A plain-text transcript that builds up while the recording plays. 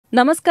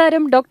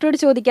നമസ്കാരം. ഡോക്ടറോട്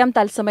ചോദിക്കാം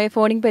തത്സമയ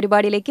ഫോണിംഗ്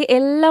പരിപാടിയിലേക്ക്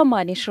എല്ലാ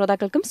മാന്യ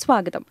ശ്രോതാക്കൾക്കും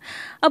സ്വാഗതം.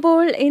 അപ്പോൾ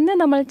ഇന്ന്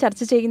നമ്മൾ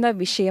ചർച്ച ചെയ്യുന്ന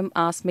വിഷയം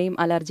ആസ്മയും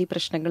അലർജി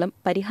പ്രശ്നങ്ങളും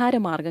പരിഹാര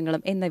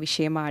മാർഗങ്ങളും എന്ന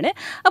വിഷയമാണ്.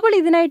 അപ്പോൾ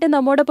ഇതിനായിട്ട്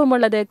നമ്മോടൊപ്പം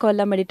ഉള്ളത്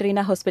കൊല്ലം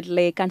മെഡിട്രീന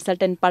ഹോസ്പിറ്റലിലെ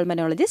കൺസൾട്ടന്റ്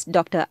പൾമനോളജിസ്റ്റ്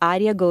ഡോക്ടർ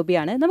ആര്യ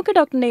ഗോപിയാണ്. നമുക്ക്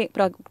ഡോക്ടറിനെ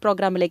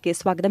പ്രോഗ്രാമിലേക്ക്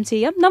സ്വാഗതം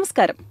ചെയ്യാം.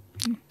 നമസ്കാരം.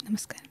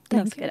 നമസ്കാരം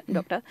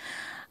ഡോക്ടർ.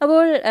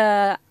 അപ്പോൾ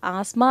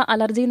ആസ്മ,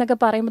 അലർജി എന്നൊക്കെ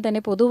പറയുമ്പോൾ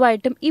തന്നെ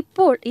പൊതുവായിട്ടും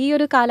ഇപ്പോൾ ഈ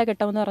ഒരു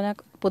കാലഘട്ടം എന്ന് പറഞ്ഞാൽ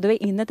പൊതുവെ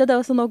ഇന്നത്തെ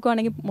ദിവസം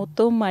നോക്കുകയാണെങ്കിൽ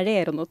മൊത്തവും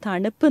മഴയായിരുന്നു,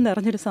 തണുപ്പ്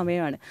നിറഞ്ഞൊരു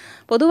സമയമാണ്.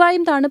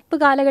 പൊതുവായും തണുപ്പ്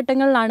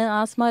കാലഘട്ടങ്ങളിലാണ്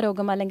ആസ്മ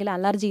രോഗം അല്ലെങ്കിൽ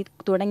അലർജി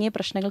തുടങ്ങിയ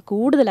പ്രശ്നങ്ങൾ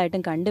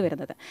കൂടുതലായിട്ടും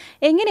കണ്ടുവരുന്നത്.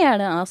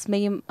 എങ്ങനെയാണ്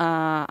ആസ്മയും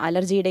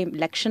അലർജിയുടെയും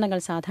ലക്ഷണങ്ങൾ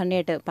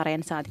സാധാരണയായിട്ട്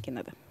പറയാൻ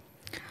സാധിക്കുന്നത്?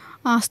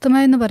 ആസ്തമ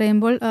എന്ന്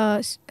പറയുമ്പോൾ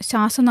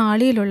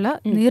ശ്വാസനാളിയിലുള്ള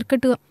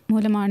നീർക്കെട്ട്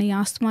മൂലമാണ് ഈ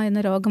ആസ്മ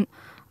എന്ന രോഗം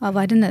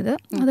വരുന്നത്.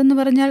 അതെന്ന്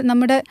പറഞ്ഞാൽ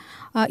നമ്മുടെ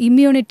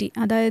ഇമ്മ്യൂണിറ്റി,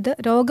 അതായത്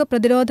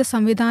രോഗപ്രതിരോധ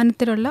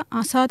സംവിധാനത്തിലുള്ള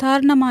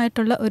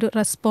അസാധാരണമായിട്ടുള്ള ഒരു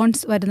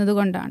റെസ്പോൺസ് വരുന്നത്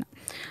കൊണ്ടാണ്.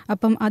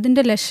 അപ്പം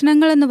അതിൻ്റെ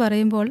ലക്ഷണങ്ങളെന്ന്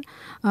പറയുമ്പോൾ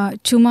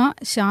ചുമ,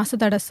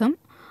 ശ്വാസതടസ്സം,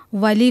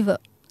 വലിവ്,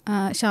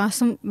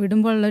 ശ്വാസം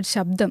വിടുമ്പോഴുള്ളൊരു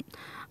ശബ്ദം,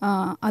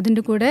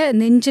 അതിൻ്റെ കൂടെ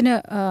നെഞ്ചിന്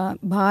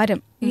ഭാരം,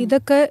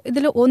 ഇതൊക്കെ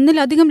ഇതിൽ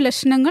ഒന്നിലധികം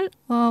ലക്ഷണങ്ങൾ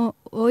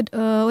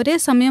ഒരേ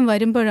സമയം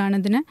വരുമ്പോഴാണ്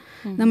ഇതിന്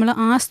നമ്മൾ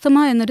ആസ്തമ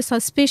എന്നൊരു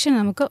സസ്പീഷൻ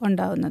നമുക്ക്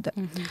ഉണ്ടാവുന്നത്.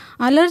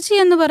 അലർജി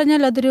എന്ന്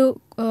പറഞ്ഞാൽ അതൊരു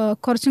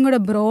കുറച്ചും കൂടെ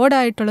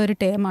ബ്രോഡായിട്ടുള്ള ഒരു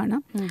ടേമാണ്.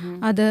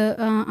 അത്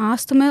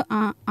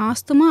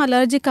ആസ്തമ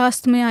അലർജിക്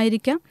ആസ്തമ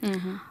ആയിരിക്കാം,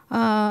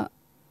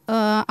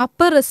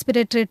 അപ്പർ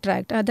റെസ്പിറേറ്ററി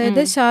ട്രാക്ട്,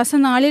 അതായത്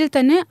ശ്വാസനാളിയിൽ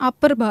തന്നെ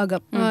അപ്പർ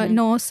ഭാഗം,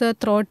 നോസ്,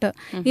 ത്രോട്ട്,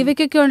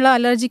 ഇവയ്ക്കൊക്കെയുള്ള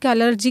അലർജിക്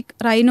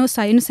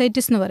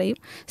റൈനോസൈനസൈറ്റിസ് എന്ന് പറയും.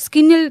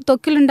 സ്കിന്നിൽ,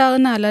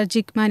 ത്വക്കിലുണ്ടാകുന്ന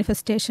അലർജിക്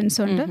മാനിഫെസ്റ്റേഷൻസ്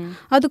ഉണ്ട്.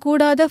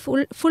 അതുകൂടാതെ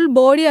ഫുൾ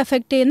ബോഡി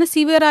അഫക്റ്റ് ചെയ്യുന്ന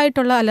സിവിയർ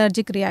ആയിട്ടുള്ള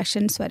അലർജിക്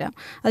റിയാക്ഷൻസ് വരാം.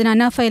 അതിന്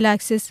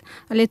അനാഫൈലാക്സിസ്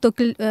അല്ലെങ്കിൽ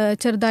ത്വക്കിൽ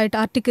ചെറുതായിട്ട്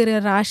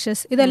ആർട്ടിക്കേറിയർ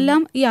റാഷസ്,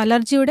 ഇതെല്ലാം ഈ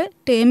അലർജിയുടെ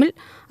ടേമിൽ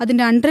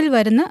അതിൻ്റെ അണ്ടറിൽ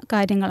വരുന്ന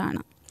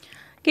കാര്യങ്ങളാണ്.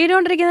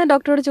 കേട്ടുകൊണ്ടിരിക്കുന്ന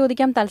ഡോക്ടറോട്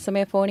ചോദിക്കാം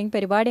തത്സമയ ഫോണിംഗ്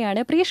പരിപാടിയാണ്.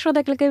 പ്രിയ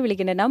ശ്രോതാക്കൾക്ക്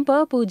വിളിക്കേണ്ട നമ്പർ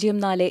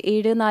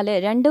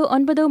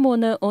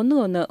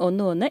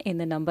 0474293111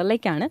 എന്ന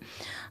നമ്പറിലേക്കാണ്.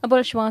 അപ്പോൾ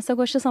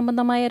ശ്വാസകോശ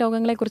സംബന്ധമായ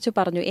രോഗങ്ങളെക്കുറിച്ച്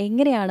പറഞ്ഞു.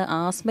 എങ്ങനെയാണ്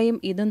ആസ്മയും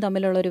ഇതും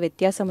തമ്മിലുള്ള ഒരു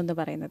വ്യത്യാസം എന്ന്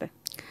പറയുന്നത്?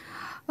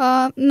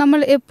 നമ്മൾ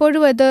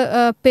എപ്പോഴും അത്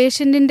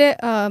പേഷ്യൻറ്റിൻ്റെ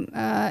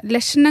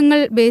ലക്ഷണങ്ങൾ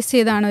ബേസ്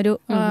ചെയ്താണ് ഒരു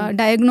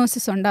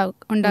ഡയഗ്നോസിസ്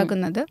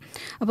ഉണ്ടാക്കുന്നത്.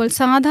 അപ്പോൾ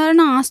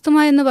സാധാരണ ആസ്തമ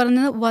എന്ന്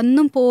പറയുന്നത്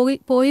വന്നും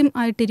പോയും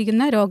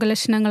ആയിട്ടിരിക്കുന്ന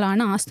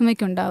രോഗലക്ഷണങ്ങളാണ്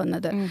ആസ്തമയ്ക്ക്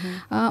ഉണ്ടാകുന്നത്.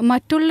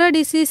 മറ്റുള്ള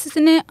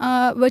ഡിസീസസിനെ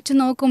വെച്ച്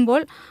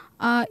നോക്കുമ്പോൾ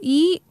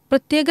ഈ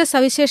പ്രത്യേക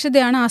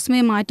സവിശേഷതയാണ്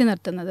ആസ്മയെ മാറ്റി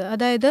നിർത്തുന്നത്.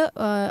 അതായത്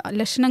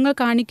ലക്ഷണങ്ങൾ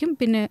കാണിക്കും,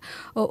 പിന്നെ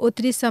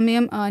ഒത്തിരി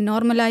സമയം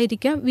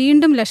നോർമലായിരിക്കാം,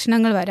 വീണ്ടും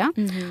ലക്ഷണങ്ങൾ വരാം.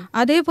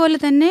 അതേപോലെ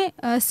തന്നെ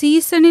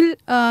സീസണിൽ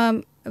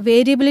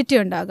വേരിയബിലിറ്റി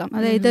ഉണ്ടാകാം.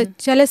 അതായത്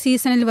ചില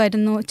സീസണിൽ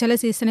വരുന്നു, ചില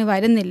സീസണിൽ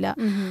വരുന്നില്ല.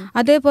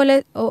 അതേപോലെ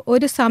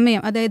ഒരു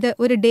സമയം, അതായത്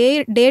ഒരു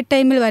ഡേ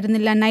ടൈമിൽ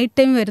വരുന്നില്ല, നൈറ്റ്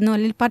ടൈം വരുന്നു,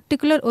 അല്ലെങ്കിൽ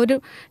പർട്ടിക്കുലർ ഒരു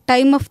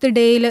ടൈം ഓഫ് ദി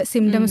ഡേയിൽ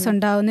സിംറ്റംസ്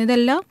ഉണ്ടാകുന്നു.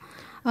 ഇതെല്ലാം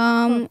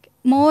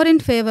more in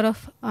favour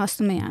of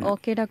ആസ്തമയാണ്.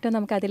 Okay doctor,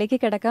 നമുക്ക് അതിലേക്ക്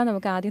കിടക്കാം.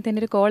 നമുക്ക് ആദ്യം തന്നെ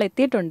ഒരു കോൾ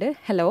എത്തിയിട്ടുണ്ട്.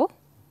 ഹലോ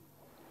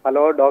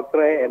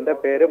ഡോക്ടറെ, എൻ്റെ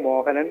പേര്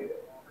മോഹനൻ,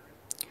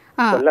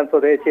 കൊല്ലം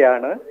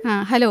സ്വദേശിയാണ്.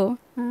 ഹലോ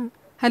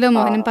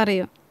മോഹനൻ,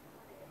 പറയൂ.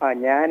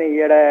 ഞാൻ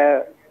ഈയിടെ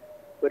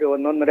ഒരു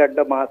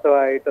 1-2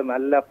 മാസമായിട്ട്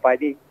നല്ല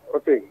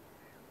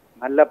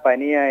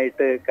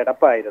പനിയായിട്ട്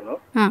കിടപ്പായിരുന്നു.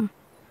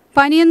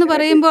 പനിയെന്ന്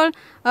പറയുമ്പോൾ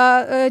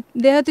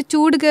ദേഹത്ത്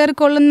ചൂട്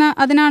കയറിക്കൊള്ളുന്ന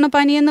അതിനാണോ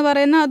പനിയെന്ന്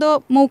പറയുന്നത്, അതോ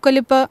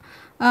മൂക്കൊലിപ്പ്,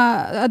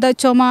 അത്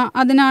ചുമ,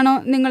 അതിനാണോ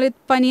നിങ്ങൾ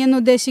പനിയെന്ന്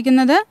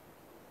ഉദ്ദേശിക്കുന്നത്?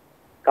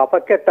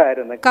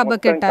 കഫക്കെട്ടായിരുന്നു.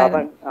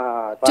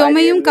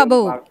 ചുമയും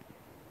കഫവും.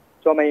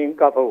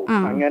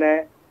 അങ്ങനെ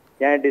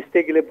ഞാൻ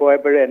ഡിസ്ട്രിക്റ്റിൽ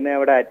പോയപ്പോഴും എന്നെ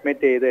അവിടെ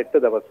അഡ്മിറ്റ് ചെയ്ത് 8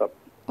 ദിവസം.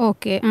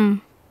 ഓക്കെ.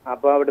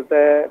 അപ്പൊ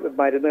അവിടുത്തെ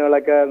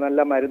നല്ല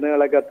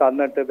മരുന്നുകളൊക്കെ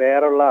തന്നിട്ട്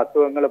വേറുള്ള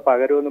അസുഖങ്ങൾ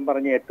പകരുമെന്നും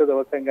പറഞ്ഞ് 8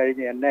 ദിവസം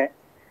കഴിഞ്ഞ് എന്നെ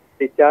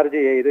ഡിസ്ചാർജ്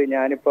ചെയ്ത്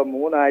ഞാനിപ്പോ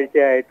 3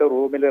 ആഴ്ചയായിട്ട്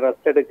റൂമിൽ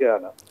റെസ്റ്റ്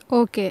എടുക്കുകയാണ്.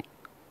 ഓക്കെ.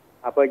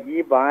 അപ്പൊ ഈ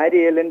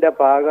വാരിയലിന്റെ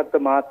ഭാഗത്ത്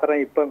മാത്രം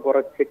ഇപ്പം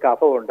കുറച്ച്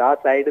കഫമുണ്ട്. ആ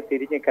സൈഡ്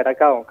തിരിഞ്ഞ്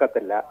കിടക്കാൻ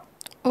ഒക്കത്തില്ല.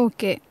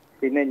 ഓക്കെ.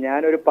 പിന്നെ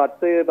ഞാനൊരു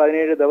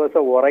 10-17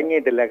 ദിവസം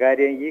ഉറങ്ങിയിട്ടില്ല.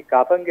 കാര്യം ഈ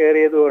കഫം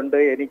കയറിയത് കൊണ്ട്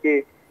എനിക്ക്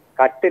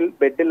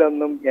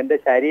ബെഡിലൊന്നും എന്റെ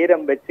ശരീരം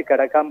വെച്ച്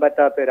കിടക്കാൻ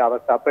പറ്റാത്ത ഒരു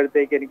അവസ്ഥ.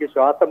 അപ്പോഴത്തേക്ക് എനിക്ക്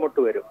ശ്വാസം മുട്ട്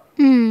വരും.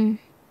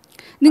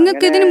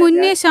 നിങ്ങൾക്ക് ഇതിന്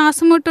മുന്നേ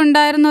ശ്വാസം മുട്ട്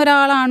ഉണ്ടായിരുന്ന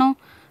ഒരാളാണോ?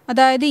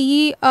 അതായത് ഈ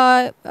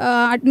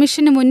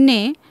അഡ്മിഷന്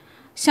മുന്നേ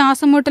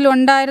ശ്വാസം മുട്ടൽ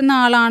ഉണ്ടായിരുന്ന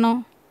ആളാണോ?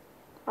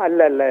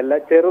 അല്ല,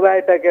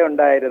 ചെറുതായിട്ടൊക്കെ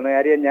ഉണ്ടായിരുന്നു.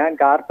 കാര്യം ഞാൻ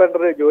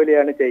കാർപ്പൻറ്റർ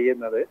ജോലിയാണ്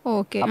ചെയ്യുന്നത്.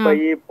 അപ്പൊ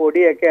ഈ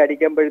പൊടിയൊക്കെ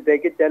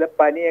അടിക്കുമ്പോഴത്തേക്ക് ചില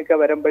പനിയൊക്കെ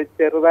വരുമ്പോൾ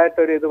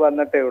ചെറുതായിട്ടൊരു ഇത്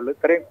വന്നിട്ടേ ഉള്ളൂ.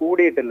 ഇത്രയും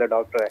കൂടിയിട്ടില്ല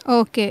ഡോക്ടറെ.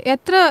 ഓക്കെ.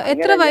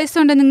 എത്ര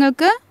വയസ്സുണ്ട്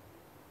നിങ്ങൾക്ക്?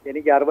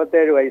 എനിക്ക്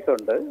 67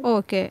 വയസ്സുണ്ട്.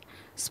 ഓക്കെ.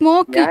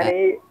 സ്മോക്ക്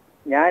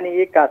ഞാൻ ഈ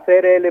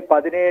കസേരയിൽ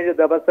 17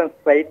 ദിവസം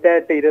സ്ട്രൈറ്റ്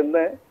ആയിട്ട്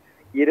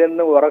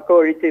ഇരുന്ന്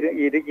ഉറക്കമൊഴിച്ച്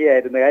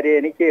ഇരിക്കുകയായിരുന്നു. കാര്യം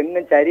എനിക്ക്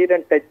എങ്ങും ശരീരം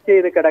ടച്ച്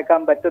ചെയ്ത്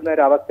കിടക്കാൻ പറ്റുന്ന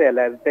ഒരു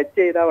അവസ്ഥയല്ലായിരുന്നു. ടച്ച്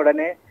ചെയ്ത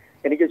ഉടനെ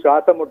എനിക്ക്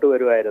ശ്വാസം മുട്ട്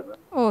വരുമായിരുന്നു.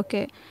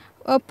 ഓക്കെ.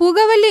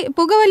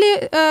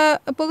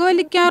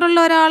 പുകവലിക്കാറുള്ള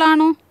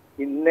ഒരാളാണോ?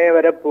 ഇന്നേ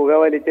വരെ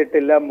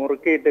പുകവലിച്ചിട്ടില്ല,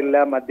 മുറുക്കിയിട്ടില്ല,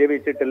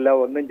 മദ്യപിച്ചിട്ടില്ല,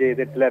 ഒന്നും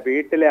ചെയ്തിട്ടില്ല.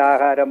 വീട്ടിലെ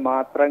ആഹാരം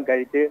മാത്രം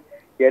കഴിച്ച്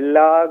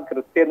എല്ലാം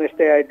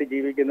കൃത്യനിഷ്ഠയായിട്ട്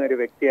ജീവിക്കുന്ന ഒരു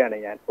വ്യക്തിയാണ്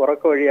ഞാൻ.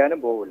 ഉറക്കമൊഴിയാനും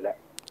പോകില്ല.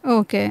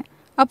 ഓക്കെ.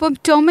 അപ്പം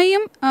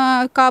ചുമയും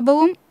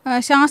കഫവും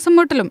ശ്വാസം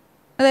മുട്ടലും,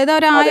 അതായത്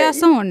ഒരു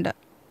ആയാസവും ഉണ്ട്.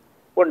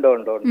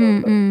 ഉണ്ട്.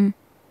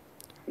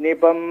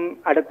 ഇനിയിപ്പം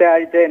അടുത്ത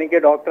ആഴ്ച എനിക്ക്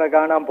ഡോക്ടറെ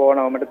കാണാൻ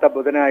പോകണം, അടുത്ത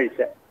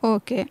ബുധനാഴ്ച.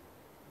 ഓക്കെ.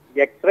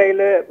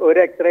 ഒരു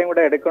എക്സ്റേയും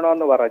കൂടെ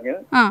എടുക്കണമെന്ന് പറഞ്ഞു.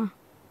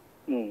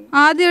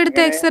 ആദ്യം എടുത്ത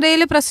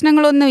എക്സ്റേയിൽ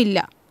പ്രശ്നങ്ങളൊന്നുമില്ല?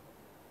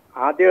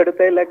 ആദ്യം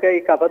എടുത്തതിലൊക്കെ ഈ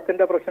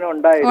കഫത്തിന്റെ പ്രശ്നം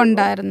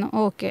ഉണ്ടായിരുന്നു.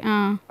 ഓക്കെ.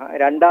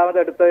 രണ്ടാമത്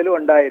എടുത്തതിലും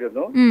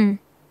ഉണ്ടായിരുന്നു.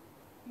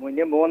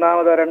 ഇനി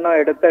മൂന്നാമതൊരെണ്ണം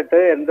എടുത്തിട്ട്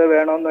എന്ത്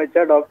വേണമെന്ന്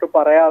വെച്ചാൽ ഡോക്ടർ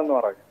പറയാമെന്ന്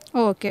പറഞ്ഞു.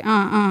 ഓക്കെ.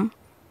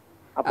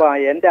 അപ്പൊ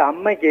എന്റെ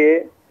അമ്മയ്ക്ക്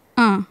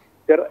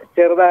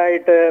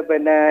ചെറുതായിട്ട്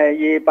പിന്നെ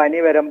ഈ പനി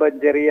വരുമ്പോ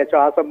ചെറിയ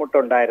ശ്വാസം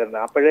മുട്ടുണ്ടായിരുന്നു.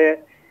 അപ്പോഴേ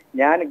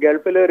ഞാൻ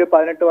ഗൾഫിൽ ഒരു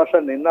 18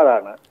 വർഷം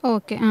നിന്നതാണ്.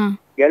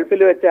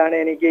 ഗൾഫിൽ വെച്ചാണ്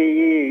എനിക്ക്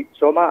ഈ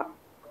ചുമ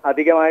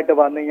അധികമായിട്ട്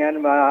വന്ന് ഞാൻ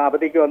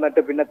അവധിക്ക്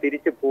വന്നിട്ട് പിന്നെ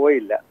തിരിച്ചു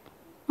പോയില്ല.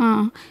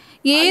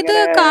 ഏത്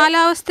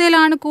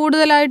കാലാവസ്ഥയിലാണ്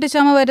കൂടുതലായിട്ട്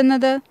ചുമ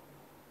വരുന്നത്?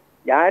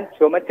 ഞാൻ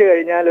ചുമച്ചു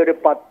കഴിഞ്ഞാൽ ഒരു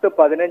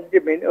 10-15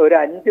 മിനിറ്റ്, ഒരു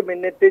 5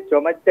 മിനിറ്റ്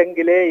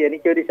ചുമച്ചെങ്കിലേ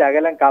എനിക്കൊരു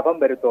ശകലം കഫം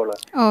വരുത്തുള്ളൂ.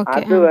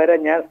 അതുവരെ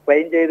ഞാൻ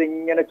സ്ട്രെയിൻ ചെയ്ത്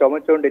ഇങ്ങനെ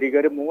ചുമച്ചുകൊണ്ടിരിക്കും.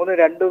 ഒരു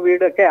 3-2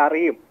 വീടൊക്കെ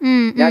അറിയും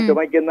ഞാൻ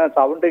ചുമക്കുന്ന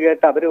സൗണ്ട്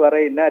കേട്ട് അവര്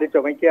പറയും ഇന്നാരും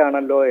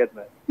ചുമക്കുകയാണല്ലോ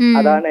എന്ന്.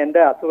 അതാണ്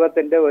എന്റെ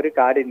അസുഖത്തിന്റെ ഒരു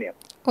കാഠിന്യം.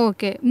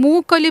 ഓക്കെ.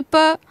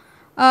 മൂക്കൊലിപ്പ്,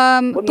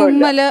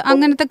 തുമ്മല്,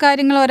 അങ്ങനത്തെ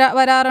കാര്യങ്ങൾ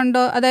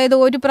വരാറുണ്ടോ? അതായത്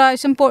ഒരു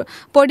പ്രാവശ്യം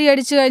പൊടി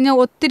അടിച്ചു കഴിഞ്ഞാൽ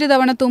ഒത്തിരി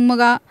തവണ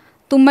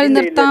തുമ്മൽ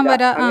നിർത്താൻ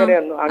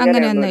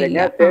അങ്ങനെയൊന്നുമില്ല.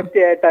 ഞാൻ സേഫ്റ്റി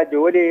ആയിട്ടാ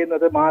ജോലി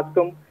ചെയ്യുന്നത്.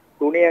 മാസ്കും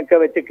തുണിയൊക്കെ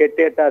വെച്ച്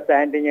കെട്ടിയിട്ടാ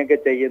സ്റ്റാൻഡിങ് ഒക്കെ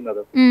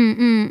ചെയ്യുന്നത്.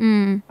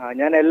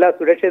 ഞാൻ എല്ലാം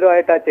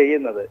സുരക്ഷിതമായിട്ടാ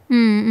ചെയ്യുന്നത്.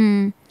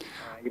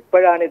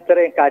 ഇപ്പോഴാണ്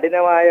ഇത്രയും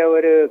കഠിനമായ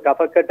ഒരു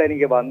കഫക്കെട്ട്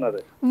എനിക്ക് വന്നത്.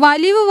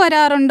 വലിവ്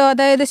വരാറുണ്ടോ?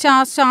 അതായത്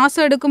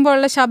ശ്വാസം എടുക്കുമ്പോൾ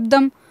ഉള്ള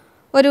ശബ്ദം,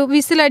 ഒരു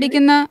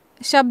വിസിലടിക്കുന്ന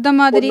ശബ്ദം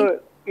മാതിരി?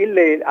 ഇല്ല,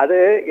 അത്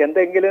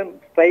എന്തെങ്കിലും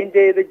സ്ട്രെയിൻ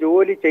ചെയ്ത്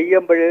ജോലി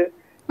ചെയ്യുമ്പോൾ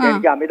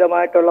എനിക്ക്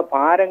അമിതമായിട്ടുള്ള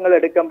ഭാരങ്ങൾ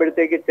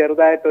എടുക്കുമ്പോഴത്തേക്ക്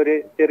ചെറുതായിട്ടൊരു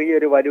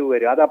ചെറിയൊരു വലിവ്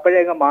വരും. അത് അപ്പോഴേ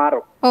അങ്ങ്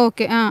മാറും.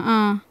 ഓക്കെ.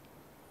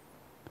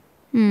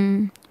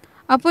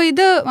 അപ്പോൾ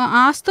ഇത്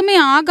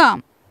ആസ്തമയാകാം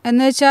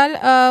എന്ന് വെച്ചാൽ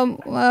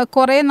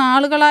കുറേ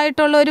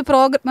നാളുകളായിട്ടുള്ള ഒരു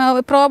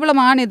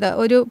പ്രോബ്ലമാണിത്.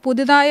 ഒരു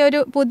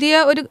പുതിയ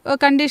ഒരു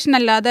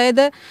കണ്ടീഷനല്ല.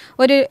 അതായത്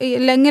ഒരു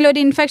ലങ്ങിൽ ഒരു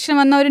ഇൻഫെക്ഷൻ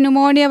വന്ന, ഒരു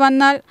ന്യൂമോണിയ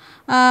വന്നാൽ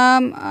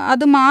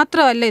അത്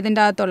മാത്രമല്ല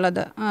ഇതിൻ്റെ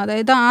അകത്തുള്ളത്.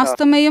 അതായത്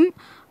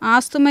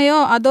ആസ്തമയോ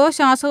അതോ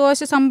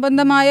ശ്വാസകോശ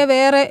സംബന്ധമായ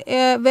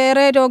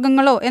വേറെ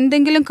രോഗങ്ങളോ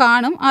എന്തെങ്കിലും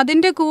കാണും.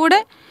 അതിൻ്റെ കൂടെ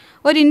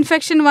ഒരു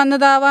ഇൻഫെക്ഷൻ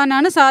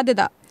വന്നതാവാനാണ്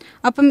സാധ്യത.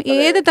 അപ്പം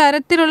ഏത്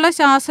തരത്തിലുള്ള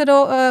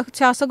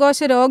ശ്വാസകോശ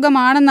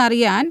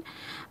രോഗമാണെന്നറിയാൻ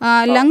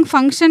ലങ്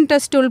ഫങ്ഷൻ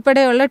ടെസ്റ്റ്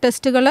ഉൾപ്പെടെയുള്ള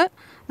ടെസ്റ്റുകൾ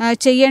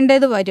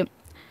ചെയ്യേണ്ടത് വരും.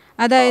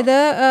 അതായത്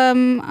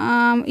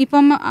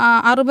ഇപ്പം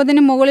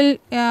 60-ന് മുകളിൽ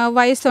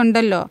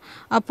വയസ്സുണ്ടല്ലോ,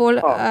 അപ്പോൾ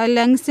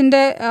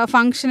ലങ്സിൻ്റെ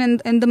ഫങ്ഷൻ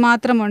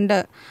എന്തുമാത്രമുണ്ട്.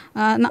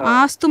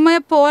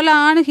 ആസ്തുമയെ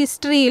പോലാണ്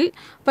ഹിസ്റ്ററിയിൽ,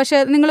 പക്ഷേ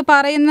നിങ്ങൾ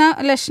പറയുന്ന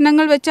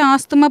ലക്ഷണങ്ങൾ വെച്ച്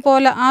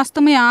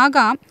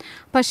ആസ്തുമയാകാം.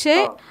 പക്ഷേ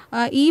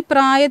ഈ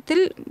പ്രായത്തിൽ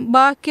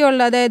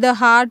ബാക്കിയുള്ള, അതായത്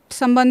ഹാർട്ട്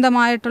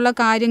സംബന്ധമായിട്ടുള്ള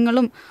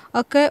കാര്യങ്ങളും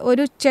ഒക്കെ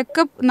ഒരു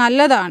ചെക്കപ്പ്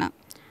നല്ലതാണ്.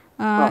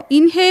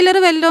 ഇൻഹേലർ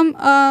വല്ലതും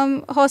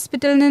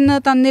ഹോസ്പിറ്റലിൽ നിന്ന്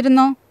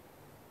തന്നിരുന്നോ?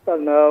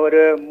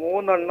 ഒരു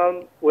 3 എണ്ണം,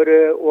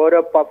 ഓരോ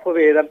പഫ്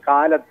വീതം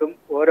കാലത്തും,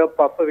 ഓരോ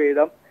പഫ്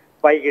വീതം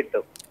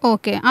വൈകിട്ടും.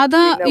 ഓക്കെ. അത്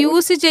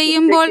യൂസ്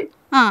ചെയ്യുമ്പോൾ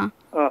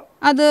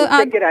അത്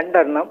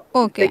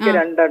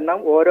 2 എണ്ണം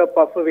ഓരോ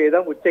പഫ്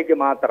വീതം ഉച്ചയ്ക്ക്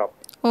മാത്രം.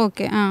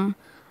 ഓക്കെ.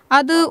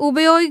 അത്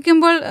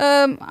ഉപയോഗിക്കുമ്പോൾ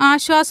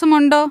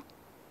ആശ്വാസമുണ്ടോ?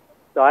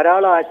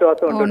 ധാരാളം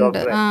ആശ്വാസമുണ്ട്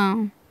ഡോക്ടറെ.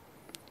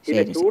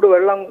 പിന്നെ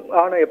ചൂടുവെള്ളം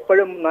ആണ്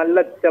എപ്പോഴും, നല്ല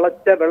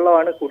തിളച്ച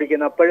വെള്ളമാണ്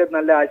കുടിക്കുന്നത്. അപ്പോഴും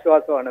നല്ല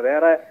ആശ്വാസമാണ്.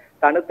 വേറെ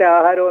തണുത്ത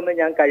ആഹാരമൊന്നും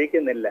ഞാൻ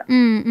കഴിക്കുന്നില്ല.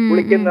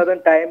 കുളിക്കുന്നതും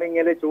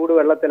ടൈമിങ്ങിൽ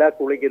ചൂടുവെള്ളത്തിലാണ്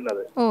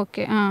കുളിക്കുന്നത്.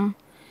 ഓക്കെ.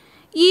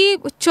 ഈ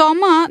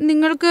ചുമ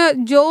നിങ്ങൾക്ക്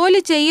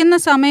ജോലി ചെയ്യുന്ന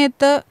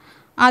സമയത്ത്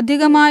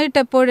അധികമായിട്ട്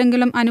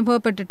എപ്പോഴെങ്കിലും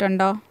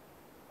അനുഭവപ്പെട്ടിട്ടുണ്ടോ?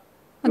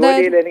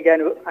 ജോലിയിൽ എനിക്ക്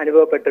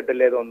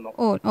അനുഭവപ്പെട്ടിട്ടില്ല ഇതൊന്നും.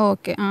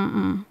 ഓക്കെ.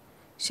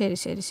 ശരി.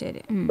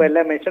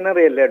 എല്ലാം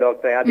മെഷീനറി അല്ലേ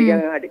ഡോക്ടറെ, അധികം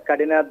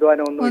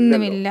കഠിനാധ്വാനം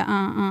ഒന്നുമില്ല.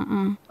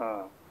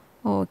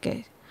 ഓക്കെ.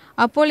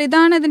 അപ്പോൾ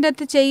ഇതാണ് ഇതിൻ്റെ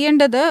അകത്ത്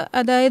ചെയ്യേണ്ടത്.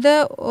 അതായത്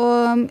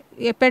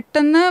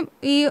പെട്ടെന്ന്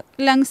ഈ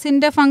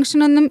ലങ്സിൻ്റെ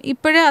ഫങ്ഷനൊന്നും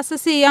ഇപ്പോഴേ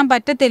അസസ് ചെയ്യാൻ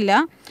പറ്റത്തില്ല.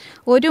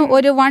 ഒരു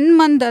 1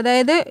 മന്ത്,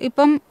 അതായത്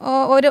ഇപ്പം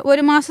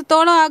ഒരു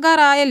മാസത്തോളം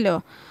ആകാറായല്ലോ.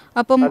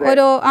 അപ്പം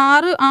ഒരു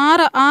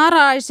 6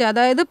 ആഴ്ച,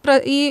 അതായത്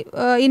ഈ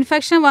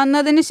ഇൻഫെക്ഷൻ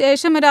വന്നതിന്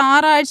ശേഷം ഒരു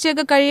 6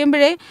 ആഴ്ചയൊക്കെ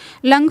കഴിയുമ്പോഴേ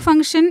ലങ്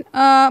ഫങ്ഷൻ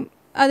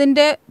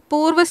അതിൻ്റെ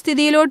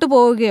പൂർവ്വസ്ഥിതിയിലോട്ട്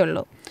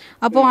പോവുകയുള്ളൂ.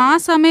 അപ്പോൾ ആ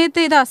സമയത്ത്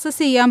ഇത് അസസ്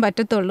ചെയ്യാൻ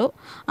പറ്റത്തുള്ളൂ.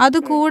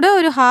 അതുകൂടെ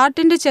ഒരു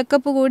ഹാർട്ടിൻ്റെ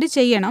ചെക്കപ്പ് കൂടി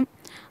ചെയ്യണം.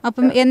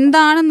 അപ്പം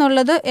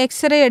എന്താണെന്നുള്ളത്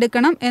എക്സ്റേ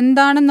എടുക്കണം.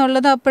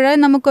 എന്താണെന്നുള്ളത് അപ്പോഴേ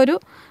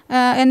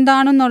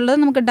എന്താണെന്നുള്ളത്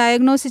നമുക്ക്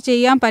ഡയഗ്നോസ്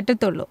ചെയ്യാൻ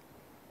പറ്റത്തുള്ളൂ.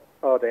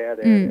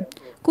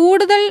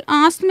 കൂടുതൽ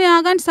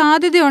ആസ്മയാകാൻ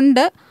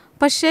സാധ്യതയുണ്ട്.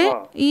 പക്ഷേ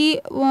ഈ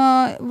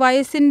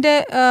വയസ്സിൻ്റെ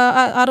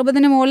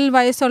 60-ന് മുകളിൽ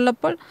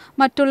വയസ്സുള്ളപ്പോൾ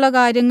മറ്റുള്ള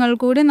കാര്യങ്ങൾ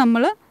കൂടി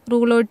നമ്മൾ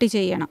റൂൾ ഔട്ട്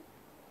ചെയ്യണം.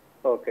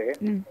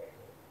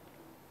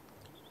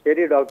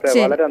 ശരി ഡോക്ടറെ,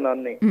 ശരി. വളരെ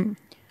നന്ദി.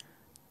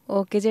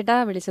 ഓക്കെ ചേട്ടാ,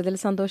 വിളിച്ചതിൽ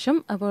സന്തോഷം.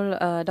 അപ്പോൾ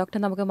ഡോക്ടർ,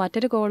 നമുക്ക്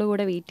മറ്റൊരു കോള്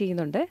കൂടെ വെയിറ്റ്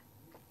ചെയ്യുന്നുണ്ട്.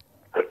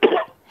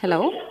 ഹലോ.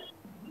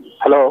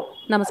 ഹലോ,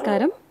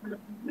 നമസ്കാരം.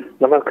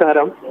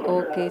 നമസ്കാരം.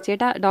 ഓക്കെ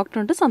ചേട്ടാ,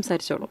 ഡോക്ടറുണ്ട്,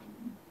 സംസാരിച്ചോളൂ.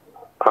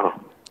 ആ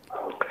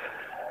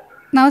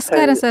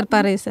നമസ്കാരം സർ,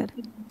 പറയൂ സർ.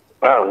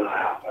 ആ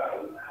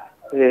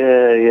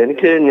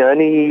ഞാൻ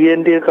ഈ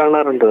ENT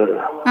കാണാറുണ്ട്.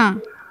 ആ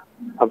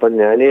അപ്പൊ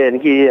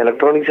എനിക്ക് ഈ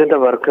ഇലക്ട്രോണിക്സിന്റെ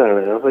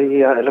വർക്കാണ്. അപ്പൊ ഈ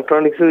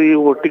ഇലക്ട്രോണിക്സ് ഈ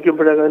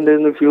ഒട്ടിക്കുമ്പോഴൊക്കെ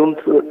അതിന്റെ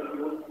ഫ്യൂംസ്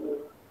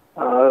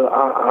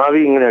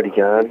ആവി ഇങ്ങനെ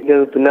അടിക്കാം,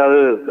 പിന്നെ അത്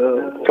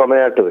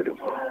ചുമയായിട്ട് വരും.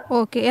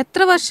 ഓക്കെ,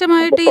 എത്ര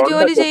വർഷമായിട്ട് ഈ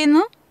ജോലി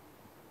ചെയ്യുന്നു?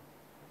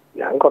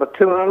 ഞാൻ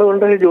കുറച്ച്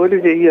നാളുകൊണ്ട് ജോലി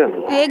ചെയ്യാണ്.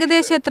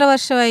 ഏകദേശം എത്ര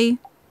വർഷമായി?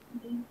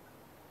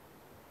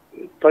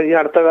 ഇപ്പൊ ഈ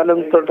അടുത്ത കാലം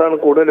തൊട്ടാണ്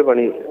കൂടുതൽ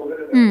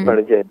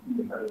പഠിച്ചത്.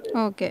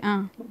 ഓക്കെ. ആ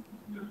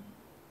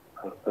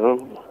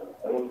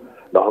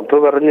ഡോക്ടർ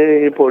പറഞ്ഞ്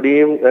ഈ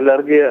പൊടിയും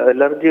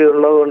അലർജി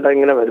ഉള്ളത് കൊണ്ടാണ്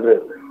ഇങ്ങനെ വരുന്നത്.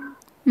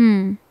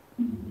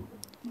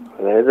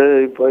 അതായത്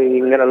ഇപ്പൊ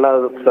ഇങ്ങനെയുള്ള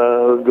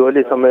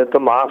ജോലി സമയത്ത്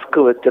മാസ്ക്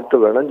വെച്ചിട്ട്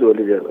വേണം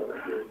ജോലി ചെയ്യണം.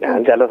 ഞാൻ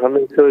ചില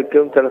സമയത്ത്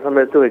വെക്കും, ചില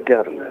സമയത്ത്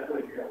വെക്കാറില്ല.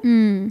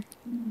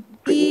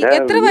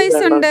 എത്ര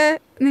വയസ്സുണ്ട്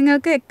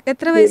നിങ്ങൾക്ക്?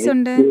 എത്ര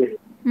വയസ്സുണ്ട്?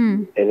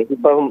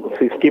 എനിക്കിപ്പം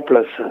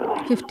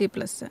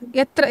 50+.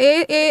 എത്ര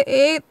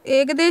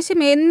ഏകദേശം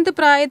എന്ത്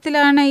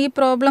പ്രായത്തിലാണ് ഈ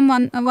പ്രോബ്ലം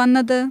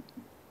വന്നത്?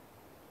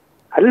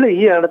 അല്ല,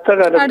 ഈ അടുത്ത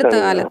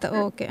കാലത്ത്.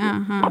 ഓക്കെ.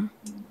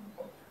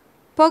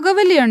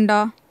 പുകവലി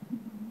ഉണ്ടോ?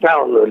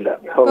 ഒന്നുമില്ല.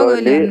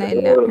 പുകവലി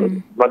ഒന്നുമില്ല.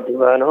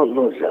 മദ്യപാനം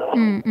ഒന്നുമില്ല.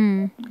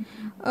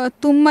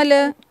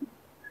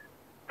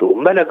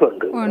 തുമ്മലൊക്കെ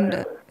ഉണ്ട്.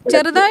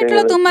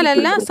 ചെറുതായിട്ടുള്ള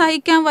തുമ്മലല്ല,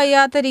 സഹിക്കാൻ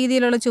വയ്യാത്ത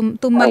രീതിയിലുള്ള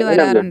തുമ്മൽ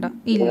വരാറുണ്ടോ?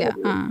 ഇല്ല.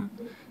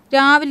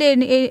 രാവിലെ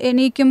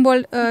എണീക്കുമ്പോൾ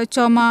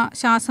ചുമ,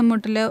 ശ്വാസം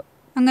മുട്ടല്,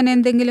 അങ്ങനെ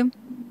എന്തെങ്കിലും?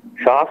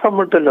 ശ്വാസം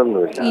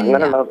മുട്ടലൊന്നുമില്ല.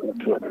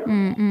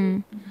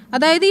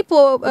 അതായത്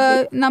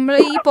നമ്മൾ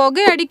ഈ പുക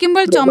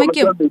അടിക്കുമ്പോൾ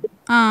ചുമയ്ക്കും.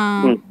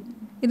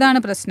 ഇതാണ്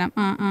പ്രശ്നം.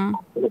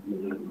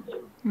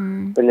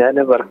 ഞാൻ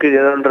വർക്ക്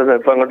ചെയ്തോണ്ടിരുന്ന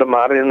ഇപ്പൊ അങ്ങോട്ട്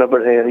മാറി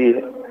നിന്നപ്പോഴേ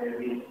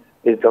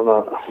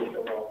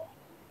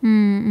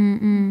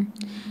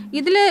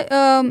ഇതില്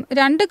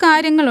 2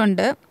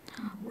 കാര്യങ്ങളുണ്ട്.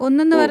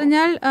 ഒന്നെന്ന്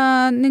പറഞ്ഞാൽ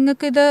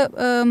നിങ്ങൾക്കിത്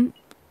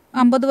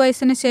 50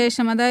 വയസ്സിന്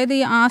ശേഷം, അതായത്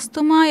ഈ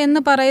ആസ്തുമ എന്ന്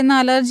പറയുന്ന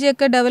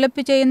അലർജിയൊക്കെ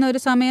ഡെവലപ്പ് ചെയ്യുന്ന ഒരു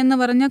സമയം എന്ന്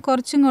പറഞ്ഞാൽ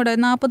കുറച്ചും കൂടെ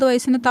 40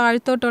 വയസ്സിന്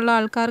താഴത്തോട്ടുള്ള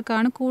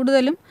ആൾക്കാർക്കാണ്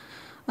കൂടുതലും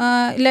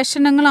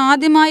ലക്ഷണങ്ങൾ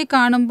ആദ്യമായി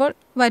കാണുമ്പോൾ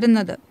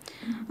വരുന്നത്.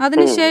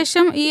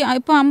 അതിനുശേഷം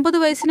ഇപ്പോൾ 50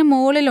 വയസ്സിന്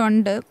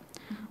മുകളിലുണ്ട്.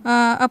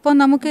 അപ്പോൾ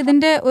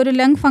നമുക്കിതിൻ്റെ ഒരു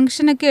ലങ്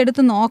ഫങ്ഷനൊക്കെ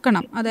എടുത്ത്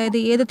നോക്കണം, അതായത്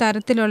ഏത്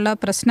തരത്തിലുള്ള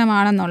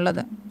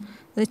പ്രശ്നമാണെന്നുള്ളത്.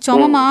 അത്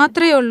ചുമ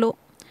മാത്രമേ ഉള്ളൂ.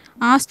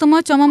 ആസ്തുമ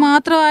ചുമ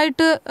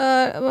മാത്രമായിട്ട്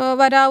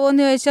വരാമോ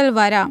എന്ന് ചോദിച്ചാൽ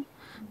വരാം,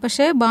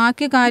 പക്ഷേ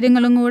ബാക്കി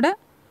കാര്യങ്ങളും കൂടെ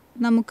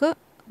നമുക്ക്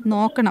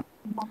നോക്കണം.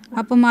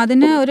 അപ്പം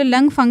അതിന് ഒരു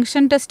ലങ്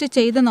ഫങ്ഷൻ ടെസ്റ്റ്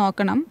ചെയ്ത്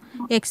നോക്കണം,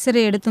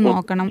 എക്സ്റേ എടുത്ത്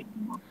നോക്കണം.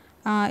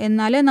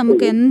 എന്നാലേ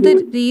നമുക്ക് എന്ത്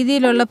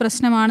രീതിയിലുള്ള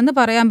പ്രശ്നമാണെന്ന്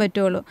പറയാൻ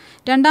പറ്റുള്ളൂ.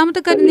 രണ്ടാമത്തെ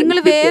കാര്യം, നിങ്ങൾ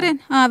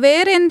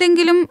വേറെ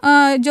എന്തെങ്കിലും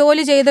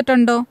ജോലി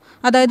ചെയ്തിട്ടുണ്ടോ?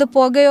 അതായത്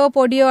പുകയോ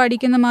പൊടിയോ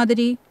അടിക്കുന്ന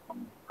മാതിരി?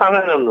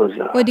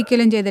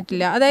 ഒരിക്കലും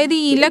ചെയ്തിട്ടില്ല. അതായത്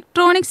ഈ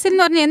ഇലക്ട്രോണിക്സ്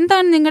എന്ന് പറഞ്ഞാൽ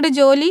എന്താണ് നിങ്ങളുടെ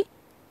ജോലി?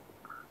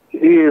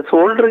 ഈ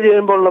സോൾഡർ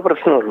ചെയ്യുമ്പോൾ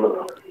പ്രശ്നമുള്ളൂ.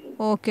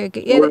 ഓക്കെ.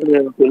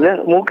 പിന്നെ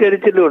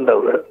മൂക്കരിച്ചിലും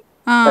ഉണ്ടാവുക.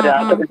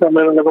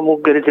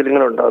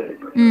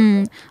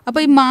 അപ്പൊ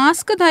ഈ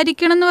മാസ്ക്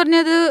ധരിക്കണം എന്ന്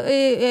പറഞ്ഞത്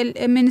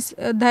മീൻസ്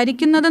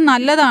ധരിക്കുന്നത്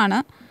നല്ലതാണ്.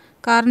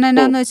 കാരണം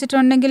എന്താന്ന്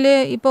വെച്ചിട്ടുണ്ടെങ്കിൽ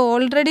ഇപ്പോൾ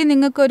ഓൾറെഡി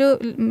നിങ്ങൾക്കൊരു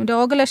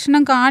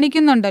രോഗലക്ഷണം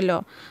കാണിക്കുന്നുണ്ടല്ലോ.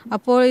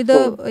 അപ്പോൾ ഇത്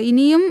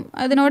ഇനിയും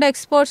അതിനോട്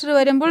എക്സ്പോഷർ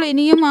വരുമ്പോൾ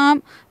ഇനിയും ആ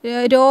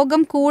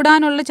രോഗം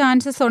കൂടാനുള്ള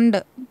ചാൻസസ്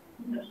ഉണ്ട്.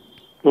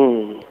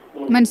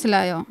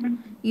 മനസ്സിലായോ?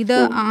 ഇത്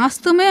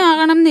ആസ്തുമ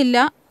ആകണം എന്നില്ല.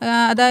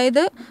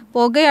 അതായത്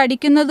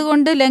പുകയടിക്കുന്നത്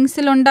കൊണ്ട്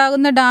ലങ്സിൽ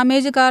ഉണ്ടാകുന്ന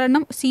ഡാമേജ്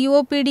കാരണം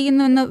COPD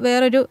എന്ന്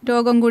വേറൊരു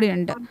രോഗം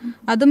കൂടിയുണ്ട്.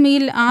 അതും ഈ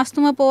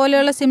ആസ്തുമ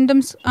പോലെയുള്ള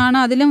സിംറ്റംസ് ആണ്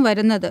അതിലും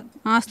വരുന്നത്.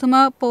 ആസ്തുമ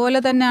പോലെ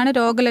തന്നെയാണ്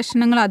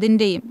രോഗലക്ഷണങ്ങൾ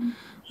അതിൻ്റെയും.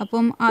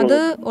 അപ്പം അത്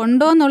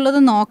ഉണ്ടോ എന്നുള്ളത്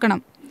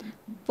നോക്കണം.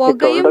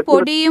 പുകയും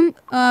പൊടിയും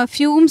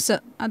ഫ്യൂംസ്,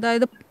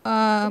 അതായത്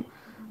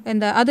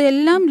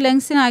അതെല്ലാം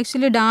ലങ്സിന്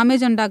ആക്ച്വലി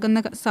ഡാമേജ് ഉണ്ടാക്കുന്ന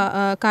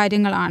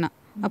കാര്യങ്ങളാണ്.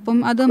 അപ്പം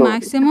അത്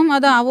മാക്സിമം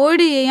അത്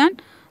അവോയ്ഡ് ചെയ്യാൻ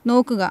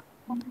നോക്കുക.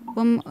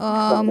 അപ്പം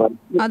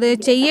അത്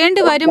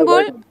ചെയ്യേണ്ടി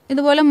വരുമ്പോൾ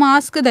ഇതുപോലെ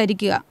മാസ്ക്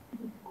ധരിക്കുക.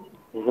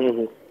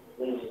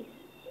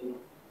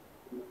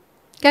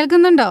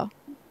 കേൾക്കുന്നുണ്ടോ?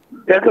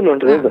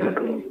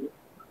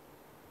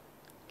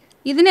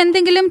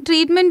 ഇതിനെന്തെങ്കിലും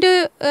ട്രീറ്റ്മെന്റ്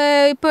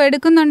ഇപ്പൊ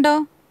എടുക്കുന്നുണ്ടോ?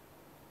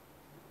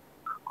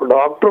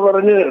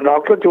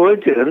 ഡോക്ടർ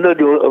ചോദിച്ചു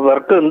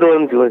വർക്ക്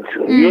എന്തോന്ന് ചോദിച്ചു.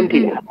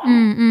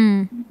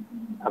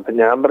 അപ്പൊ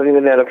ഞാൻ പറഞ്ഞു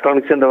ഇങ്ങനെ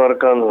ഇലക്ട്രോണിക്സിന്റെ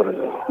വർക്കാന്ന്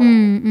പറഞ്ഞു.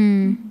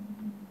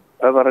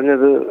 അത്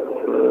പറഞ്ഞത്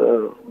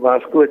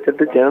മാസ്ക്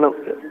വെച്ചിട്ട് ചെയ്യണം,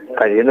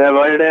 കഴിയുന്ന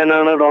അവോയ്ഡ്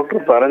ചെയ്യാനാണ് ഡോക്ടർ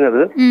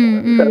പറഞ്ഞത്.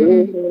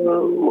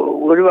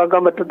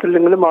 ഒഴിവാക്കാൻ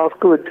പറ്റത്തില്ലെങ്കിൽ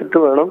മാസ്ക് വെച്ചിട്ട്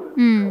വേണം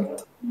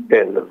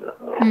ചെയ്യേണ്ടത്.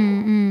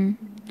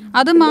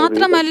 അത്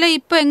മാത്രമല്ല,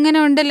 ഇപ്പൊ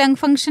എങ്ങനെയുണ്ട് ലങ്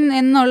ഫങ്ഷൻ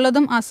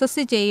എന്നുള്ളതും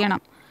അസസ്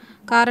ചെയ്യണം.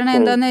 കാരണം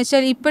എന്താണെന്ന്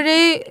വെച്ചാൽ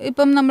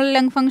ഇപ്പം നമ്മൾ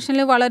ലങ്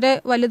ഫങ്ഷനിൽ വളരെ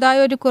വലുതായ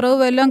ഒരു കുറവ്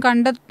വല്ലതും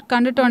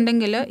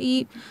കണ്ടിട്ടുണ്ടെങ്കിൽ ഈ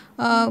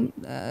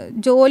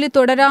ജോലി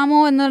തുടരാമോ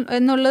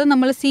എന്നുള്ളത്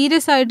നമ്മൾ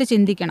സീരിയസ് ആയിട്ട്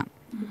ചിന്തിക്കണം.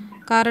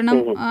 കാരണം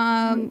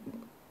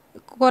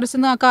കുറച്ച്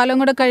കാലം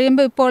കൂടെ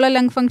കഴിയുമ്പോൾ ഇപ്പോൾ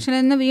ലങ്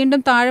ഫങ്ഷനിൽ നിന്ന് വീണ്ടും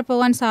താഴെ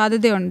പോകാൻ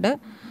സാധ്യതയുണ്ട്.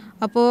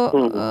 അപ്പോൾ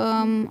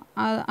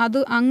അത്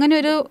അങ്ങനെ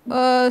ഒരു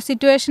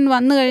സിറ്റുവേഷൻ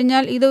വന്നു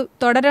കഴിഞ്ഞാൽ ഇത്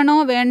തുടരണോ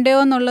വേണ്ടയോ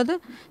എന്നുള്ളത്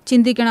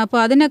ചിന്തിക്കണം. അപ്പോൾ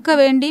അതിനൊക്കെ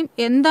വേണ്ടിയും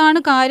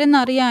എന്താണ് കാര്യം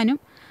എന്നറിയാനും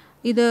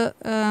ഇത്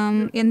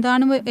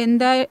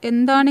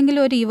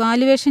എന്താണെങ്കിലും ഒരു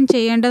ഇവാലുവേഷൻ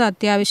ചെയ്യേണ്ടത്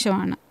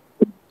അത്യാവശ്യമാണ്.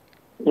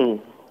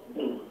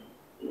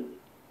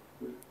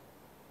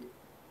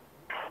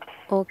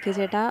 ഓക്കെ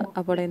ചേട്ടാ,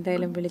 അപ്പോൾ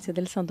എന്തായാലും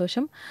വിളിച്ചതിൽ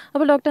സന്തോഷം.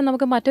 അപ്പോൾ ഡോക്ടർ,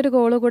 നമുക്ക് മറ്റൊരു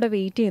കോള് കൂടെ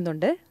വെയിറ്റ്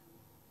ചെയ്യുന്നുണ്ട്.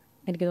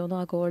 എനിക്ക്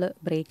തോന്നുന്നു ആ കോള്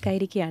ബ്രേക്ക്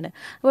ആയിരിക്കുകയാണ്.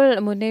 അപ്പോൾ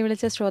മുന്നേ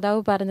വിളിച്ച ശ്രോതാവ്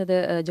പറഞ്ഞത്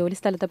ജോലി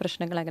സ്ഥലത്തെ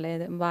പ്രശ്നങ്ങൾ, അങ്ങനെ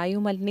വായു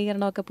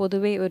മലിനീകരണമൊക്കെ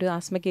പൊതുവേ ഒരു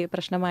ആസ്മയ്ക്ക്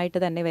പ്രശ്നമായിട്ട്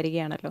തന്നെ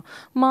വരികയാണല്ലോ.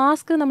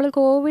 മാസ്ക് നമ്മൾ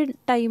കോവിഡ്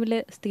ടൈമിൽ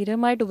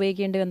സ്ഥിരമായിട്ട്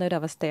ഉപയോഗിക്കേണ്ടി വന്ന ഒരു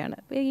അവസ്ഥയാണ്.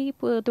 ഈ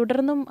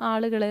തുടർന്നും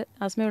ആളുകൾ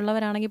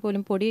ആസ്മയുള്ളവരാണെങ്കിൽ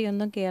പോലും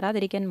പൊടിയൊന്നും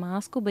കയറാതിരിക്കാൻ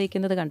മാസ്ക്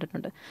ഉപയോഗിക്കുന്നത്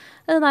കണ്ടിട്ടുണ്ട്.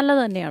 അത്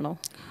നല്ലത് തന്നെയാണോ?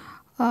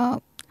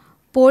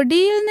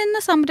 പൊടിയിൽ നിന്ന്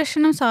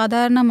സംരക്ഷണം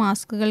സാധാരണ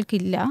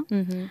മാസ്കുകൾക്കില്ല.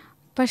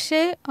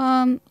 പക്ഷേ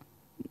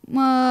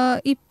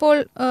ഇപ്പോൾ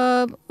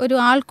ഒരു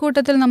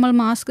ആൾക്കൂട്ടത്തിൽ നമ്മൾ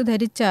മാസ്ക്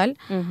ധരിച്ചാൽ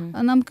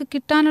നമുക്ക്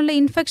കിട്ടാനുള്ള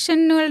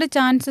ഇൻഫെക്ഷനുകളുടെ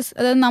ചാൻസസ്,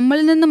 അതായത്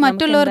നമ്മളിൽ നിന്ന്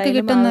മറ്റുള്ളവർക്ക്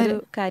കിട്ടുന്ന ഒരു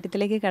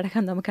കാര്യത്തിലേക്ക്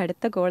കടക്കാൻ നമുക്ക്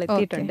അടുത്ത കോൾ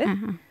എത്തിയിട്ടുണ്ട്.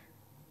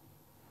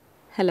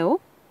 ഹലോ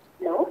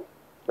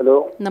ഹലോ,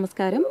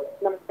 നമസ്കാരം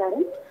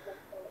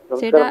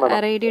ചേട്ടാ,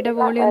 റേഡിയോയുടെ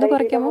വോളിയം ഒന്ന്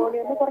കുറയ്ക്കാമോ?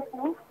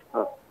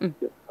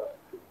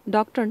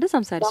 ഡോക്ടർ ഉണ്ട്,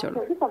 സംസാരിച്ചോളൂ.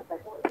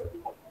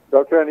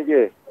 ഡോക്ടർ,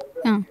 എനിക്ക്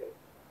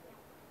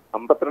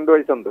 52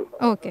 വയസ്സുണ്ട്.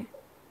 ഓക്കെ.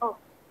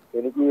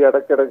 എനിക്ക്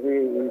ഇടയ്ക്കിടയ്ക്ക്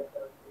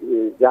ഈ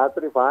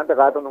രാത്രി ഫാന്റെ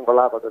കാറ്റൊന്നും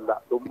കൊള്ളാക്കത്തില്ല.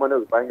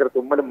 ഭയങ്കര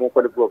തുമ്മലും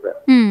മൂക്കൊലിപ്പും ഒക്കെ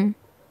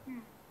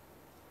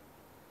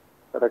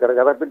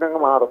ഇടയ്ക്കിടയ്ക്ക് പിന്നെ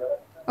അങ്ങ് മാറും.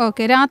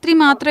 ഓക്കെ. രാത്രി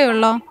മാത്രമേ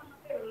ഉള്ളോ?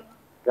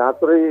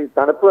 രാത്രി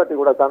തണുപ്പ്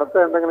തട്ടിക്കൂടാ. തണുപ്പ്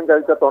എന്തെങ്കിലും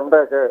കഴിച്ചാൽ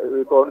തൊണ്ടയൊക്കെ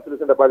ഈ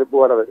ടോൺസിൽസിന്റെ പഴുപ്പ്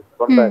പോലെ വരും.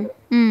 തൊണ്ടയൊക്കെ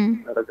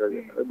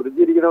ഇടയ്ക്കിടയ്ക്ക്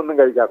ബ്രിഡ്ജിരിക്കണമൊന്നും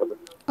കഴിക്കാത്തത്.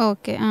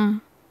 ഓക്കെ.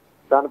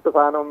 തണുത്ത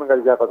സാധനമൊന്നും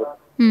കഴിക്കാത്തത്.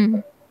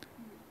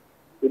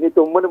 ഇനി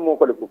തുമ്മലും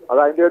മൂക്കൊലിപ്പും, അത്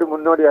അതിന്റെ ഒരു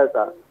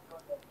മുന്നോടിയായിട്ടാണ്.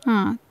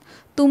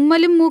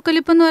 തുമ്മലും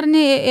മൂക്കൊലിപ്പം എന്ന്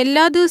പറഞ്ഞ്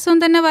എല്ലാ ദിവസവും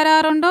തന്നെ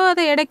വരാറുണ്ടോ,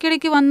 അത്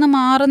ഇടയ്ക്കിടയ്ക്ക് വന്ന്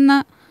മാറുന്ന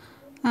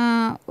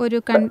ഒരു?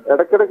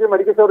 ഇടയ്ക്കിടയ്ക്ക്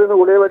മെഡിക്കൽ സ്റ്റോറിൽ നിന്ന്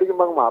ഗുളിക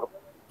മേടിക്കുമ്പോൾ അങ്ങ് മാറും.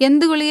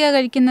 എന്ത് ഗുളിക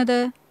കഴിക്കുന്നത്?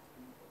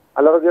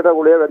 അലർജിയുടെ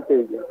ഗുളിക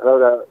കഴിച്ചിരിക്കും.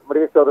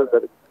 മെഡിക്കൽ സ്റ്റോറിൽ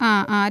തരും.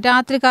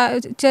 രാത്രി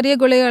ചെറിയ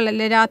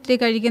ഗുളികകളല്ലേ രാത്രി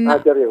കഴിക്കുന്ന?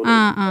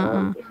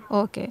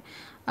 ഓക്കെ.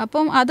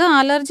 അപ്പം അത്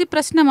അലർജി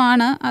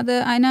പ്രശ്നമാണ്.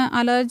 അതിന്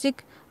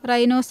അലർജിക്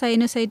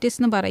റൈനോസൈനസൈറ്റിസ്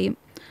എന്ന് പറയും.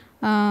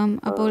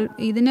 അപ്പോൾ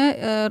ഇതിന്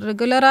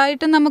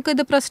റെഗുലറായിട്ട്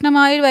നമുക്കിത്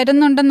പ്രശ്നമായി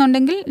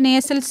വരുന്നുണ്ടെന്നുണ്ടെങ്കിൽ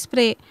നേസൽ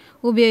സ്പ്രേ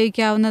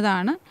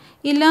ഉപയോഗിക്കാവുന്നതാണ്.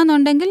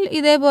 ഇല്ലയെന്നുണ്ടെങ്കിൽ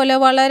ഇതേപോലെ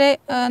വളരെ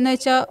എന്ന്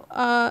വെച്ചാൽ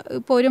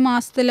ഇപ്പോൾ ഒരു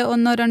മാസത്തിൽ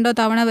 1-2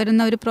 തവണ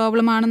വരുന്ന ഒരു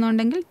പ്രോബ്ലം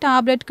ആണെന്നുണ്ടെങ്കിൽ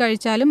ടാബ്ലറ്റ്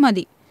കഴിച്ചാലും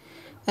മതി.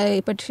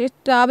 പക്ഷേ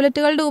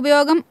ടാബ്ലറ്റുകളുടെ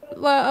ഉപയോഗം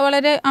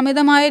വളരെ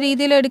അമിതമായ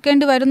രീതിയിൽ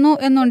എടുക്കേണ്ടി വരുന്നു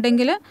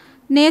എന്നുണ്ടെങ്കിൽ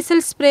നേസൽ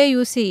സ്പ്രേ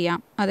യൂസ്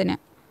ചെയ്യാം അതിന്.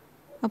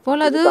 അപ്പോൾ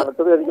അത്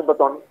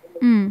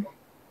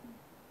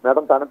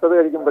മാഡം തണുത്തത്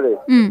കഴിക്കുമ്പോഴേ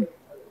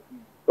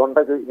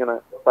തൊണ്ടയ്ക്ക് ഇങ്ങനെ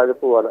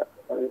പഴുപ്പ് പോലെ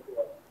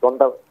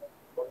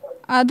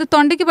അത്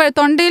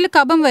തൊണ്ടയിൽ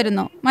കഫം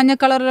വരുന്നു, മഞ്ഞ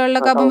കളറിലുള്ള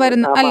കഫം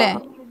വരുന്നു അല്ലേ?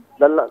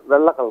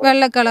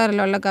 വെള്ള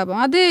കളറിലുള്ള കഫം.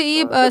 അത് ഈ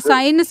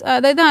സൈനസ്,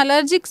 അതായത്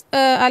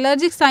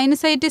അലർജിക്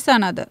സൈനസൈറ്റിസ്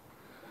ആണ്. അത്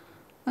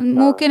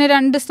മൂക്കിന്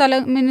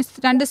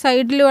 2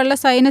 സൈഡിലുമുള്ള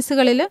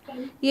സൈനസുകളിൽ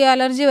ഈ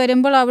അലർജി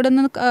വരുമ്പോൾ അവിടെ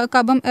നിന്ന്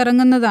കഫം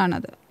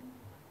ഇറങ്ങുന്നതാണത്.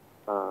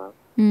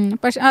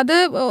 പക്ഷെ അത്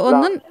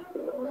ഒന്നും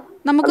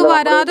നമുക്ക്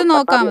വരാതെ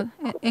നോക്കാം.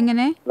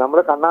 എങ്ങനെ?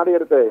 നമ്മുടെ കണ്ണാടി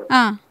എടുത്തേ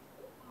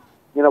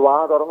ഇങ്ങനെ വാ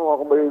തുറന്നു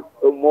നോക്കുമ്പോ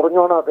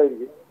മുറിഞ്ഞോണൊക്കെ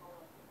ഇരിക്കും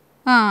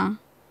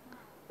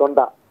തൊണ്ട.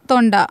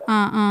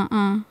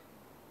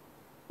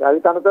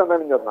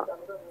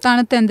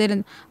 തണുത്ത എന്തേലും.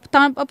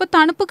 അപ്പൊ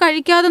തണുപ്പ്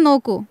കഴിക്കാതെ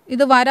നോക്കൂ.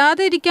 ഇത്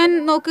വരാതെ ഇരിക്കാൻ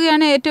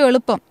നോക്കുകയാണ് ഏറ്റവും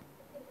എളുപ്പം.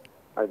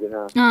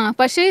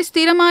 പക്ഷേ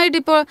സ്ഥിരമായിട്ട്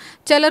ഇപ്പോൾ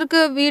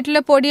ചിലർക്ക്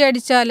വീട്ടിലെ പൊടി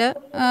അടിച്ചാൽ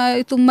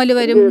തുമ്മൽ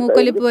വരും,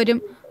 മൂക്കൊലിപ്പ് വരും.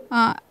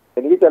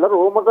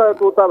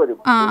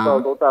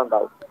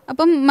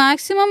 അപ്പം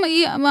മാക്സിമം ഈ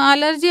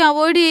അലർജി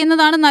അവോയ്ഡ്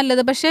ചെയ്യുന്നതാണ്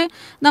നല്ലത്. പക്ഷേ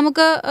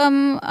നമുക്ക്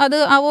അത്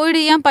അവോയ്ഡ്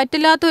ചെയ്യാൻ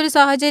പറ്റില്ലാത്ത ഒരു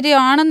സാഹചര്യം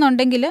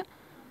ആണെന്നുണ്ടെങ്കിൽ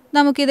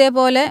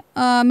നമുക്കിതേപോലെ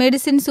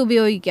മെഡിസിൻസ്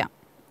ഉപയോഗിക്കാം.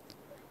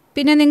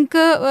 പിന്നെ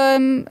നിങ്ങൾക്ക്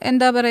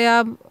എന്താ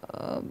പറയുക,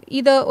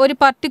 ഇത് ഒരു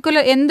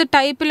പർട്ടിക്കുലർ എന്ത്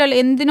ടൈപ്പിലുള്ള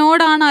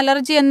എന്തിനോടാണ്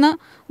അലർജി എന്ന്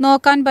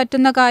നോക്കാൻ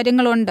പറ്റുന്ന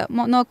കാര്യങ്ങളുണ്ട്,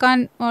 നോക്കാൻ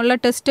ഉള്ള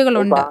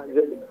ടെസ്റ്റുകളുണ്ട്.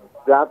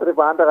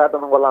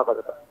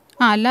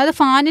 അല്ലാതെ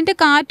ഫാനിൻ്റെ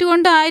കാറ്റ്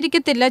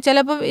കൊണ്ടായിരിക്കത്തില്ല.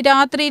 ചിലപ്പോൾ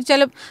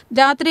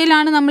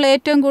രാത്രിയിലാണ് നമ്മൾ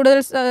ഏറ്റവും കൂടുതൽ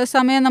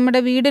സമയം നമ്മുടെ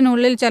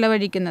വീടിനുള്ളിൽ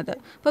ചിലവഴിക്കുന്നത്.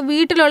 അപ്പോൾ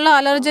വീട്ടിലുള്ള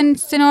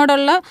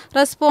അലർജൻസിനോടുള്ള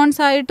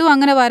റെസ്പോൺസായിട്ടും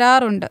അങ്ങനെ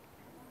വരാറുണ്ട്.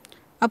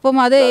 അപ്പം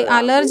അത്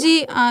അലർജി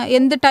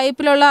എന്ത്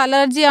ടൈപ്പിലുള്ള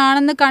അലർജി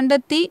ആണെന്ന്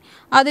കണ്ടെത്തി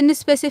അതിന്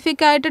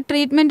സ്പെസിഫിക് ആയിട്ട്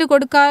ട്രീറ്റ്മെൻറ്റ്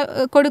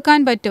കൊടുക്കാൻ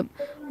പറ്റും.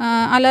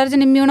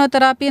 അലർജൻ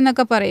ഇമ്മ്യൂണോതെറാപ്പി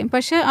എന്നൊക്കെ പറയും.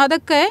 പക്ഷേ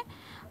അതൊക്കെ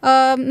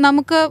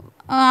നമുക്ക്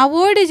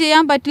അവോയ്ഡ്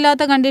ചെയ്യാൻ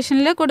പറ്റില്ലാത്ത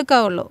കണ്ടീഷനിൽ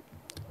കൊടുക്കാവുള്ളൂ.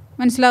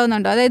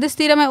 മനസ്സിലാവുന്നുണ്ടോ? അതായത്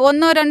സ്ഥിരമായി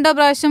 1-2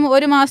 പ്രാവശ്യം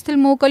ഒരു മാസത്തിൽ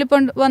മൂക്കൊലിപ്പ്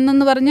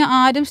വന്നെന്ന് പറഞ്ഞ്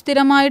ആരും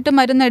സ്ഥിരമായിട്ട്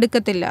മരുന്ന്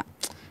എടുക്കത്തില്ല.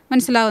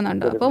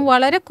 മനസ്സിലാവുന്നുണ്ടോ? അപ്പം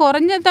വളരെ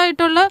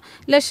കുറഞ്ഞതായിട്ടുള്ള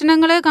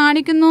ലക്ഷണങ്ങളെ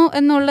കാണിക്കുന്നു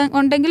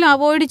ഉണ്ടെങ്കിൽ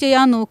അവോയ്ഡ്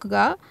ചെയ്യാൻ നോക്കുക.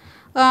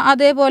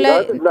 അതേപോലെ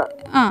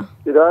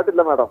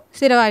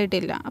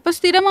സ്ഥിരമായിട്ടില്ല. അപ്പോൾ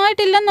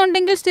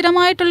സ്ഥിരമായിട്ടില്ലെന്നുണ്ടെങ്കിൽ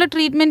സ്ഥിരമായിട്ടുള്ള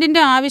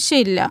ട്രീറ്റ്മെൻറ്റിൻ്റെ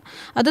ആവശ്യമില്ല.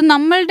 അത്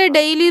നമ്മളുടെ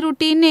ഡെയിലി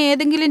റുട്ടീനെ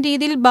ഏതെങ്കിലും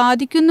രീതിയിൽ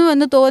ബാധിക്കുന്നു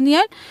എന്ന്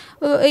തോന്നിയാൽ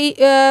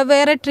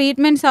വേറെ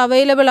ട്രീറ്റ്മെൻറ്റ്സ്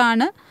അവൈലബിൾ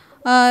ആണ്.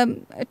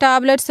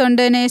 ടാബ്ലറ്റ്സ്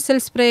ഉണ്ട്, നേസൽ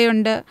സ്പ്രേ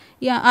ഉണ്ട്.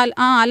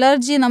 ആ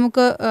അലർജി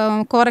നമുക്ക്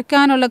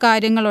കുറയ്ക്കാനുള്ള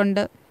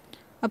കാര്യങ്ങളുണ്ട്.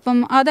 അപ്പം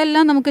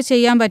അതെല്ലാം നമുക്ക്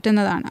ചെയ്യാൻ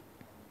പറ്റുന്നതാണ്.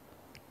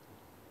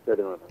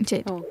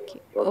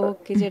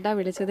 ഓക്കെ ചേട്ടാ,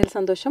 വിളിച്ചതിൽ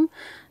സന്തോഷം.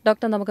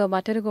 ഡോക്ടർ, നമുക്ക്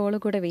മറ്റൊരു കോള്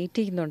കൂടെ വെയിറ്റ്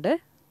ചെയ്യുന്നുണ്ട്.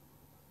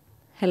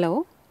 ഹലോ.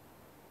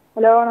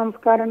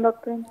 നമസ്കാരം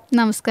ഡോക്ടർ.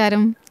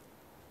 നമസ്കാരം.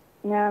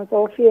 ഞാൻ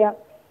സോഫിയ.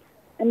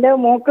 എൻ്റെ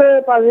മോക്ക്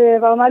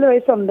 14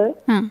 വയസ്സുണ്ട്.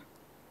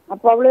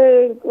 അപ്പൊ അവള്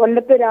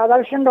കൊല്ലത്ത്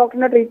രാധാകൃഷ്ണൻ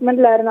ഡോക്ടറിന്റെ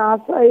ട്രീറ്റ്മെന്റിലായിരുന്നു.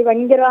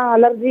 ഭയങ്കര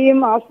അലർജിയും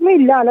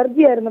ആസ്മയില്ല,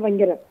 അലർജി ആയിരുന്നു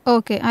ഭയങ്കര.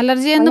 ഓക്കെ,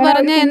 അലർജി എന്ന്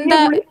പറഞ്ഞ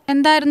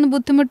എന്തായിരുന്നു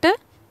ബുദ്ധിമുട്ട്?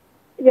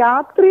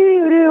 രാത്രി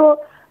ഒരു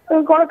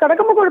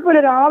കിടക്കുമ്പോ കുഴപ്പമില്ല,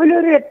 രാവിലെ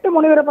ഒരു 8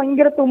 മണി വരെ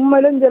ഭയങ്കര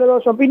തുമ്മലും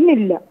ജലദോഷവും,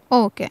 പിന്നില്ല.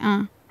 ഓക്കെ,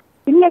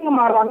 പിന്നെ അങ്ങ്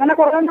മാറും. അങ്ങനെ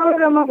കുറെ നാൾ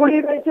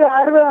ഗുളിക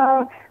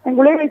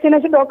കഴിച്ചതിന്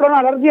ശേഷം ഡോക്ടറാണ്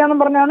അലർജിയാന്ന്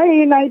പറഞ്ഞാണ് ഈ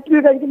നൈറ്റിൽ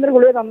കഴിക്കുന്ന ഒരു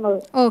ഗുളിക തന്നത്.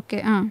 ഓക്കെ.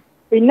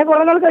 പിന്നെ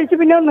കുറെ നാൾ കഴിച്ച്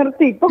പിന്നെ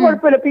നിർത്തി. ഇപ്പൊ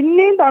കുഴപ്പമില്ല.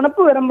 പിന്നെയും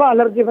തണുപ്പ് വരുമ്പോ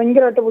അലർജി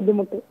ഭയങ്കരമായിട്ട്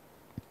ബുദ്ധിമുട്ട്.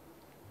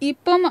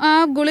 ഇപ്പം ആ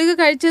ഗുളിക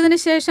കഴിച്ചതിന്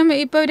ശേഷം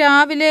ഇപ്പൊ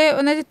രാവിലെ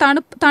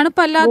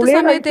തണുപ്പല്ലാത്ത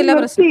സമയത്തില്ല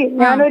പ്രശ്നം?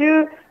 ഞാനൊരു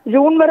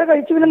ജൂൺ വരെ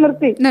കഴിച്ചു, പിന്നെ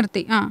നിർത്തി.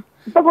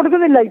 ഇപ്പൊ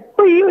കൊടുക്കുന്നില്ല.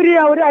 ഇപ്പൊ ഈ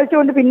ഒരാഴ്ച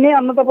കൊണ്ട് പിന്നെ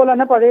അന്നത്തെ പോലെ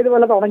തന്നെ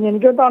പഴയതുപോലെ തുടങ്ങി.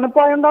 എനിക്ക്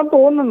തണുപ്പായോണ്ടാന്ന്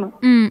തോന്നുന്നു.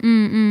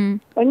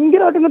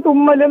 ഭയങ്കരമായിട്ട്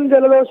തുമ്മലും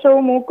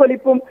ജലദോഷവും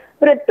മൂക്കൊലിപ്പും.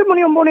 ഒരു 8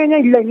 മണി 9 മണി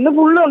കഴിഞ്ഞാൽ ഇല്ല. ഇന്ന്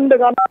ഫുള്ളുണ്ട്,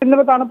 കാരണം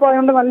ഇന്നിപ്പോ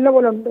തണുപ്പായോണ്ട് നല്ല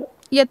പോലെ ഉണ്ട്.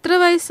 എത്ര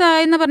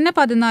വയസ്സായെന്ന് പറഞ്ഞ?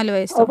 14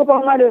 വയസ്സ്.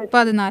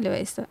 14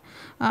 വയസ്സ്.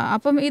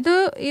 അപ്പം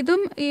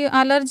ഇതും ഈ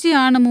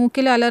അലർജിയാണ്,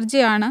 മൂക്കിൽ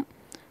അലർജിയാണ്.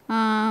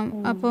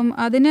 അപ്പം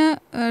അതിന്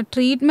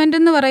ട്രീറ്റ്മെന്റ്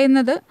എന്ന്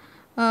പറയുന്നത്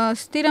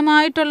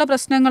സ്ഥിരമായിട്ടുള്ള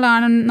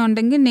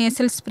പ്രശ്നങ്ങളാണെന്നുണ്ടെങ്കിൽ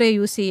നേസൽ സ്പ്രേ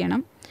യൂസ്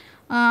ചെയ്യണം.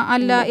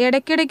 അല്ല,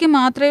 ഇടയ്ക്കിടയ്ക്ക്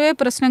മാത്രമേ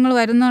പ്രശ്നങ്ങൾ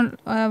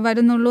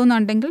വരുന്നുള്ളൂ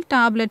എന്നുണ്ടെങ്കിൽ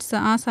ടാബ്ലറ്റ്സ്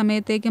ആ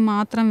സമയത്തേക്ക്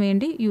മാത്രം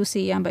വേണ്ടി യൂസ്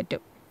ചെയ്യാൻ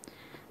പറ്റും.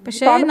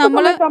 പക്ഷേ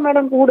നമ്മൾ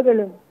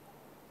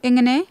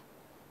എങ്ങനെ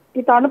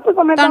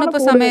തണുപ്പ്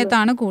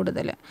സമയത്താണ്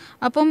കൂടുതൽ.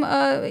 അപ്പം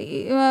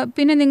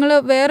പിന്നെ നിങ്ങൾ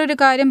വേറൊരു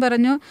കാര്യം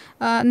പറഞ്ഞു,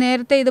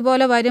 നേരത്തെ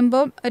ഇതുപോലെ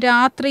വരുമ്പോൾ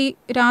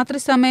രാത്രി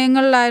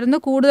സമയങ്ങളിലായിരുന്നു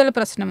കൂടുതൽ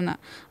പ്രശ്നമെന്ന്.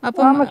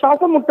 അപ്പം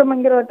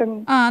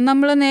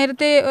നമ്മൾ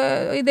നേരത്തെ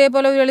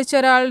ഇതേപോലെ വിളിച്ച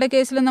ഒരാളുടെ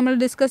കേസിൽ നമ്മൾ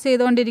ഡിസ്കസ്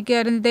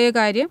ചെയ്തുകൊണ്ടിരിക്കുകയായിരുന്നു ഇതേ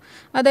കാര്യം.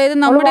 അതായത്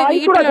നമ്മുടെ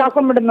വീട്ടിൽ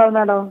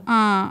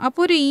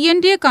അപ്പോൾ ഒരു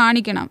ENT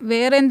കാണിക്കണം.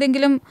 വേറെ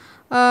എന്തെങ്കിലും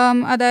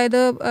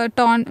അതായത്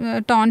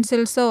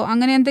ടോൺസിൽസോ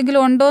അങ്ങനെ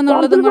എന്തെങ്കിലും ഉണ്ടോ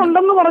എന്നുള്ളതും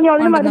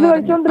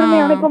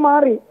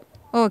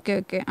ഓക്കെ.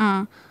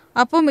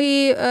 അപ്പം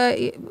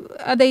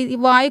അതെ,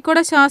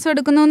 വായിക്കൂടെ ശ്വാസം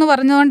എടുക്കുന്നു എന്ന്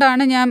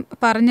പറഞ്ഞുകൊണ്ടാണ് ഞാൻ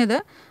പറഞ്ഞത്.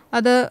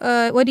 അത്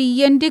ഒരു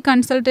ENT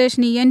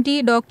കൺസൾട്ടേഷൻ, ENT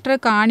ഡോക്ടറെ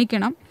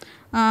കാണിക്കണം.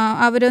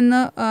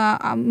 അവരൊന്ന്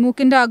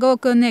മൂക്കിൻ്റെ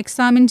അകമൊക്കെ ഒന്ന്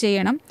എക്സാമിൻ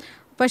ചെയ്യണം.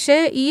 പക്ഷേ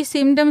ഈ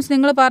സിംറ്റംസ്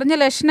നിങ്ങൾ പറഞ്ഞ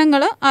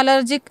ലക്ഷണങ്ങൾ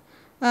അലർജിക്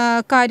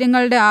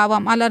കാര്യങ്ങളുടെ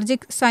ആവാം.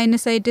 അലർജിക്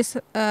സൈനസൈറ്റിസ്,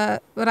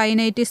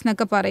 റൈനൈറ്റിസ്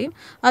എന്നൊക്കെ പറയും,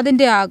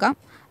 അതിൻ്റെ ആകാം.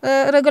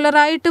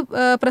 റെഗുലറായിട്ട്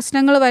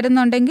പ്രശ്നങ്ങൾ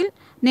വരുന്നുണ്ടെങ്കിൽ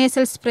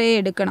നേസൽ സ്പ്രേ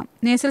എടുക്കണം.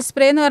 നേസൽ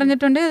സ്പ്രേ എന്ന്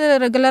പറഞ്ഞിട്ടുണ്ടെങ്കിൽ അത്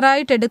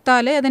റെഗുലറായിട്ട്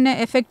എടുത്താലേ അതിന്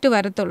എഫക്റ്റ്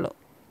വരത്തുള്ളൂ.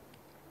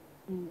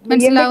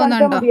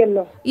 മനസ്സിലാവുന്നുണ്ടോ?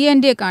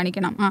 ENT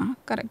കാണിക്കണം.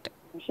 കറക്റ്റ്.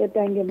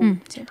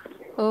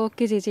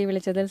 ഓക്കെ ചേച്ചി,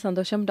 വിളിച്ചതിൽ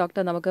സന്തോഷം.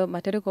 ഡോക്ടർ, നമുക്ക്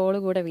മറ്റൊരു കോള്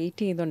കൂടെ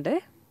വെയിറ്റ് ചെയ്യുന്നുണ്ട്.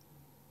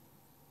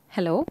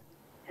 ഹലോ.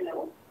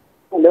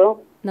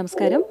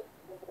 നമസ്കാരം.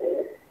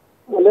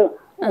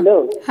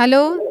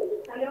 ഹലോ,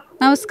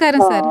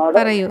 നമസ്കാരം സാർ,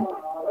 പറയൂ.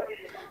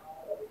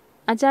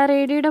 അച്ഛാ,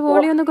 റേഡിയോയുടെ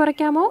വോളിയം ഒന്ന്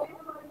കുറയ്ക്കാമോ?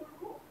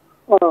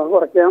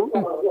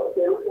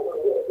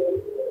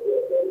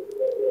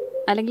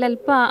 അല്ലെങ്കിൽ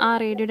അല്പം ആ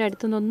റേഡിയോയുടെ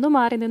അടുത്തുനിന്ന് ഒന്ന്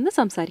മാറി നിന്ന്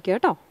സംസാരിക്കുക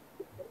കേട്ടോ.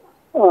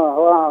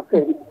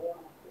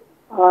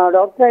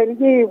 ഡോക്ടർ,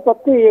 എനിക്ക്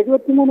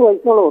 73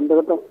 വയസ്സോളം ഉണ്ട്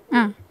കേട്ടോ.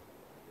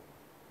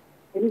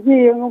 എനിക്ക്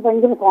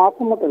ഭയങ്കര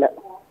ശ്വാസം മുട്ടല.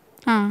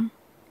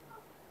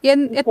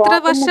 എത്ര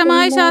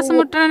വർഷമായി ശ്വാസം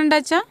മുട്ടലുണ്ട്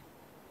അച്ഛാ?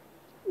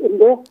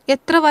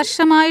 എത്ര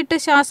വർഷമായിട്ട്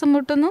ശ്വാസം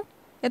മുട്ടുന്നു?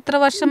 എത്ര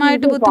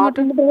വർഷമായിട്ട്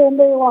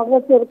ബുദ്ധിമുട്ടുണ്ട്? വളരെ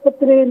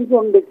ചെറുപ്പത്തിലേ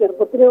എനിക്കുണ്ട്.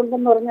 ചെറുപ്പത്തിലേ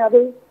ഉണ്ടെന്ന് പറഞ്ഞാൽ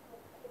അത്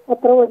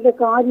അത്ര വലിയ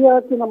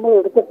കാര്യമാക്കി നമ്മൾ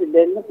എടുക്കത്തില്ല.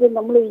 എന്നിട്ട്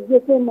നമ്മൾ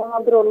ESA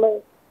മാത്രമുള്ള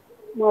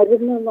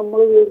മരുന്ന് നമ്മൾ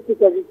മേടിച്ച്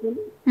കഴിക്കും.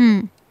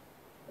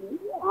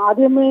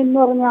 ആദ്യമേ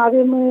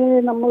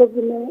നമ്മൾ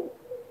പിന്നെ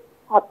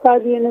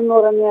അത്താലിയൻ എന്ന്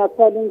പറഞ്ഞ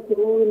അത്താലിയൻ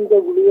ചൂവിന്റെ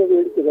ഗുളിക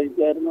മേടിച്ച്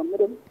കഴിക്കായിരുന്നു.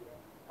 അന്നേരം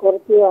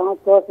കുറച്ച്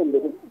ആശ്വാസം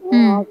വരും.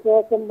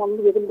 ആശ്വാസം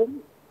വന്നു വരുമ്പം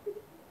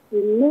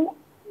പിന്നെ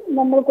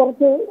നമ്മൾ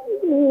കുറച്ച്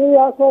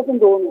ആശ്വാസം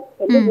തോന്നും.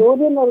 എന്റെ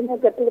ജോലി എന്ന് പറഞ്ഞാൽ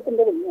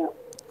കെട്ടിടത്തിന്റെ പണിയാണ്.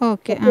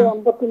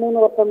 53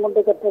 വർഷം കൊണ്ട്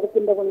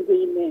കെട്ടിടത്തിന്റെ പണി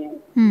ചെയ്യുന്നതാണ്.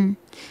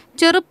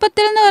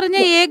 ചെറുപ്പത്തിൽ എന്ന്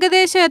പറഞ്ഞാൽ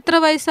ഏകദേശം എത്ര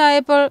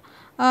വയസ്സായപ്പോൾ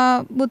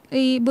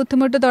ഈ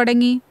ബുദ്ധിമുട്ട്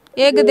തുടങ്ങി?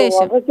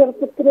 ഏകദേശം വളരെ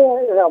ചെറുപ്പത്തില്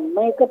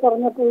അമ്മയൊക്കെ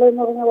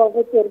പറഞ്ഞിട്ടുള്ളതെന്ന് പറഞ്ഞാൽ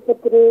വളരെ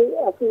ചെറുപ്പത്തില്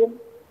അസുഖം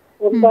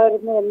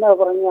ഉണ്ടായിരുന്നു എന്നാ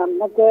പറഞ്ഞു.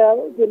 അന്നൊക്കെ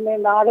പിന്നെ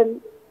നാടൻ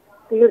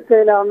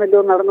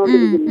ചികിത്സയിലാണല്ലോ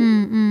നടന്നുകൊണ്ടിരിക്കുന്നത്.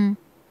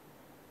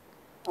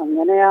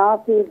 അങ്ങനെ ആ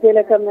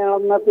ചികിത്സയിലൊക്കെ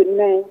നടന്ന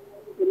പിന്നെ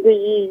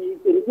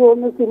എനിക്ക്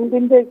തോന്നുന്നു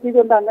സിമെന്റിന്റെ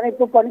ഇതുകൊണ്ട് അങ്ങനെ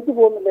ഇപ്പൊ പണിക്ക്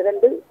പോകുന്നില്ല.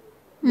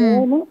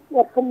 2-3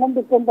 വർഷം കൊണ്ട്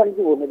ഇപ്പം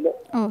പണിക്ക് പോകുന്നില്ല.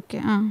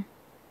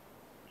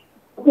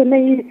 പിന്നെ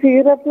ഈ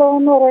സീറോഫ്ലോ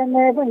എന്ന് പറയുന്ന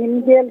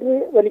ഇൻഹേലർ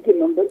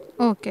വലിക്കുന്നുണ്ട്.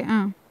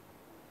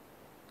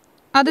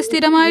 അത്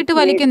സ്ഥിരമായിട്ട്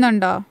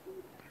വലിക്കുന്നുണ്ടോ?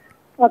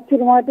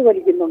 സ്ഥിരമായിട്ട്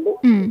വലിക്കുന്നുണ്ട്.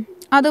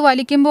 അത്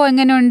വലിക്കുമ്പോ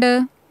എങ്ങനെയുണ്ട്?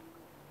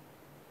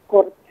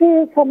 കുറച്ച്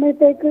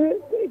സമയത്തേക്ക്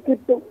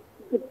കിട്ടും.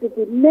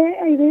 പിന്നെ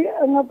ഇത്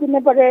പിന്നെ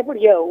പഴയ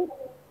പിടിയാവും.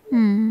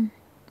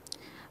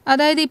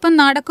 അതായത് ഇപ്പം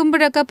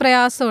നടക്കുമ്പോഴൊക്കെ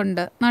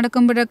പ്രയാസമുണ്ട്,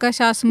 നടക്കുമ്പോഴൊക്കെ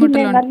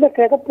ശ്വാസമുട്ടലുണ്ട്, നല്ല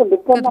കിടപ്പുണ്ട്.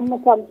 ഇപ്പൊ നമ്മൾ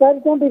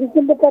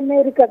സംസാരിച്ചുകൊണ്ടിരിക്കുമ്പോ തന്നെ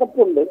ഒരു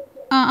കിടപ്പുണ്ട്.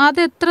 അത്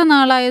എത്ര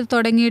നാളായത്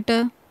തുടങ്ങിയിട്ട്?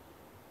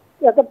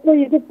 കിടപ്പ്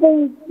ഇതിപ്പോ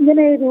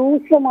ഇങ്ങനെ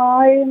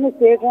രൂക്ഷമായതിനു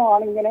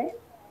ശേഷമാണ് ഇങ്ങനെ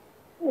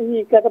ഈ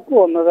കിടപ്പ്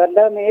വന്നത്. അല്ല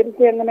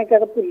നേരത്തെ അങ്ങനെ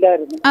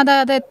കിടപ്പില്ലായിരുന്നു.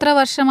 അത് എത്ര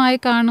വർഷമായി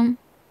കാണും?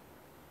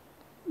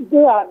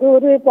 അത്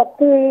ഒരു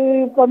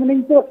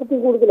 10-15 വർഷത്തിൽ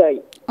കൂടുതലായി.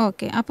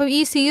 അപ്പൊ ഈ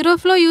സീറോ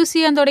ഫ്ലോ യൂസ്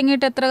ചെയ്യാൻ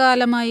തുടങ്ങിയിട്ട് എത്ര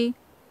കാലമായി?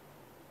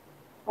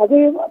 അത്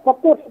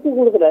 10 വർഷത്തിൽ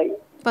കൂടുതലായി.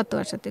 10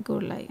 വർഷത്തിൽ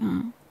കൂടുതലായി.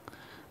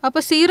 അപ്പൊ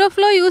സീറോ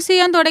ഫ്ലോ യൂസ്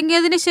ചെയ്യാൻ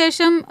തുടങ്ങിയതിന്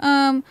ശേഷം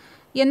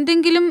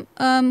എന്തെങ്കിലും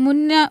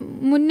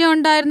മുന്നേ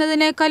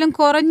ഉണ്ടായിരുന്നതിനേക്കാളും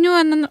കുറഞ്ഞു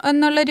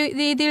എന്നുള്ളൊരു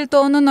രീതിയിൽ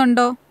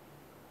തോന്നുന്നുണ്ടോ?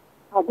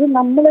 അത്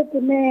നമ്മൾ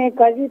പിന്നെ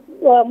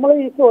നമ്മൾ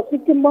ഈ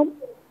ശ്വസിക്കുമ്പം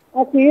ആ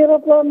സീറോ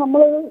ഫ്ലോ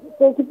നമ്മൾ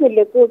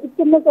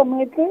ശ്വസിക്കുന്ന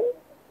സമയത്ത്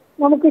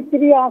നമുക്ക്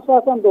ഇച്ചിരി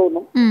ആശ്വാസം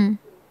തോന്നും.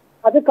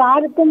 അത്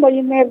കാലത്തും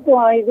വൈകുന്നേരത്തും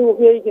ഇത്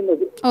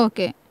ഉപയോഗിക്കുന്നത്.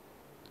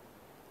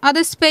 അത്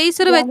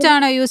സ്പേസർ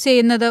വെച്ചാണോ യൂസ്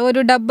ചെയ്യുന്നത്? ഒരു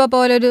ഡബ്ബ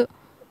പോലൊരു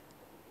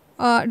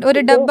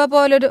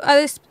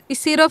അത്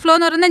സീറോ ഫ്ലോ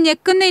എന്ന് പറയുന്നത്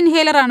ഞെക്കുന്ന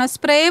ഇൻഹേലർ ആണോ?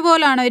 സ്പ്രേ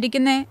പോലാണോ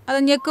ഇരിക്കുന്നത്? അത്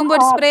ഞെക്കുമ്പോൾ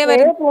സ്പ്രേ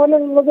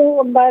പോലുള്ളത്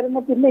ഉണ്ടായിരുന്നു.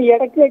 പിന്നെ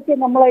ഇടയ്ക്ക് വെച്ച്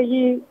നമ്മളെ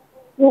ഈ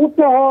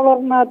റൂട്ട്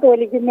ഹോളറിനകത്ത്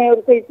വലിക്കുന്ന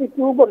ഒരു സൈസ്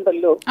ട്യൂബ്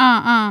ഉണ്ടല്ലോ,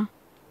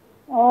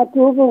 ആ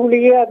ട്യൂബ്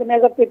ഗുളിക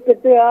അതിനകത്ത്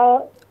ഇട്ടിട്ട്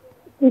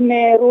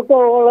പിന്നെ റൂട്ട്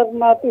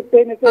ഹോളറിനകത്ത്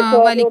ഇട്ടതിന് ശേഷം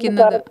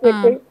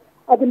കറച്ചിട്ട്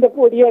അതിന്റെ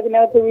പൊടി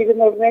അതിനകത്ത്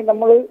വീഴുന്ന ഉടനെ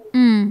നമ്മള്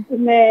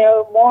പിന്നെ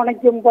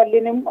മോണയ്ക്കും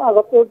പല്ലിനും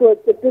അകത്തോട്ട്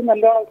വെച്ചിട്ട്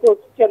നല്ലോണം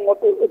ശ്വസിച്ച്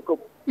അങ്ങോട്ട് വെക്കും.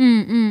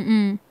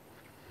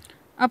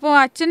 അപ്പോൾ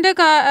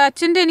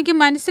അച്ഛൻ്റെ എനിക്ക്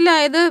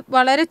മനസ്സിലായത്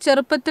വളരെ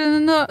ചെറുപ്പത്തിൽ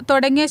നിന്ന്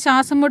തുടങ്ങിയ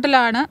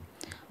ശ്വാസംമുട്ടലാണ്.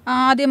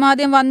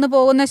 ആദ്യം വന്നു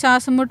പോകുന്ന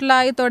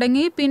ശ്വാസംമുട്ടലായി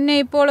തുടങ്ങി. പിന്നെ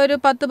ഇപ്പോൾ ഒരു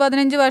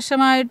 10-15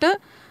 വർഷമായിട്ട്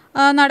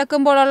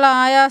നടക്കുമ്പോഴുള്ള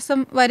ആയാസം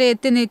വരെ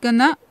എത്തി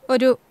നിൽക്കുന്ന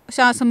ഒരു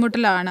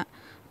ശ്വാസംമുട്ടലാണ്.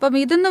 അപ്പം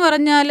ഇതെന്ന്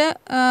പറഞ്ഞാൽ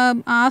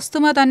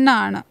ആസ്തുമ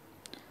തന്നെയാണ്.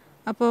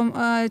 അപ്പം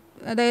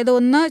അതായത്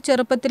ഒന്ന്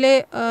ചെറുപ്പത്തിലെ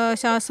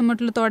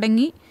ശ്വാസംമുട്ടൽ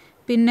തുടങ്ങി,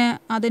 പിന്നെ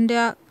അതിൻ്റെ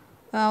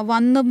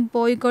വന്നു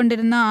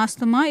പോയിക്കൊണ്ടിരുന്ന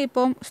ആസ്തുമ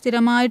ഇപ്പം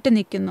സ്ഥിരമായിട്ട്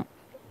നിൽക്കുന്നു.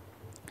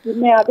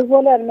 പിന്നെ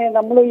അതുപോലെ തന്നെ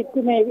നമ്മൾ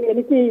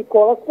എനിക്ക് ഈ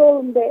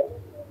കൊളസ്ട്രോളിന്റെ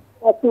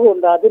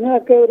അസുഖമുണ്ട്.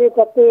 അതിനൊക്കെ ഒരു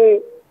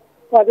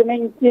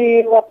 10-15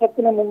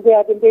 വർഷത്തിന് മുമ്പേ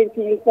അതിന്റെ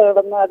ചികിത്സ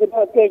നടന്ന്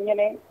അതിനൊക്കെ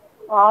ഇങ്ങനെ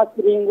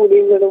ആസ്ത്രീയും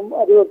ഗുളികകളും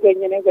അതുമൊക്കെ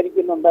ഇങ്ങനെ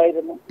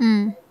കഴിക്കുന്നുണ്ടായിരുന്നു.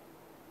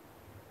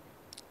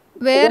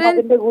 വേറെ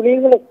അതിന്റെ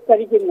ഗുളികകൾ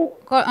കഴിക്കുന്നു.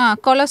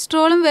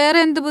 കൊളസ്ട്രോളും വേറെ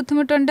എന്ത്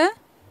ബുദ്ധിമുട്ടുണ്ട്?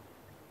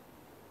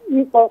 ഈ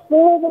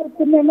കൊളസ്ട്രോൾ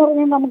പിന്നെ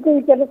പറഞ്ഞാൽ നമുക്ക്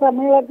ചില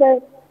സമയമൊക്കെ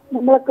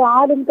നമ്മളെ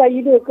കാലും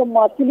കയ്യിലും ഒക്കെ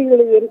മസിലുകൾ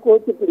കയറി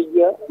കോച്ചി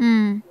പിടിക്കുക,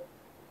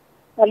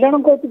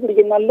 നല്ലോണം കോച്ചി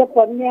പിടിക്കും, നല്ല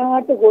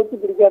ഭംഗിയായിട്ട് കോച്ചി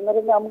പിടിക്കുക.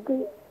 അന്നേരം നമുക്ക്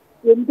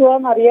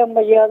എന്തുവാന്ന് അറിയാൻ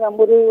വയ്യ,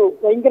 നമ്മൊരു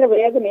ഭയങ്കര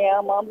വേദനയാ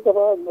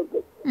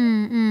മാംസഭാഗങ്ങൾക്ക്.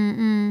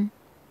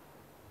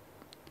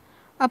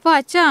 അപ്പോൾ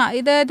അച്ഛാ,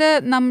 ഇതായത്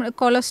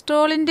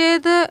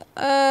കൊളസ്ട്രോളിൻ്റേത്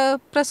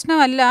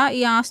പ്രശ്നമല്ല, ഈ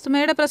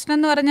ആസ്തുമയുടെ പ്രശ്നം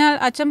എന്ന് പറഞ്ഞാൽ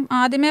അച്ഛൻ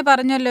ആദ്യമേ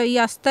പറഞ്ഞല്ലോ ഈ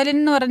അസ്തലിൻ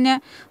എന്ന് പറഞ്ഞ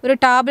ഒരു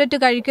ടാബ്ലറ്റ്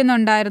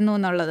കഴിക്കുന്നുണ്ടായിരുന്നു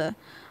എന്നുള്ളത്.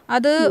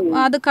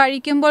 അത്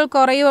കഴിക്കുമ്പോൾ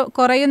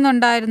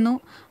കുറയുന്നുണ്ടായിരുന്നു.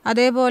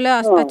 അതേപോലെ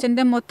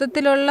അച്ഛൻ്റെ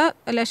മൊത്തത്തിലുള്ള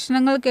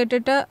ലക്ഷണങ്ങൾ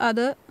കേട്ടിട്ട്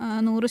അത്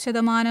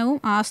 100%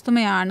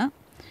 ആസ്തുമയാണ്.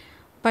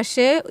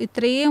 പക്ഷേ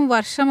ഇത്രയും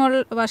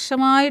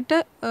വർഷമായിട്ട്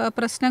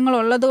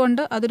പ്രശ്നങ്ങളുള്ളത്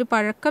കൊണ്ട് അതൊരു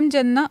പഴക്കം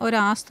ചെന്ന ഒരു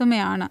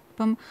ആസ്തുമയാണ്.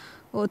 അപ്പം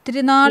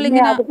ഒത്തിരി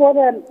നാളിങ്ങനെ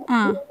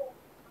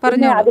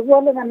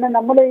അതുപോലെ തന്നെ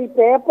നമ്മൾ ഈ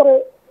പേപ്പർ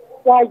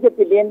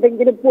വായിക്കത്തില്ല,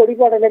 എന്തെങ്കിലും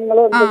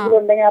പൊടിപടലങ്ങളോ എന്തെങ്കിലും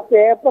ഉണ്ടെങ്കിൽ ആ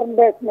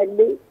പേപ്പറിന്റെ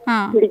സ്മെല്ല്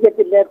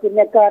പിടിക്കത്തില്ല.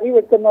 പിന്നെ കറി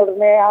വെക്കുന്ന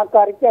ഉടനെ ആ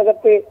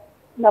കറിക്കകത്ത്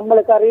നമ്മൾ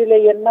കറിയിലെ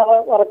എണ്ണ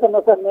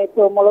വറക്കുന്ന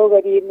സമയത്ത് മുളക്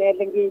കരിയുന്ന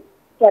അല്ലെങ്കിൽ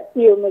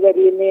ചട്ടി ഒന്ന്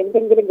കരിയുന്ന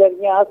എന്തെങ്കിലും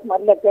കരിഞ്ഞ ആ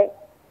സ്മെല്ലൊക്കെ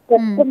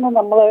പെട്ടെന്ന്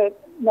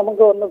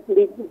നമുക്ക് ഒന്ന്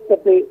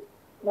പിടിച്ചിട്ട്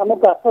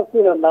നമുക്ക്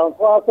അസ്വസ്ഥതയുണ്ടാവും.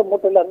 ശ്വാസം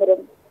മുട്ടൽ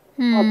അന്നേരം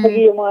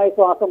അസഹ്യമായ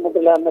ശ്വാസം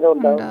മുട്ടൽ അന്നേരം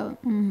ഉണ്ടാവും.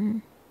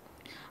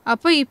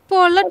 അപ്പോൾ ഇപ്പോൾ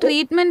ഉള്ള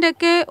ട്രീറ്റ്മെന്റ്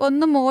ഒക്കെ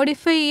ഒന്ന്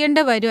മോഡിഫൈ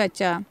ചെയ്യേണ്ടി വരും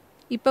അച്ഛാ.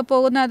 ഇപ്പം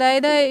പോകുന്ന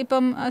അതായത്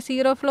ഇപ്പം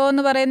സീറോ ഫ്ലോ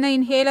എന്ന് പറയുന്ന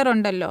ഇൻഹേലർ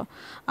ഉണ്ടല്ലോ,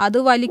 അത്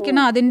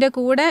വലിക്കണം. അതിൻ്റെ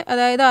കൂടെ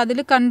അതായത് അതിൽ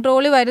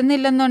കൺട്രോൾ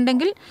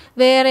വരുന്നില്ലെന്നുണ്ടെങ്കിൽ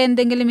വേറെ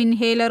എന്തെങ്കിലും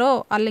ഇൻഹേലറോ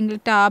അല്ലെങ്കിൽ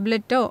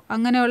ടാബ്ലറ്റോ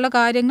അങ്ങനെയുള്ള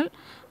കാര്യങ്ങൾ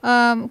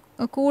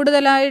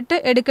കൂടുതലായിട്ട്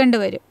എടുക്കേണ്ടി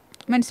വരും.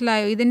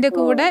 മനസ്സിലായോ? ഇതിൻ്റെ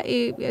കൂടെ ഈ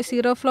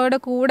സീറോ ഫ്ലോയുടെ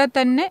കൂടെ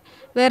തന്നെ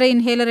വേറെ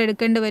ഇൻഹേലർ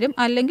എടുക്കേണ്ടി വരും.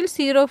 അല്ലെങ്കിൽ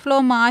സീറോ ഫ്ലോ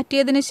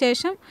മാറ്റിയതിന്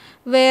ശേഷം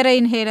വേറെ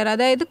ഇൻഹേലർ,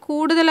 അതായത്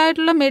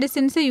കൂടുതലായിട്ടുള്ള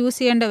മെഡിസിൻസ് യൂസ്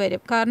ചെയ്യേണ്ടി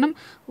വരും. കാരണം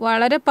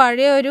വളരെ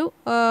പഴയ ഒരു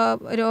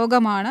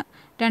രോഗമാണ്.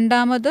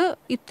 രണ്ടാമത്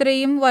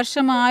ഇത്രയും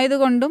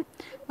വർഷമായതുകൊണ്ടും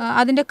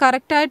അതിൻ്റെ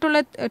കറക്റ്റായിട്ടുള്ള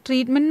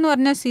ട്രീറ്റ്മെൻറ്റ് എന്ന്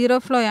പറഞ്ഞാൽ സീറോ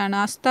ഫ്ലോ ആണ്.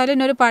 അസ്താലിൻ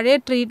ഒരു പഴയ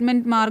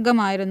ട്രീറ്റ്മെൻറ്റ്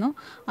മാർഗ്ഗമായിരുന്നു.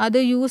 അത്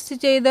യൂസ്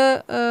ചെയ്ത്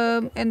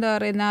എന്താ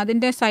പറയുന്നത്,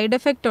 അതിൻ്റെ സൈഡ്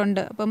എഫക്റ്റ്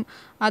ഉണ്ട്. അപ്പം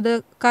അത്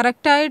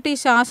കറക്റ്റായിട്ട് ഈ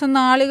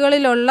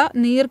ശ്വാസനാളികളിലുള്ള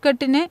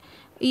നീർക്കെട്ടിനെ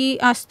ഈ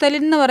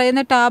അസ്തലിൻ എന്ന്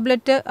പറയുന്ന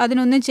ടാബ്ലറ്റ്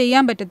അതിനൊന്നും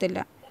ചെയ്യാൻ പറ്റത്തില്ല.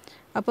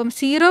 അപ്പം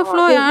സീറോ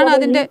ഫ്ലോ ആണ്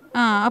അതിൻ്റെ.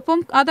 അപ്പം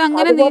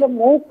അതങ്ങനെ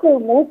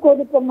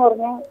മൂക്കൊലിപ്പ് എന്ന്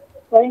പറഞ്ഞാൽ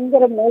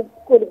ഭയങ്കര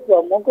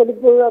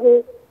മൂക്കൊലിപ്പ്. അത്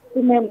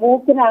പിന്നെ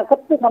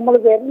മൂക്കിനകത്ത് നമ്മൾ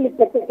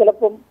വിരലിട്ടിട്ട്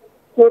ചിലപ്പം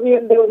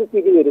ചൊറിയേണ്ട ഒരു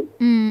സ്ഥിതി വരും.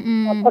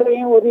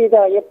 അത്രയും ഒരു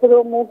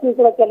എപ്പോഴും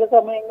മൂക്കിക്കുള്ള ചില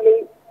സമയങ്ങളിൽ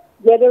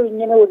ജലം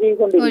ഇങ്ങനെ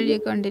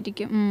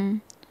ഒഴുകിക്കൊണ്ടിരിക്കും.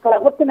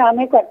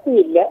 കഫത്തിനാണെ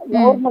കട്ടിയില്ല,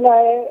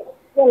 നോർമലായ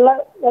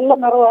വെള്ള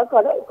നിറവാ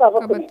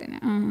കഫത്തിന്.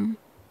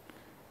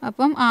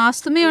 അപ്പം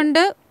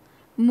ആസ്തമയുണ്ട്,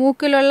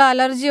 മൂക്കിലുള്ള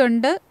അലർജി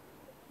ഉണ്ട്.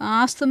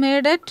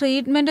 ആസ്തമയുടെ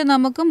ട്രീറ്റ്മെൻറ്റ്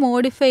നമുക്ക്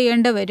മോഡിഫൈ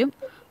ചെയ്യേണ്ടി വരും.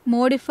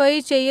 മോഡിഫൈ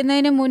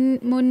ചെയ്യുന്നതിന്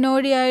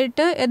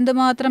മുന്നോടിയായിട്ട്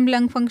എന്തുമാത്രം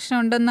ലങ് ഫങ്ഷൻ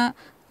ഉണ്ടെന്ന്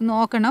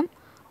നോക്കണം.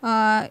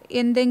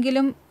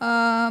 എന്തെങ്കിലും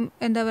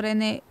എന്താ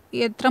പറയുന്നത്,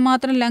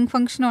 എത്രമാത്രം ലങ്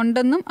ഫങ്ഷൻ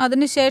ഉണ്ടെന്നും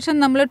അതിനുശേഷം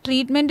നമ്മൾ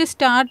ട്രീറ്റ്മെൻറ്റ്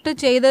സ്റ്റാർട്ട്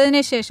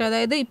ചെയ്തതിന് ശേഷം,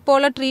 അതായത് ഇപ്പോൾ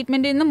ഉള്ള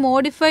ട്രീറ്റ്മെൻറ്റിൽ നിന്ന്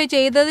മോഡിഫൈ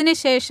ചെയ്തതിന്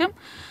ശേഷം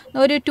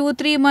ഒരു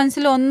 2-3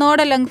 മന്ത്സിൽ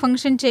ഒന്നോടെ ലങ്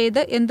ഫങ്ഷൻ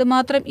ചെയ്ത്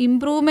എന്തുമാത്രം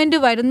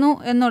ഇമ്പ്രൂവ്മെൻറ്റ് വരുന്നു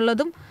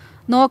എന്നുള്ളതും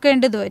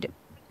നോക്കേണ്ടത് വരും.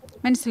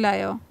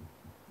 മനസ്സിലായോ?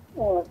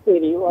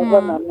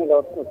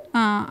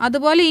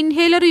 അതുപോലെ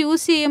inhaler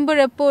use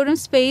ചെയ്യുമ്പോഴെപ്പോഴും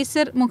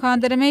spacer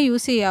മുഖാന്തരമേ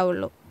use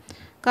ചെയ്യാവുള്ളൂ.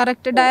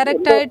 Correct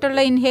direct ആയിട്ടുള്ള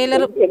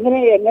ഇൻഹേലർ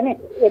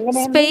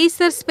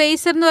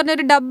സ്പേസർ എന്ന്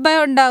പറഞ്ഞൊരു ഡബ്ബ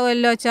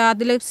ഉണ്ടാവുമല്ലോ അച്ഛാ,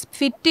 അതിൽ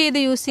ഫിറ്റ് ചെയ്ത്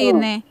യൂസ്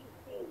ചെയ്യുന്നേ.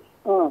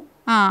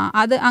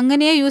 അത്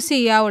അങ്ങനെയേ യൂസ്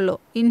ചെയ്യാവുള്ളൂ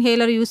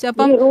ഇൻഹേലർ യൂസ്.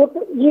 അപ്പം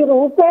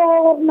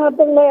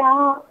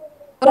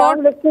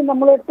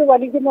നമ്മളിട്ട്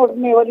വലിക്കുന്ന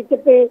ഉടനെ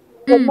വലിച്ചിട്ട്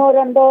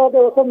 1-2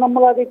 ദിവസം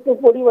നമ്മൾ അതിട്ട്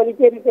പൊടി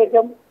വലിച്ചതിന്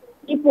ശേഷം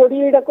ഈ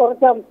പൊടിയുടെ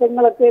കുറച്ച്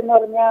അംശങ്ങളൊക്കെ എന്ന്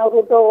പറഞ്ഞാൽ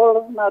റൂട്ട്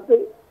ഹോളിനകത്ത്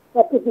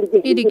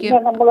കത്തിപ്പിടിച്ചിരിക്കും.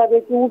 നമ്മളത്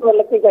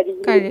ചൂടുവെള്ളത്തിൽ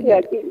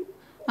കഴുകി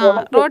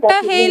റോട്ട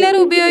ഹെയിലർ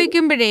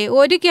ഉപയോഗിക്കുമ്പോഴേ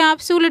ഒരു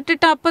ക്യാപ്സ്യൂൾ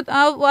ഇട്ടിട്ട്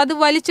അത്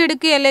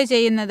വലിച്ചെടുക്കുകയല്ലേ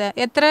ചെയ്യുന്നത്?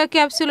 എത്ര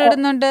ക്യാപ്സ്യൂൾ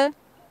ഇടുന്നുണ്ട്?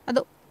 അത്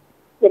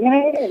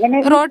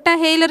റോട്ട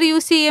ഹെയിലർ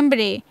യൂസ്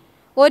ചെയ്യുമ്പോഴേ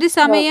ഒരു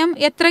സമയം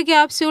എത്ര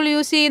ക്യാപ്സ്യൂൾ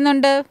യൂസ്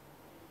ചെയ്യുന്നുണ്ട്?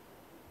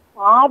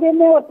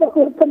 ആദ്യമേ ഒറ്റ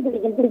കുരുത്തം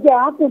പിടിക്കും.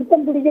 ആ കുരുത്തം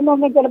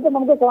പിടിക്കുന്ന ചിലപ്പോൾ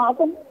നമുക്ക്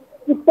ശ്വാസം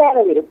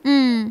കിട്ടാതെ വരും.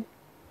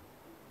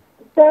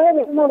 കിട്ടാതെ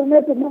വരുന്ന ഉടനെ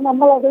പിന്നെ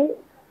നമ്മളത്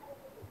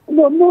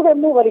ഒന്നുകൂടെ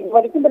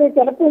വലിക്കുമ്പോഴേ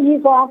ചിലപ്പോൾ ഈ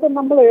ശ്വാസം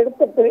നമ്മൾ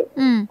എടുത്തിട്ട്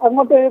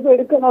അങ്ങോട്ട്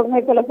എടുക്കുന്ന ഉടനെ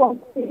ചിലപ്പോൾ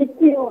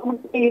തിരിച്ച്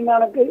ചെയ്യുന്ന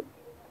കണക്ക്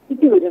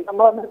തിരിച്ചു വരും.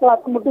 നമ്മൾ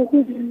ശ്വാസം മുട്ടി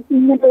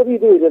ഇങ്ങനത്തെ ഒരു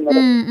ഇത്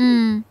വരുന്നത്.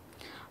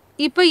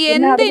 ഇപ്പൊ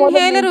എന്ത്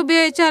ഇൻഹേലർ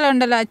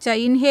ഉപയോഗിച്ചാലുണ്ടല്ലോ അച്ഛാ,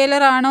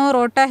 ഇൻഹേലർ ആണോ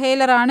റോട്ട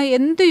ഹെയിലർ ആണോ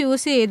എന്ത്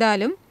യൂസ്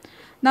ചെയ്താലും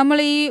നമ്മൾ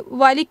ഈ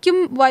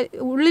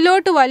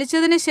ഉള്ളിലോട്ട്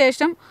വലിച്ചതിന്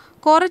ശേഷം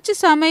കുറച്ച്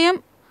സമയം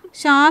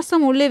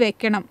ശ്വാസം ഉള്ളി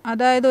വെക്കണം.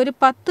 അതായത് ഒരു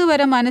 10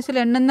 വരെ മനസ്സിൽ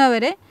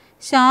എണ്ണുന്നവരെ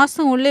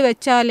ശ്വാസം ഉള്ളി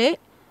വെച്ചാലേ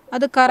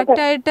അത്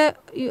കറക്റ്റായിട്ട്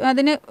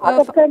അതിന്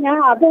അതൊക്കെ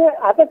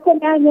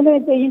ഞാൻ ഇങ്ങനെ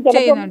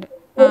ചെയ്യുന്നുണ്ട്.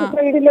 ഒരു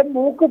സൈഡിലെ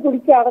മൂക്ക്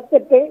പിടിച്ച്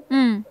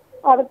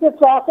അടച്ച്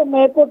ശ്വാസം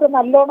മേപ്പോട്ട്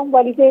നല്ലോണം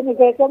വലിച്ചതിന്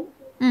ശേഷം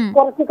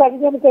കുറച്ച്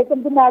കഴിഞ്ഞതിന് ശേഷം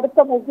പിന്നെ അടുത്ത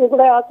മൂക്കിൽ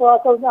കൂടെ ആ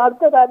ശ്വാസം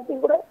അടുത്ത കാര്യത്തിൽ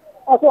കൂടെ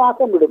ആ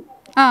ശ്വാസം വിടും.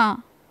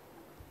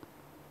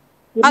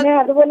 പിന്നെ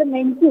അതുപോലെ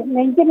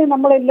നെഞ്ചിന്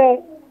നമ്മളില്ലേ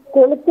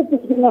കൊളുത്തി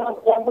പിടിക്കുന്ന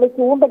നമ്മൾ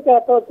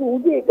ചൂണ്ടക്കകത്തോ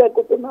സൂചിയൊക്കെ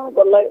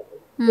കുത്തുന്നവർക്കുള്ള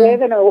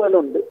വേദന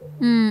പോലുണ്ട്.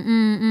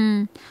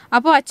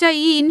 അപ്പോൾ അച്ഛാ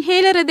ഈ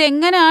ഇൻഹേലർ ഇത്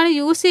എങ്ങനെയാണ്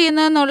യൂസ്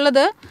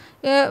ചെയ്യുന്നതെന്നുള്ളത്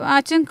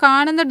അച്ഛൻ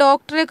കാണുന്ന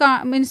ഡോക്ടറെ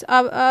മീൻസ്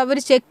അവർ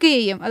ചെക്ക്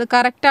ചെയ്യും അത്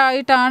കറക്റ്റ്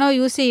ആയിട്ടാണോ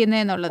യൂസ്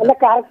ചെയ്യുന്നതെന്നുള്ളത്. അല്ല,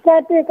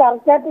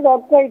 കറക്റ്റായിട്ട്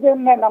ഡോക്ടറായിട്ട്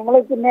തന്നെ നമ്മൾ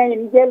പിന്നെ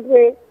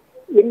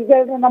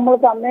ഇൻഹേലർ നമ്മൾ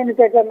തന്നതിന്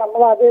ശേഷം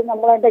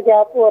നമ്മളതിന്റെ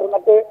ക്യാപ്പ്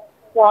തുറന്നിട്ട്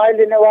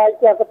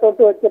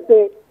വായിക്കകത്തോട്ട് വെച്ചിട്ട്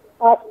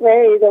ആ സ്പ്രേ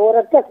ചെയ്ത്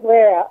ഒരൊറ്റ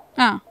സ്പ്രേയാ.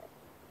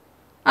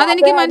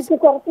 അതെനിക്ക്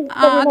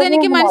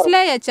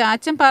മനസ്സിലായി അച്ഛൻ.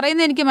 അച്ഛൻ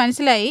പറയുന്നത് എനിക്ക്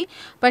മനസ്സിലായി.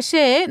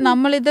 പക്ഷേ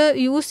നമ്മളിത്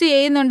യൂസ്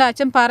ചെയ്യുന്നുണ്ട്,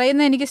 അച്ഛൻ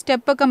പറയുന്നത് എനിക്ക്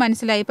സ്റ്റെപ്പൊക്കെ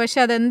മനസ്സിലായി. പക്ഷെ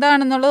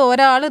അതെന്താണെന്നുള്ളത്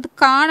ഒരാൾ ഇത്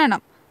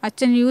കാണണം.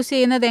 അച്ഛൻ യൂസ്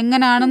ചെയ്യുന്നത്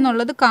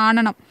എങ്ങനെയാണെന്നുള്ളത്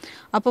കാണണം.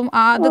 അപ്പം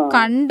അത്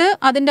കണ്ട്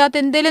അതിൻ്റെ അകത്ത്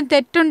എന്തെങ്കിലും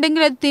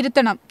തെറ്റുണ്ടെങ്കിൽ അത്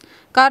തിരുത്തണം.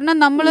 കാരണം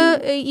നമ്മൾ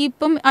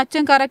ഇപ്പം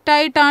അച്ഛൻ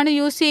കറക്റ്റായിട്ടാണ്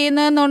യൂസ്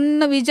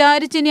ചെയ്യുന്നതെന്നൊന്ന്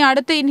വിചാരിച്ച് ഇനി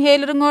അടുത്ത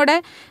ഇൻഹേലറും കൂടെ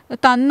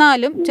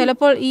തന്നാലും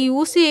ചിലപ്പോൾ ഈ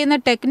യൂസ് ചെയ്യുന്ന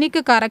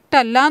ടെക്നിക്ക് കറക്റ്റ്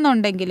അല്ല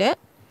എന്നുണ്ടെങ്കിൽ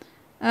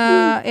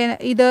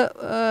ഇത്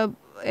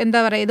എന്താ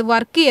പറയുക, ഇത്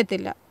വർക്ക്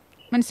ചെയ്യത്തില്ല.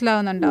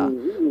 മനസ്സിലാവുന്നുണ്ടോ?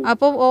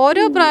 അപ്പോൾ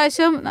ഓരോ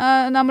പ്രാവശ്യം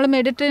നമ്മൾ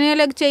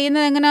മെഡിട്രിനയിലൊക്കെ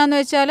ചെയ്യുന്നത് എങ്ങനെയാണെന്ന്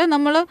വെച്ചാൽ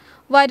നമ്മൾ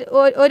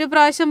ഒരു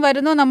പ്രാവശ്യം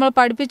വരുന്നു, നമ്മൾ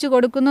പഠിപ്പിച്ചു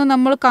കൊടുക്കുന്നു,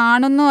 നമ്മൾ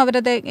കാണുന്നു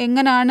അവരത്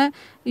എങ്ങനെയാണ്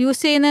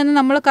യൂസ് ചെയ്യുന്നതെന്ന്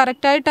നമ്മൾ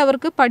കറക്റ്റായിട്ട്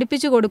അവർക്ക്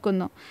പഠിപ്പിച്ചു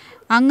കൊടുക്കുന്നു.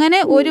 അങ്ങനെ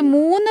ഒരു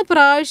 3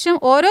 പ്രാവശ്യം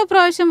ഓരോ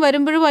പ്രാവശ്യം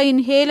വരുമ്പോഴും ആ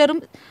ഇൻഹേലറും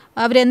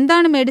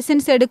അവരെന്താണ്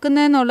മെഡിസിൻസ്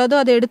എടുക്കുന്നതെന്നുള്ളതും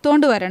അത്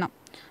എടുത്തുകൊണ്ട് വരണം.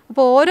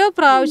 അപ്പോൾ ഓരോ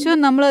പ്രാവശ്യവും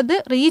നമ്മളത്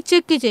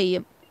റീചെക്ക്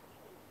ചെയ്യും.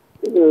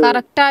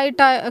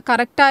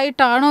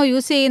 കറക്റ്റായിട്ടാണോ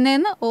യൂസ്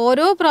ചെയ്യുന്നതെന്ന്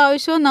ഓരോ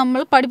പ്രാവശ്യവും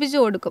നമ്മൾ പഠിപ്പിച്ചു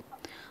കൊടുക്കും.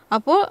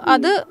 അപ്പോൾ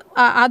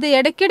അത്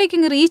ഇടയ്ക്കിടയ്ക്ക്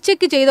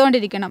റീചെക്ക്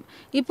ചെയ്തുകൊണ്ടിരിക്കണം.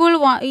 ഇപ്പോൾ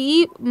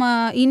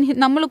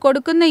നമ്മൾ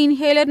കൊടുക്കുന്ന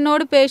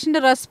ഇൻഹേലറിനോട് പേഷ്യൻ്റ്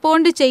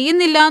റെസ്പോണ്ട്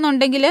ചെയ്യുന്നില്ല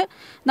എന്നുണ്ടെങ്കിൽ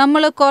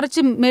നമ്മൾ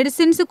കുറച്ച്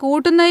മെഡിസിൻസ്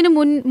കൂട്ടുന്നതിന്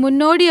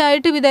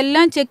മുന്നോടിയായിട്ട്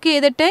ഇതെല്ലാം ചെക്ക്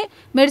ചെയ്തിട്ടേ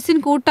മെഡിസിൻ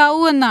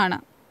കൂട്ടാവൂ എന്നാണ്.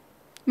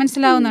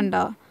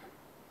 മനസ്സിലാവുന്നുണ്ടോ?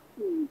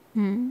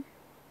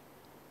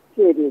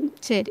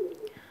 ശരി.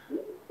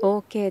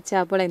 ഓക്കെ അച്ഛാ,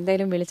 അപ്പോൾ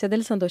എന്തായാലും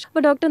വിളിച്ചതിൽ സന്തോഷം.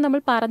 അപ്പോൾ ഡോക്ടർ, നമ്മൾ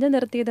പറഞ്ഞു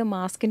നിർത്തിയത്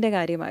മാസ്കിൻ്റെ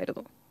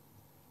കാര്യമായിരുന്നു.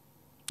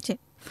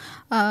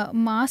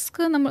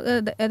 മാസ്ക് നമ്മൾ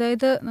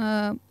അതായത്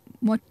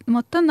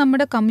മൊത്തം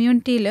നമ്മുടെ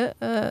കമ്മ്യൂണിറ്റിയിൽ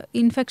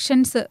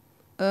ഇൻഫെക്ഷൻസ്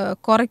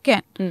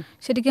കുറയ്ക്കാൻ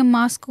ശരിക്കും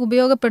മാസ്ക്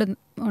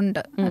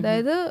ഉപയോഗപ്പെടുന്നുണ്ട്.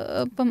 അതായത്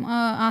ഇപ്പം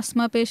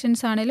ആസ്മ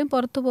പേഷ്യൻസ് ആണെങ്കിലും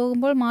പുറത്തു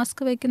പോകുമ്പോൾ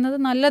മാസ്ക് വയ്ക്കുന്നത്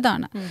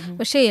നല്ലതാണ്.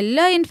 പക്ഷേ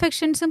എല്ലാ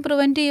ഇൻഫെക്ഷൻസും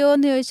പ്രിവെൻറ്റ് ചെയ്യുമോ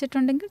എന്ന്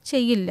ചോദിച്ചിട്ടുണ്ടെങ്കിൽ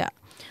ചെയ്യില്ല.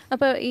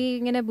 അപ്പോൾ ഈ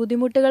ഇങ്ങനെ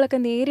ബുദ്ധിമുട്ടുകളൊക്കെ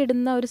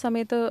നേരിടുന്ന ഒരു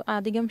സമയത്ത്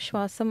അധികം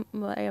ശ്വാസം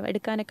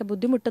എടുക്കാനൊക്കെ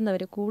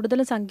ബുദ്ധിമുട്ടുന്നവർ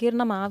കൂടുതലും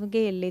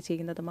സങ്കീർണമാവുകയല്ലേ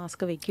ചെയ്യുന്നത്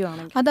മാസ്ക്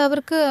വയ്ക്കുകയാണെങ്കിൽ? അത്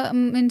അവർക്ക്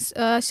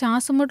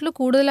ശ്വാസം മുട്ടൽ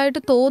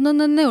കൂടുതലായിട്ട്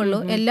തോന്നുന്നേ ഉള്ളൂ.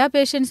 എല്ലാ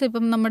പേഷ്യൻസും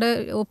ഇപ്പം നമ്മുടെ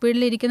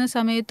ഒപിഡിയിൽ ഇരിക്കുന്ന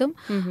സമയത്തും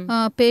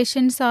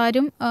പേഷ്യൻസ്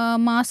ആരും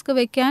മാസ്ക്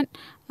വെക്കാൻ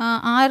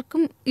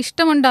ആർക്കും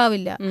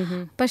ഇഷ്ടമുണ്ടാവില്ല.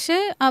 പക്ഷേ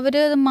അവർ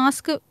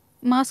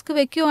മാസ്ക്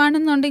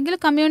വെക്കുകയാണെന്നുണ്ടെങ്കിൽ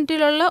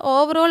കമ്മ്യൂണിറ്റിയിലുള്ള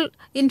ഓവറോൾ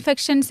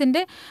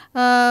ഇൻഫെക്ഷൻസിൻ്റെ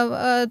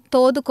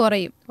തോത്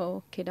കുറയും.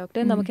 ഓക്കെ ഡോക്ടർ,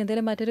 നമുക്ക്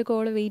എന്തെങ്കിലും മറ്റൊരു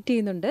കോൾ വെയിറ്റ്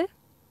ചെയ്യുന്നുണ്ട്.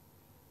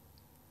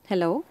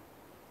 ഹലോ.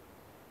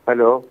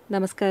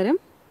 നമസ്കാരം.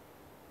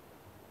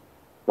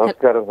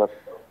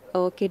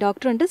 ഓക്കെ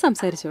ഡോക്ടർ ഉണ്ട്,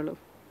 സംസാരിച്ചോളൂ.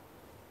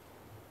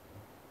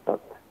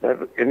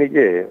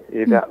 എനിക്ക്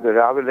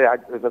രാവിലെ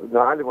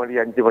 4 മണി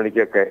 5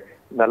 മണിക്കൊക്കെ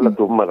നല്ല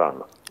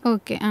തുമ്മലാണ്.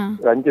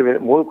 5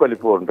 മിനിറ്റ്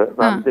മൂക്കൊലിപ്പുണ്ട്,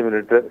 5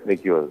 മിനിറ്റ്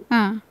നിൽക്കും.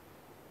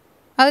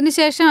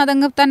 അതിനുശേഷം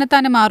അതങ്ങ്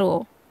തന്നെ മാറുമോ?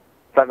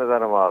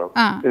 തന്നെ മാറും.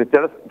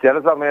 ചില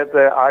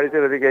സമയത്ത്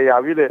ആഴ്ചയിലൊരിക്കൽ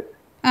അവില്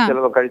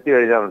ചിലപ്പോ കഴിച്ചു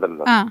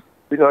കഴിഞ്ഞാലുണ്ടല്ലോ,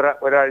 പിന്നെ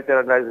ഒരാഴ്ച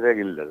 2 ആഴ്ച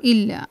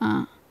ഇല്ല.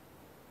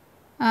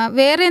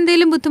 വേറെ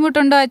എന്തെങ്കിലും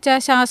ബുദ്ധിമുട്ടുണ്ടോ അച്ഛാ?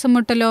 ശ്വാസം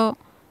മുട്ടലോ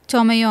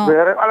ചുമയോ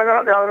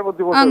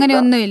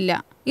അങ്ങനെയൊന്നുമില്ല?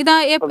 ഇതാ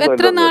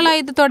എത്ര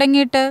നാളായി ഇത്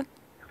തുടങ്ങിയിട്ട്?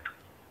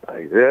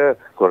 ഇത്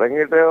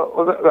തുടങ്ങിയിട്ട്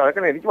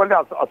എനിക്ക് വലിയ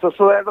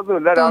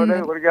അസ്വസ്ഥതയായിട്ടൊന്നുമില്ല. രാവിലെ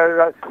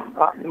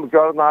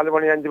മിക്കവാറും 4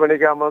 മണി 5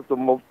 മണിയൊക്കെ ആകുമ്പോൾ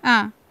തുമ്മും.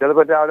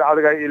 ചിലപ്പോ അത്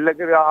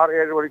ഇല്ലെങ്കിൽ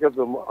 6-7 മണിക്ക്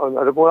തുമ്മും.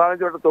 അത്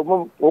 3-4 വട്ടം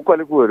തുമ്മും,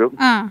 മൂക്കൊലിപ്പ് വരും.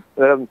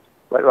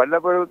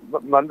 വല്ലപ്പോഴും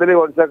മന്ത്ലി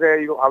ഒഴിച്ചൊക്കെ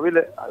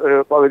അവില് ഒരു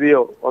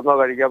പകുതിയോ ഒന്നോ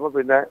കഴിക്കുമ്പോ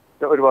പിന്നെ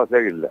ഒരു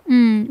മാസത്തേക്കില്ല.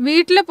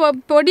 വീട്ടിലെ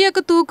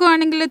പൊടിയൊക്കെ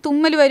തൂക്കുവാണെങ്കിൽ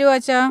തുമ്മൽ വരുമോ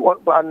അച്ഛാ?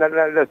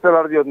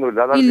 അലർജി ഒന്നുമില്ല.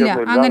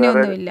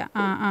 അങ്ങനെയൊന്നുമില്ല.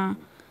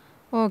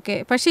 ഓക്കെ.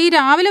 പക്ഷെ ഈ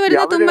രാവിലെ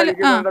വരുന്ന തുമ്മൽ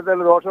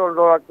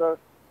ദോഷമുണ്ടോ?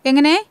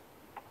 എങ്ങനെ?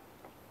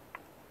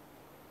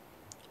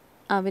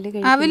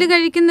 അവില്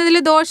കഴിക്കുന്നതിൽ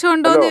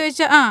ദോഷമുണ്ടോ എന്ന്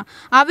ചോദിച്ചാൽ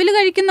അവില്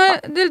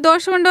കഴിക്കുന്നതിൽ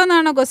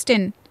ദോഷമുണ്ടോന്നാണോ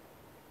ക്വസ്റ്റ്യൻ?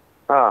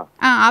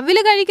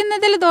 അവില്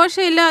കഴിക്കുന്നതിൽ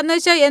ദോഷമില്ല എന്ന്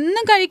വെച്ചാൽ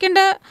എന്നും കഴിക്കേണ്ട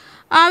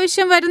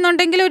ആവശ്യം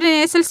വരുന്നുണ്ടെങ്കിൽ ഒരു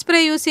നേസൽ സ്പ്രേ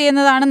യൂസ്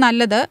ചെയ്യുന്നതാണ്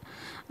നല്ലത്.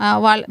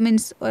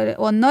 മീൻസ്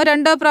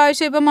 1-2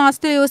 പ്രാവശ്യം ഇപ്പം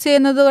മാസത്തിൽ യൂസ്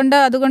ചെയ്യുന്നത് കൊണ്ട്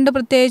അതുകൊണ്ട്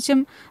പ്രത്യേകിച്ചും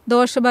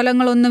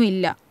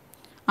ദോഷഫലങ്ങളൊന്നുമില്ല.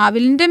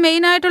 അവിലിൻ്റെ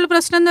മെയിനായിട്ടുള്ള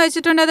പ്രശ്നം എന്ന്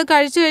വെച്ചിട്ടുണ്ടെങ്കിൽ അത്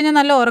കഴിച്ചു കഴിഞ്ഞാൽ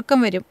നല്ല ഉറക്കം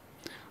വരും.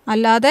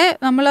 അല്ലാതെ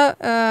നമ്മൾ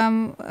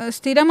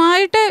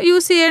സ്ഥിരമായിട്ട്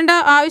യൂസ് ചെയ്യേണ്ട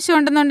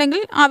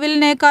ആവശ്യമുണ്ടെന്നുണ്ടെങ്കിൽ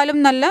അവിലിനേക്കാളും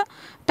നല്ല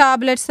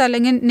ടാബ്ലറ്റ്സ്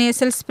അല്ലെങ്കിൽ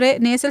നേസൽ സ്പ്രേ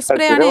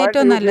ആണ്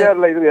ഏറ്റവും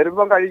നല്ലത്. ഇത്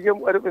വരുമ്പം കഴിക്കും,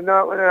 പിന്നെ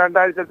 2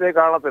 ആഴ്ചത്തേക്ക്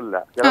കാണത്തില്ല.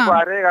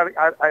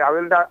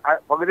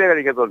 പകുതിയെ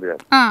കഴിക്കത്തുള്ളൂ.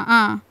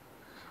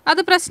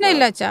 അത്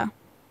പ്രശ്നമില്ല അച്ഛാ.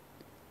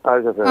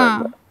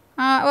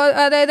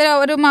 അതായത്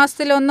ഒരു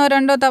മാസത്തിൽ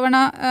 1-2 തവണ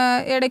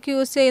ഇടയ്ക്ക്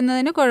യൂസ്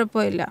ചെയ്യുന്നതിന്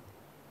കുഴപ്പമില്ല.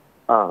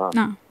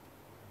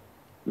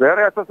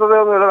 വേറെ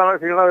അസ്വസ്ഥതയൊന്നുമില്ല, നല്ല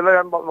ക്ഷീണമില്ല.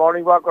 ഞാൻ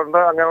മോർണിംഗ് വാക്ക് ഉണ്ട്,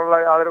 അങ്ങനെയുള്ള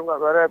യാതൊരു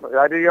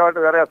ശാരീരികമായിട്ട്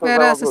വേറെ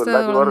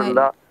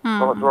അസ്വസ്ഥതകളൊന്നുമില്ല,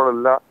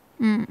 കൊളസ്ട്രോളില്ല.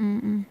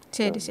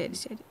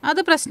 ശരി. അത്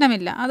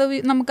പ്രശ്നമില്ല. അത്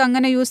നമുക്ക്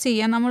അങ്ങനെ യൂസ്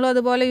ചെയ്യാം. നമ്മളും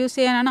അതുപോലെ യൂസ്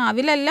ചെയ്യാനാണ്.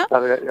 അവിലല്ല,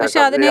 പക്ഷെ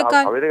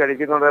അതിനേക്കാൾ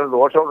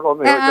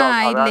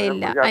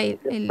ഇല്ല.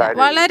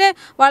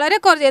 വളരെ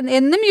കുറച്ച്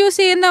എന്നും യൂസ്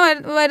ചെയ്യുന്ന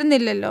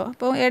വരുന്നില്ലല്ലോ.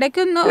 അപ്പോൾ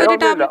ഇടയ്ക്കൊന്നും ഒരു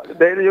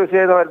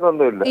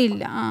ടാബ്ലറ്റ്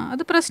ഇല്ല.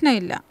 അത്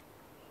പ്രശ്നമില്ല.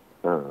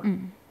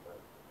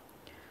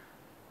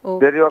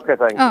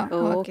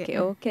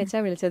 ഓക്കെ അച്ഛാ,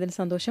 വിളിച്ചതിൽ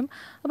സന്തോഷം.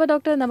 അപ്പോൾ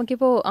ഡോക്ടർ,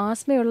 നമുക്കിപ്പോൾ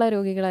ആസ്മയുള്ള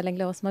രോഗികൾ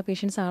അല്ലെങ്കിൽ ആസ്മ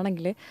പേഷ്യൻസ്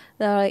ആണെങ്കിൽ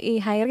ഈ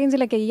ഹൈ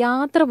റേഞ്ചിലൊക്കെ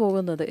യാത്ര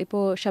പോകുന്നത്,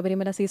 ഇപ്പോൾ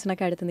ശബരിമല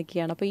സീസണൊക്കെ അടുത്ത്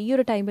നിൽക്കുകയാണ്, അപ്പോൾ ഈ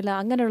ഒരു ടൈമിൽ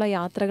അങ്ങനെയുള്ള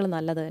യാത്രകൾ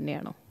നല്ലത്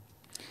തന്നെയാണോ?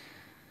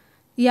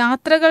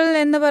 യാത്രകൾ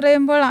എന്ന്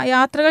പറയുമ്പോൾ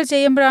യാത്രകൾ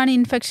ചെയ്യുമ്പോഴാണ്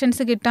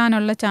ഇൻഫെക്ഷൻസ്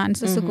കിട്ടാനുള്ള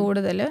ചാൻസസ്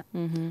കൂടുതൽ.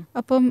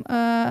 അപ്പം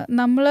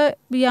നമ്മൾ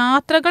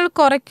യാത്രകൾ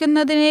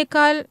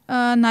കുറയ്ക്കുന്നതിനേക്കാൾ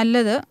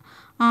നല്ലത്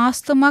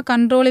ആസ്തമ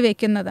കൺട്രോളിൽ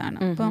വെക്കുന്നതാണ്.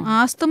 അപ്പം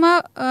ആസ്തമ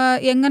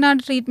എങ്ങനെയാണ്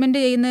ട്രീറ്റ്മെൻറ്റ്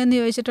ചെയ്യുന്നതെന്ന്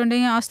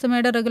ചോദിച്ചിട്ടുണ്ടെങ്കിൽ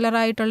ആസ്തമയുടെ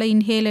റെഗുലറായിട്ടുള്ള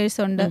ഇൻഹേലേഴ്സ്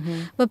ഉണ്ട്.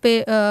 അപ്പോൾ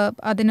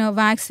അതിന്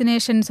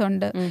വാക്സിനേഷൻസ്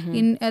ഉണ്ട്.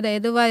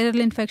 അതായത് വൈറൽ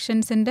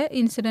ഇൻഫെക്ഷൻസിൻ്റെ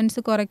ഇൻസിഡൻസ്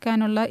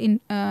കുറയ്ക്കാനുള്ള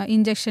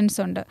ഇഞ്ചെക്ഷൻസ്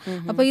ഉണ്ട്.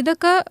 അപ്പോൾ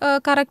ഇതൊക്കെ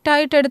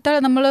കറക്റ്റായിട്ട് എടുത്താൽ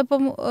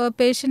നമ്മളിപ്പം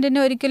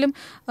പേഷ്യൻറ്റിനെ ഒരിക്കലും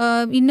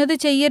ഇന്നത്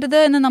ചെയ്യരുത്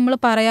എന്ന് നമ്മൾ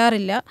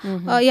പറയാറില്ല.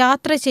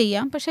 യാത്ര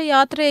ചെയ്യാം, പക്ഷേ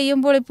യാത്ര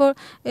ചെയ്യുമ്പോൾ ഇപ്പോൾ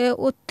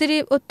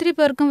ഒത്തിരി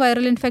പേർക്കും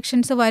വൈറൽ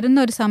ഇൻഫെക്ഷൻസ് വരുന്ന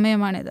ഒരു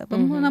സമയമാണിത്.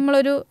 അപ്പം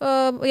നമ്മളൊരു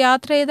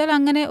യാത്ര ചെയ്താൽ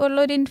അങ്ങനെ ഉള്ള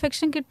ഒരു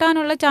ഇൻഫെക്ഷൻ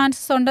കിട്ടാനുള്ള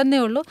ചാൻസസ് ഉണ്ടെന്നേ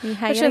ഉള്ളൂ.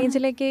 ഹൈ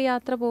റേഞ്ചിലേക്ക്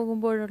യാത്ര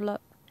പോകുമ്പോഴുള്ള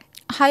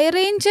ഹൈ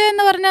റേഞ്ച്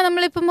എന്ന് പറഞ്ഞാൽ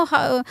നമ്മളിപ്പം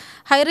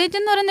ഹൈ റേഞ്ച്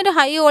എന്ന് പറയുന്നൊരു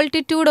ഹൈ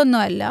ഓൾട്ടിറ്റ്യൂഡ് ഒന്നും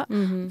അല്ല.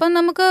 അപ്പം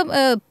നമുക്ക്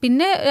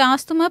പിന്നെ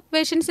ആസ്തമ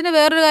പേഷ്യൻസിന്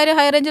വേറൊരു കാര്യം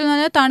ഹൈ റേഞ്ചിൽ എന്ന്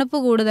പറഞ്ഞാൽ തണുപ്പ്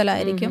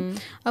കൂടുതലായിരിക്കും.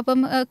 അപ്പം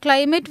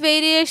climate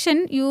variation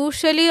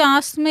usually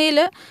ആസ്തമയിൽ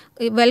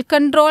well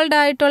controlled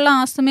ആയിട്ടുള്ള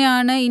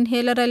ആസ്തമയാണ്,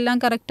 ഇൻഹേലർ എല്ലാം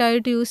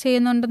കറക്റ്റായിട്ട് യൂസ്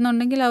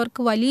ചെയ്യുന്നുണ്ടെന്നുണ്ടെങ്കിൽ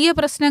അവർക്ക് വലിയ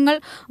പ്രശ്നങ്ങൾ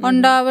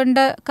ഉണ്ടാവേണ്ട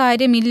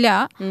കാര്യമില്ല.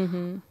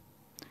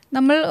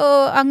 നമ്മൾ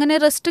അങ്ങനെ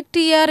റെസ്ട്രിക്റ്റ്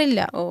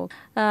ചെയ്യാറില്ല.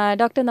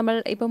 ഡോക്ടർ, നമ്മൾ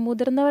ഇപ്പം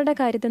മുതിർന്നവരുടെ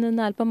കാര്യത്തിൽ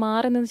നിന്ന് അല്പം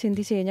മാറി നിന്ന്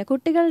ചിന്തിച്ചു കഴിഞ്ഞാൽ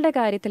കുട്ടികളുടെ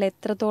കാര്യത്തിൽ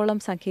എത്രത്തോളം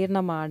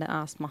സങ്കീർണമാണ്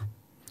ആസ്മ?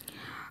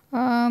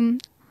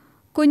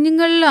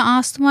 കുഞ്ഞുങ്ങളിൽ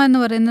ആസ്തമ എന്ന്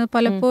പറയുന്നത്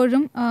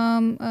പലപ്പോഴും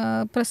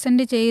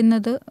പ്രസൻറ്റ്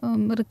ചെയ്യുന്നത്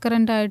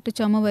റിക്കറൻ്റായിട്ട്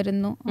ചുമ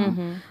വരുന്നു,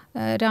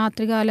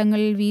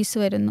 രാത്രികാലങ്ങളിൽ വീസ്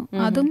വരുന്നു.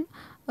 അതും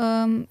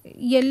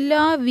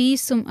എല്ലാ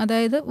വീസും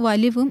അതായത്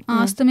വലിവും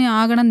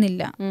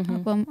ആസ്തമയാകണമെന്നില്ല.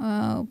 അപ്പം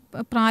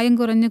പ്രായം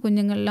കുറഞ്ഞ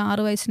കുഞ്ഞുങ്ങളിൽ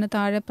 6 വയസ്സിന്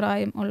താഴെ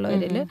പ്രായം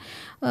ഉള്ളവരിൽ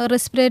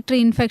റെസ്പിറേറ്ററി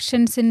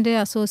ഇൻഫെക്ഷൻസിൻ്റെ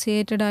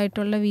അസോസിയേറ്റഡ്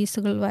ആയിട്ടുള്ള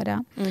വീസുകൾ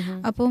വരാം.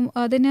 അപ്പം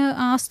അതിന്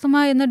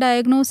ആസ്തമ എന്ന്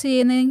ഡയഗ്നോസ്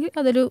ചെയ്യുന്നതെങ്കിൽ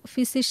അതൊരു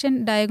ഫിസിഷ്യൻ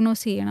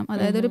ഡയഗ്നോസ് ചെയ്യണം,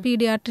 അതായത് ഒരു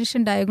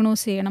പീഡിയാട്രിഷ്യൻ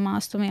ഡയഗ്നോസ് ചെയ്യണം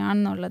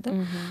ആസ്തമയാണെന്നുള്ളത്.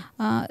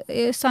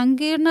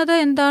 സങ്കീർണത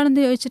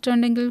എന്താണെന്ന്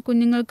ചോദിച്ചിട്ടുണ്ടെങ്കിൽ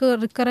കുഞ്ഞുങ്ങൾക്ക്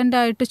റിക്കറൻ്റ്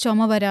ആയിട്ട്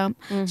ചുമ വരാം,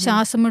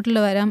 ശ്വാസമുട്ടൽ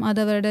വരാം,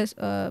 അതവരുടെ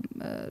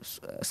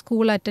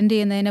സ്കൂൾ അറ്റൻഡ്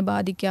ചെയ്യുന്നതിനെ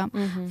ബാധിക്കാം.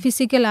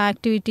 ഫിസിക്കൽ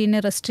ആക്ടിവിറ്റീനെ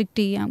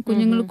റെസ്ട്രിക്റ്റ് ചെയ്യാം.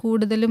 കുഞ്ഞുങ്ങൾ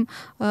കൂടുതലും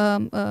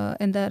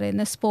എന്താ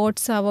പറയുന്നത്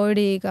സ്പോർട്സ്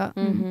അവോയ്ഡ് ചെയ്യുക,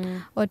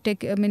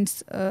 ഒറ്റയ്ക്ക്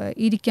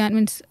ഇരിക്കാൻ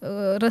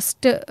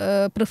റെസ്റ്റ്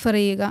പ്രിഫർ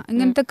ചെയ്യുക,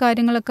 ഇങ്ങനത്തെ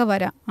കാര്യങ്ങളൊക്കെ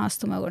വരാം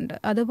ആസ്തമ കൊണ്ട്.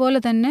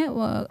 അതുപോലെ തന്നെ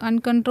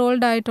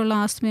അൺകൺട്രോൾഡ് ആയിട്ടുള്ള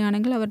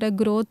ആസ്തമയാണെങ്കിൽ അവരുടെ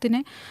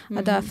ഗ്രോത്തിനെ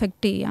അത്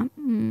അഫക്റ്റ് ചെയ്യാം.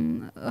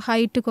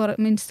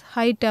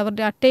 ഹൈറ്റ്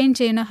അവരുടെ അറ്റൈൻ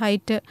ചെയ്യുന്ന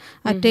ഹൈറ്റ്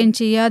അറ്റൈൻ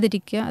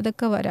ചെയ്യാതിരിക്കുക,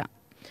 അതൊക്കെ വരാം.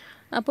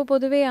 അപ്പോൾ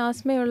പൊതുവേ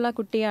ആസ്മയുള്ള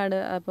കുട്ടിയാണ്,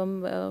 അപ്പം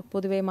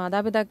പൊതുവേ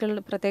മാതാപിതാക്കൾ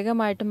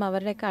പ്രത്യേകമായിട്ടും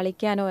അവരെ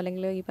കളിക്കാനോ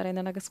അല്ലെങ്കിൽ ഈ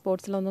പറയുന്ന കണക്ക്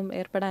സ്പോർട്സിലൊന്നും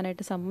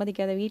ഏർപ്പെടാനായിട്ട്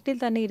സമ്മതിക്കാതെ വീട്ടിൽ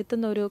തന്നെ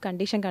ഇരുത്തുന്ന ഒരു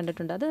കണ്ടീഷൻ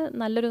കണ്ടിട്ടുണ്ട്. അത്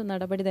നല്ലൊരു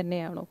നടപടി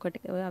തന്നെയാണോ?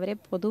 അവരെ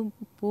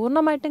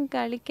പൂർണ്ണമായിട്ടും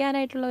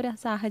കളിക്കാനായിട്ടുള്ള ഒരു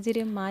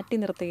സാഹചര്യം മാറ്റി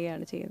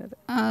നിർത്തുകയാണ് ചെയ്യുന്നത്.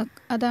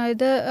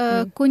 അതായത്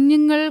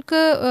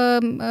കുഞ്ഞുങ്ങൾക്ക്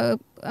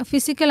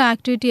ഫിസിക്കൽ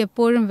ആക്ടിവിറ്റി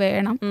എപ്പോഴും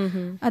വേണം.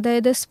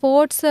 അതായത്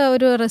സ്പോർട്സ്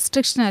ഒരു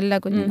റെസ്ട്രിക്ഷൻ അല്ല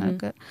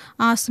കുഞ്ഞുങ്ങൾക്ക്,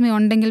 ആസ്തമ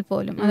ഉണ്ടെങ്കിൽ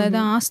പോലും. അതായത്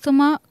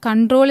ആസ്തമ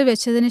കൺട്രോളിൽ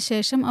വെച്ചതിന്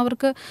ശേഷം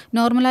അവർക്ക്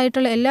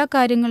നോർമലായിട്ടുള്ള എല്ലാ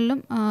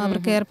കാര്യങ്ങളിലും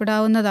അവർക്ക്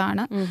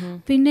ഏർപ്പെടാവുന്നതാണ്.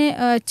 പിന്നെ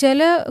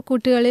ചില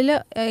കുട്ടികളിൽ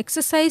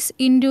എക്സസൈസ്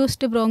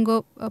ഇൻഡ്യൂസ്ഡ് ബ്രോങ്കോ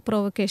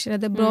പ്രൊവക്കേഷൻ,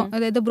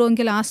 അതായത്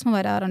ബ്രോങ്കിയൽ ആസ്മ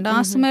വരാറുണ്ട്.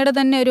 ആസ്തമയുടെ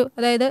തന്നെ ഒരു,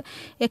 അതായത്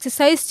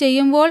എക്സസൈസ്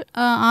ചെയ്യുമ്പോൾ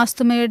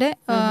ആസ്തമയുടെ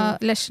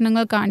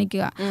ലക്ഷണങ്ങൾ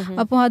കാണിക്കുക.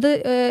 അപ്പോൾ അത്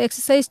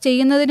എക്സസൈസ്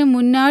ചെയ്യുന്നതിന്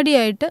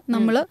മുന്നാടിയായിട്ട്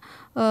നമ്മൾ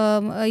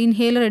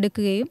ഇൻഹേലർ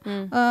എടുക്കുകയും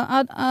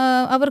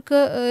അവർക്ക്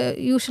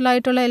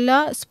യൂഷ്വലായിട്ടുള്ള എല്ലാ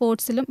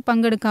സ്പോർട്സിലും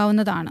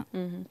പങ്കെടുക്കാവുന്നതാണ്.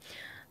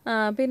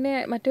 പിന്നെ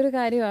മറ്റൊരു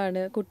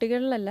കാര്യമാണ്,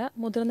 കുട്ടികളിലല്ല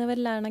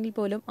മുതിർന്നവരിലാണെങ്കിൽ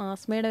പോലും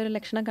ആസ്മയുടെ ഒരു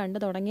ലക്ഷണം കണ്ടു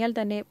തുടങ്ങിയാൽ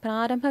തന്നെ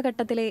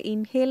പ്രാരംഭഘട്ടത്തിലെ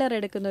ഇൻഹേലർ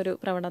എടുക്കുന്ന ഒരു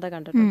പ്രവണത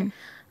കണ്ടിട്ടുണ്ട്.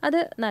 അത്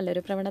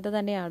നല്ലൊരു പ്രവണത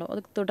തന്നെയാണോ?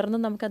 അത് തുടർന്ന്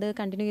നമുക്കത്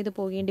കണ്ടിന്യൂ ചെയ്ത്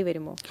പോകേണ്ടി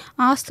വരുമോ?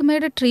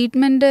 ആസ്തമയുടെ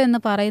ട്രീറ്റ്മെൻറ്റ്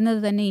എന്ന്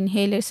പറയുന്നത് തന്നെ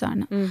ഇൻഹേലേഴ്സ്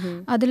ആണ്.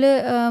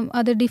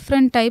 അത്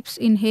ഡിഫറെൻറ്റ് ടൈപ്സ്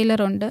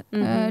ഇൻഹേലർ ഉണ്ട്,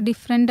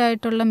 ഡിഫറെൻ്റ്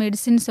ആയിട്ടുള്ള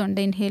മെഡിസിൻസ്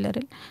ഉണ്ട്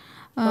ഇൻഹേലറിൽ.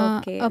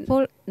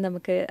 അപ്പോൾ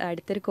നമുക്ക്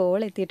അടുത്തൊരു കോൾ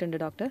എത്തിയിട്ടുണ്ട്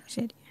ഡോക്ടർ.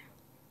 ശരി.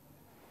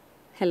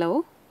 ഹലോ.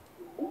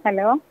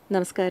 ഹലോ,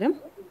 നമസ്കാരം.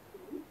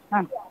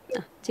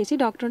 ചേച്ചി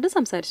ഡോക്ടറോട്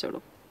സംസാരിച്ചോളൂ.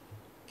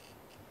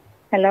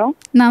 ഹലോ,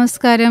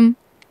 നമസ്കാരം,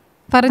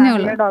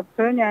 പറഞ്ഞോളൂ.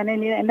 ഡോക്ടർ, ഞാൻ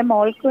എന്റെ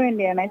മോൾക്ക്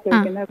വേണ്ടിയാണ്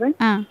ചോദിക്കുന്നത്.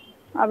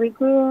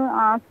 അവൾക്ക്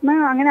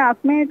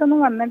ആസ്മയായിട്ടൊന്നും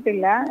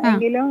വന്നിട്ടില്ല,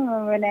 എങ്കിലും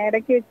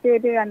ഇടയ്ക്ക് വെച്ച്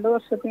ഒരു 2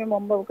 വർഷത്തിന്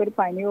മുമ്പ് അവൾക്കൊരു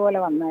പനി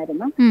പോലെ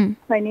വന്നായിരുന്നു.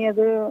 പനി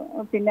അത്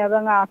പിന്നെ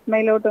അതങ്ങ്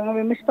ആസ്മയിലോട്ട് അങ്ങ്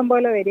വിമിഷ്ടം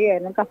പോലെ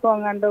വരികയായിരുന്നു. കഫം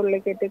അങ്ങാണ്ട്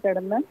ഉള്ളിൽ കെട്ടി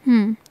കിടന്ന്.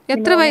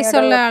 എത്ര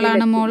വയസ്സുള്ള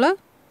ആളാണ് മോള്?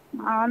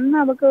 അന്ന്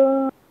അവൾക്ക്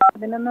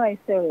 11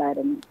 വയസ്സേ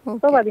ഉള്ളായിരുന്നു.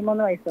 ഇപ്പൊ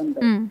 13 വയസ്സുണ്ട്.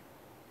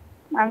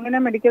 അങ്ങനെ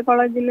മെഡിക്കൽ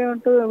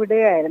കോളേജിലോട്ട്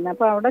വിടുകയായിരുന്നു.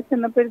 അപ്പൊ അവിടെ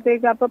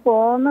ചെന്നപ്പോഴത്തേക്ക് അപ്പൊ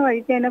പോകുന്ന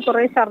വഴിക്ക് തന്നെ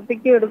കുറെ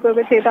ഛർദ്ദിക്കുകയും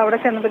എടുക്കുകയൊക്കെ ചെയ്ത് അവിടെ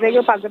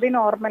ചെന്നപ്പോഴത്തേക്ക് പകുതി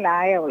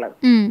നോർമലായി അവള്.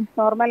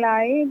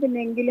 നോർമലായി.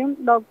 പിന്നെങ്കിലും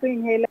ഡോക്ടർ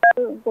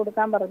ഇൻഹേലർ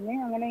കൊടുക്കാൻ പറഞ്ഞ്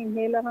അങ്ങനെ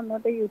ഇൻഹേലർ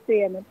അങ്ങോട്ട് യൂസ്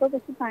ചെയ്യാൻ. ഇപ്പൊ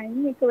പക്ഷെ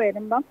പനിയൊക്കെ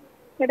വരുമ്പം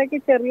ഇടയ്ക്ക്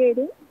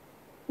ചെറിയൊരു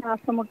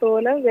ശ്വാസമുട്ട്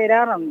പോലെ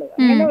വരാറുണ്ട്.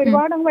 അങ്ങനെ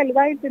ഒരുപാട് അങ്ങ്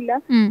വലുതായിട്ടില്ല.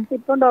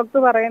 ഇപ്പം ഡോക്ടർ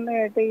പറയുന്നത്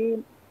കേട്ട് ഈ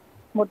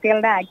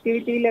കുട്ടികളുടെ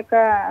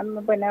ആക്ടിവിറ്റിയിലൊക്കെ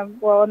പിന്നെ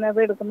പോകുന്നത്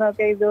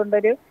എടുക്കുന്നതൊക്കെ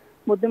ഇതുകൊണ്ടൊരു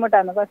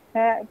ബുദ്ധിമുട്ടാണ്.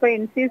 പക്ഷെ ഇപ്പൊ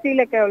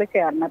NCCയിലൊക്കെ അവള്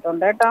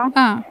ചേർന്നിട്ടുണ്ട് കേട്ടോ,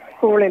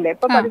 സ്കൂളില്.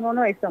 ഇപ്പൊ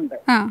 13 വയസ്സുണ്ട്.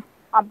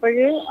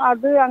 അപ്പോഴ്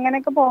അത്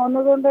അങ്ങനെയൊക്കെ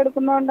പോകുന്നത് കൊണ്ട്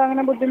എടുക്കുന്നതുകൊണ്ട്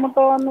അങ്ങനെ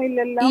ബുദ്ധിമുട്ടോ ഒന്നും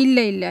ഇല്ലല്ലോ? ഇല്ല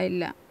ഇല്ല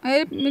ഇല്ല.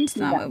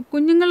 മീൻസ്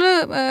കുഞ്ഞുങ്ങൾ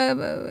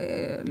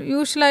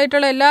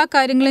യൂഷ്വലായിട്ടുള്ള എല്ലാ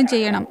കാര്യങ്ങളും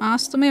ചെയ്യണം.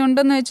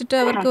 ആസ്തമയുണ്ടെന്ന് വെച്ചിട്ട്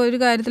അവർക്ക് ഒരു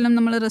കാര്യത്തിലും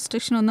നമ്മൾ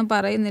റെസ്ട്രിക്ഷൻ ഒന്നും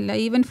പറയുന്നില്ല.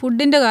 ഈവൻ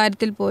ഫുഡിൻ്റെ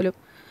കാര്യത്തിൽ പോലും.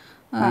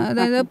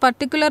 അതായത്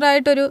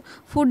പർട്ടിക്കുലറായിട്ടൊരു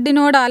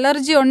ഫുഡിനോട്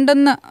അലർജി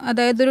ഉണ്ടെന്ന്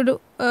അതായത് ഒരു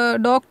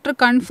ഡോക്ടർ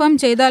കൺഫേം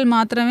ചെയ്താൽ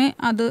മാത്രമേ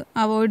അത്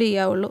അവോയ്ഡ്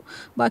ചെയ്യാവുള്ളൂ.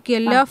 ബാക്കി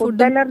എല്ലാ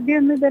ഫുഡും അലർജി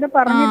ഒന്നും ഇതുവരെ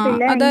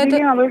പറഞ്ഞിട്ടില്ല.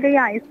 എങ്കിലും അവൾക്ക് ഈ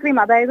ഐസ്ക്രീം,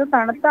 അതായത്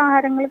തണുത്ത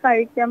ആഹാരങ്ങൾ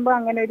കഴിക്കുമ്പോൾ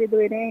അങ്ങനെ ഒരു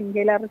ഇതുവരെ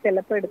ഇൻഹേലർ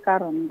ചിലപ്പോൾ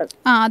എടുക്കാറുണ്ട്.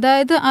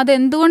 അതായത്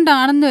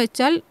അതെന്തുകൊണ്ടാണെന്ന്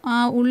വെച്ചാൽ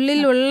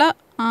ഉള്ളിലുള്ള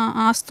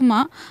ആസ്തമ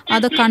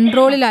അത്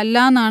കൺട്രോളിലല്ല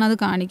എന്നാണ് അത്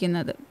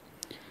കാണിക്കുന്നത്.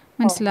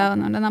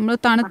 മനസ്സിലാവുന്നുണ്ട്. നമ്മൾ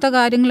തണുത്ത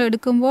കാര്യങ്ങൾ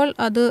എടുക്കുമ്പോൾ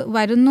അത്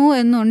വരുന്നു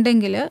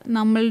എന്നുണ്ടെങ്കിൽ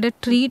നമ്മളുടെ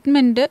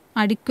ട്രീറ്റ്മെൻറ്റ്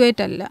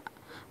അഡിക്വേറ്റ് അല്ല.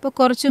 അപ്പോൾ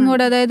കുറച്ചും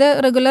കൂടെ അതായത്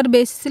റെഗുലർ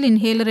ബേസിസിൽ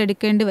ഇൻഹേലർ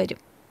എടുക്കേണ്ടി വരും.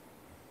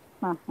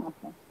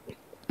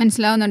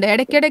 മനസ്സിലാവുന്നുണ്ട്.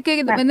 ഇടയ്ക്കിടയ്ക്ക്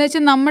എന്ന്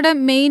വെച്ചാൽ നമ്മുടെ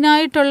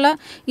മെയിനായിട്ടുള്ള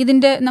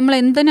ഇതിൻ്റെ നമ്മൾ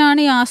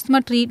എന്തിനാണ് ഈ ആസ്തമ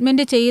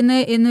ട്രീറ്റ്മെൻറ്റ്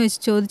ചെയ്യുന്നത് എന്ന്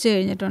വെച്ച് ചോദിച്ചു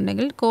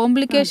കഴിഞ്ഞിട്ടുണ്ടെങ്കിൽ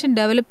കോംപ്ലിക്കേഷൻ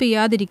ഡെവലപ്പ്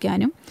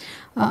ചെയ്യാതിരിക്കാനും.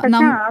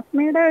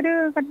 ആസ്മയുടെ ഒരു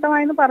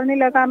ഘട്ടമായെന്ന്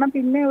പറഞ്ഞില്ല. കാരണം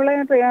പിന്നെ ഇവളെ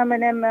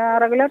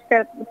റെഗുലർ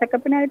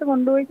ചെക്കപ്പിനായിട്ട്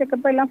കൊണ്ടുപോയി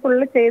ചെക്കപ്പ് എല്ലാം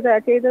ഫുള്ള്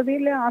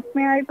ചെയ്തതിൽ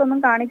ആസ്മയായിട്ടൊന്നും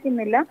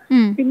കാണിക്കുന്നില്ല.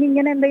 പിന്നെ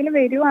ഇങ്ങനെ എന്തെങ്കിലും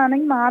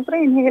വരുവാണെങ്കിൽ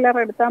മാത്രം ഇൻഹേലർ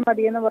എടുത്താൽ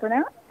മതി എന്ന്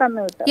പറഞ്ഞാൽ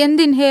തന്നു വിട്ടു.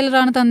 എന്ത്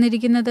ഇൻഹേലറാണ്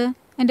തന്നിരിക്കുന്നത്?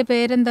 എൻ്റെ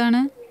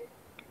പേരെന്താണ്?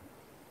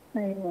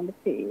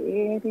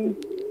 പേര്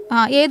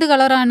ഏത്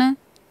കളറാണ്?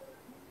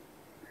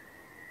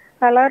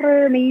 കളർ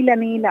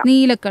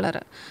നീല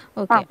കളറ്.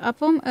 ഓക്കെ.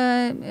 അപ്പം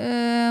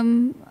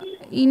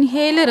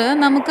ഇൻഹേലർ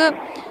നമുക്ക്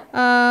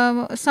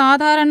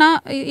സാധാരണ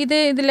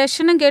ഇത്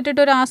ലക്ഷണം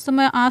കേട്ടിട്ട് ഒരു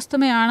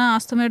ആസ്തമയാണ്,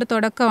 ആസ്തമയുടെ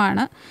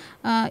തുടക്കമാണ്.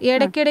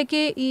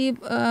 ഇടയ്ക്കിടയ്ക്ക് ഈ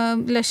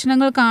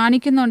ലക്ഷണങ്ങൾ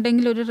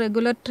കാണിക്കുന്നുണ്ടെങ്കിൽ ഒരു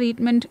റെഗുലർ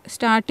ട്രീറ്റ്മെൻറ്റ്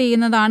സ്റ്റാർട്ട്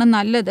ചെയ്യുന്നതാണ്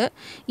നല്ലത്.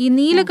 ഈ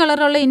നീല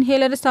കളറുള്ള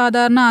ഇൻഹേലർ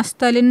സാധാരണ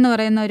അസ്തലിൻ എന്ന്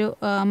പറയുന്ന ഒരു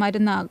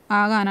മരുന്ന്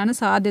ആകാനാണ്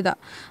സാധ്യത.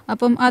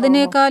 അപ്പം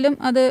അതിനേക്കാളും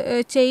അത്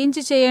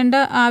ചേഞ്ച് ചെയ്യേണ്ട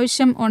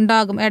ആവശ്യം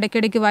ഉണ്ടാകും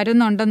ഇടയ്ക്കിടയ്ക്ക്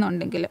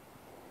വരുന്നുണ്ടെന്നുണ്ടെങ്കിൽ.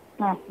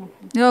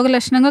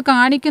 രോഗലക്ഷണങ്ങൾ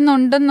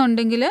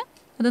കാണിക്കുന്നുണ്ടെന്നുണ്ടെങ്കിൽ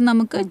അത്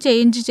നമുക്ക്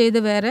ചേഞ്ച് ചെയ്ത്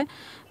വേറെ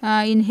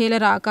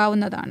ഇൻഹേലർ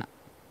ആക്കാവുന്നതാണ്.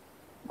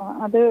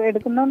 അത്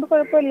എടുക്കുന്നതുകൊണ്ട്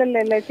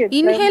കുഴപ്പമില്ലല്ലോ.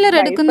 ഇൻഹേലർ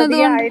എടുക്കുന്നത്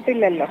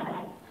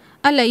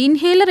അല്ല,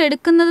 ഇൻഹേലർ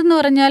എടുക്കുന്നതെന്ന്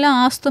പറഞ്ഞാൽ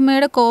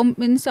ആസ്തമയുടെ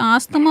മീൻസ്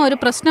ആസ്തമ ഒരു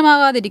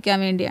പ്രശ്നമാകാതിരിക്കാൻ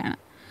വേണ്ടിയാണ്.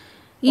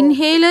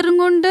 ഇൻഹേലറും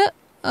കൊണ്ട്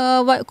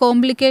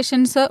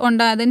കോംപ്ലിക്കേഷൻസ്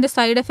അതിൻ്റെ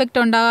സൈഡ്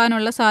എഫക്റ്റ്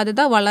ഉണ്ടാകാനുള്ള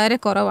സാധ്യത വളരെ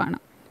കുറവാണ്.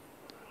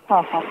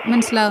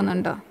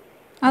 മനസ്സിലാവുന്നുണ്ടോ?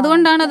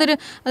 അതുകൊണ്ടാണ്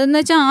അതെന്ന്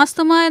വെച്ചാൽ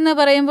ആസ്തമ എന്ന്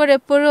പറയുമ്പോൾ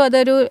എപ്പോഴും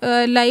അതൊരു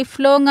ലൈഫ്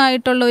ലോങ്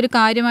ആയിട്ടുള്ള ഒരു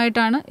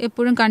കാര്യമായിട്ടാണ്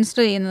എപ്പോഴും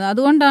കൺസിഡർ ചെയ്യുന്നത്.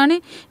 അതുകൊണ്ടാണ്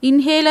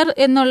ഇൻഹേലർ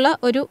എന്നുള്ള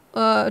ഒരു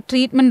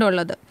ട്രീറ്റ്മെൻ്റ്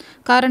ഉള്ളത്.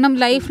 കാരണം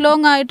ലൈഫ്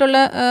ലോങ് ആയിട്ടുള്ള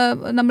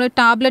നമ്മൾ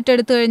ടാബ്ലറ്റ്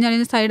എടുത്തു കഴിഞ്ഞാൽ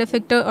അതിന് സൈഡ്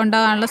എഫക്റ്റ്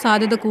ഉണ്ടാകാനുള്ള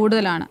സാധ്യത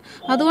കൂടുതലാണ്.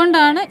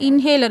 അതുകൊണ്ടാണ്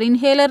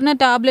ഇൻഹേലറിനെ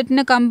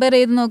ടാബ്ലറ്റിനെ കമ്പയർ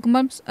ചെയ്ത്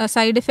നോക്കുമ്പം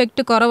സൈഡ്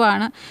എഫക്റ്റ്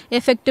കുറവാണ്,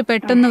 എഫക്റ്റ്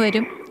പെട്ടെന്ന്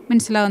വരും.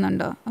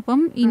 മനസ്സിലാവുന്നുണ്ടോ? അപ്പം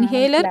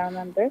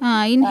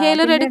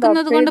ഇൻഹേലർ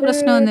എടുക്കുന്നത് കൊണ്ട്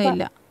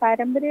പ്രശ്നമൊന്നുമില്ല.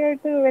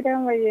 പാരമ്പര്യമായിട്ട് വരാൻ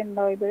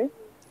വഴിയുണ്ടോ ഇത്?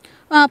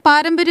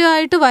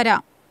 പാരമ്പര്യമായിട്ട്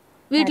വരാം.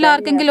 വീട്ടിൽ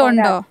ആർക്കെങ്കിലും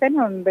ഉണ്ടോ?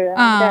 അച്ഛനുണ്ട്.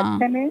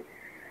 അച്ഛന്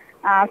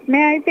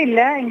ആസ്മയായിട്ടില്ല,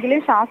 എങ്കിലും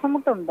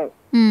ശ്വാസമുട്ടുണ്ട്.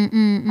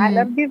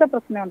 അലർജിയുടെ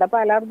പ്രശ്നമുണ്ട്. അപ്പൊ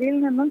അലർജിയിൽ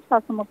നിന്നും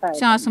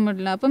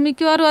ശ്വാസമുട്ടില്ല. അപ്പം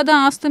മിക്കവാറും അത്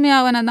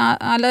ആസ്തമയാവാൻ,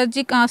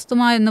 അലർജിക്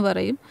ആസ്തമ എന്ന്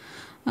പറയും.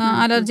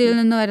 അലർജിയിൽ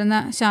നിന്ന് വരുന്ന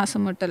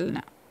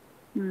ശ്വാസമുട്ടലിന്.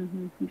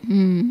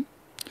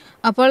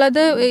 അപ്പോൾ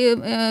അത്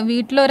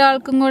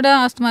വീട്ടിലൊരാൾക്കും കൂടെ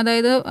ആസ്തമ,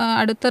 അതായത്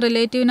അടുത്ത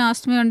റിലേറ്റീവിന്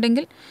ആസ്തമ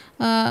ഉണ്ടെങ്കിൽ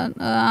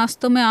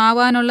ആസ്തമ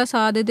ആവാനുള്ള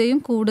സാധ്യതയും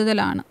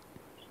കൂടുതലാണ്.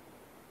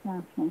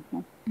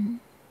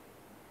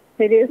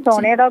 ശരി.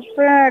 സോണിയ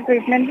ഡോക്ടർ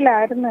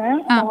ട്രീറ്റ്മെന്റിലായിരുന്നു.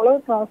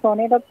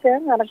 സോണിയ ഡോക്ടർ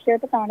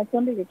കറക്റ്റായിട്ട്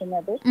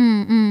കാണിച്ചുകൊണ്ടിരിക്കുന്നത്.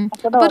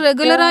 അപ്പൊ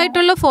റെഗുലർ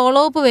ആയിട്ടുള്ള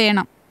ഫോളോ അപ്പ്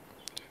വേണം.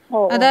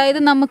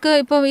 അതായത് നമുക്ക്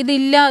ഇപ്പം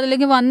ഇതില്ല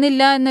അല്ലെങ്കിൽ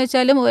വന്നില്ല എന്ന്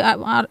വെച്ചാലും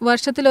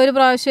വർഷത്തിൽ ഒരു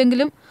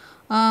പ്രാവശ്യമെങ്കിലും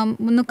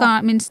ഒന്ന്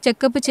മീൻസ്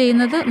ചെക്കപ്പ്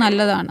ചെയ്യുന്നത്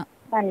നല്ലതാണ്.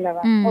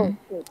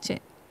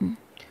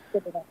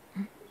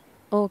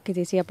 ഓക്കെ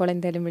ചേച്ചി, അപ്പോൾ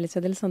എന്തായാലും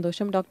വിളിച്ചതിൽ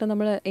സന്തോഷം. ഡോക്ടർ,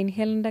 നമ്മൾ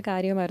ഇൻഹേലറിൻ്റെ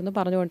കാര്യമായിരുന്നു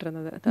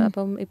പറഞ്ഞുകൊണ്ടിരുന്നത്.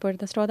 അപ്പം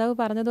ഇപ്പോഴത്തെ ശ്രോതാവ്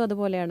പറഞ്ഞതും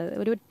അതുപോലെയാണ്.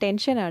 ഒരു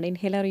ടെൻഷനാണ്,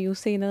 ഇൻഹേലർ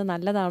യൂസ് ചെയ്യുന്നത്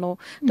നല്ലതാണോ,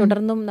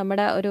 തുടർന്നും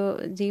നമ്മുടെ ഒരു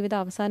ജീവിത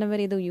അവസാനം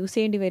വരെ ഇത് യൂസ്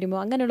ചെയ്യേണ്ടി വരുമോ,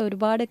 അങ്ങനെയുള്ള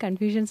ഒരുപാട്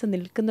കൺഫ്യൂഷൻസ്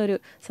നിൽക്കുന്ന ഒരു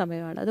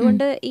സമയമാണ്.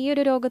 അതുകൊണ്ട് ഈ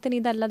ഒരു രോഗത്തിന്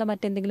ഇതല്ലാതെ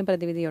മറ്റെന്തെങ്കിലും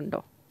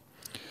പ്രതിവിധിയുണ്ടോ?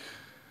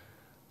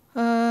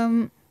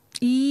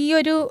 ഈ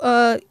ഒരു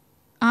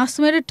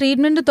ആസ്മയുടെ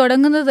ട്രീറ്റ്മെൻറ്റ്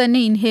തുടങ്ങുന്നത് തന്നെ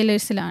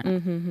ഇൻഹേലേഴ്സിലാണ്.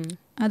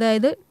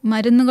 അതായത്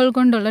മരുന്നുകൾ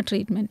കൊണ്ടുള്ള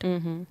ട്രീറ്റ്മെൻറ്റ്.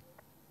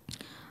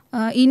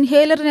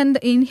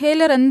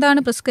 ഇൻഹേലർ എന്താണ്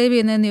പ്രിസ്ക്രൈബ്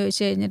ചെയ്യുന്നതെന്ന്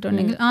ചോദിച്ചു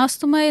കഴിഞ്ഞിട്ടുണ്ടെങ്കിൽ,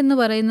 ആസ്തമ എന്ന്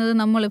പറയുന്നത്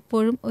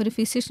നമ്മളെപ്പോഴും ഒരു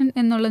ഫിസിഷ്യൻ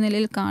എന്നുള്ള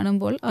നിലയിൽ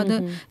കാണുമ്പോൾ അത്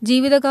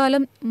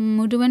ജീവിതകാലം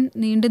മുഴുവൻ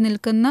നീണ്ടു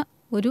നിൽക്കുന്ന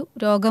ഒരു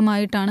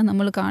രോഗമായിട്ടാണ്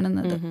നമ്മൾ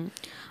കാണുന്നത്.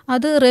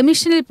 അത്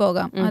റെമിഷനിൽ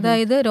പോകാം,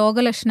 അതായത്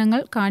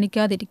രോഗലക്ഷണങ്ങൾ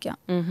കാണിക്കാതിരിക്കാം,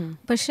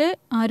 പക്ഷേ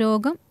ആ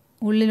രോഗം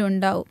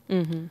ഉള്ളിലുണ്ടാവും.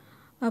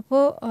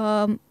 അപ്പോൾ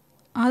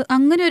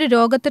അങ്ങനെ ഒരു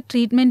രോഗത്തെ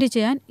ട്രീറ്റ്മെൻറ്റ്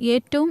ചെയ്യാൻ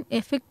ഏറ്റവും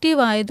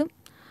എഫക്റ്റീവായതും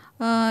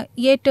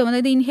ഏറ്റവും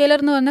അതായത് ഇൻഹേലർ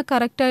എന്ന് പറഞ്ഞാൽ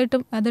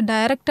കറക്റ്റായിട്ടും അത്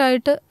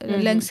ഡയറക്റ്റായിട്ട്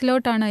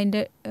ലങ്സിലോട്ടാണ്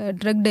അതിൻ്റെ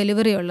ഡ്രഗ്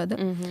ഡെലിവറി ഉള്ളത്.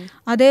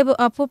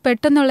 അപ്പോൾ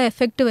പെട്ടെന്നുള്ള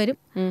എഫക്റ്റ് വരും.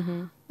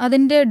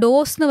 അതിൻ്റെ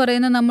ഡോസ് എന്ന്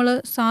പറയുന്നത് നമ്മൾ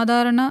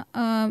സാധാരണ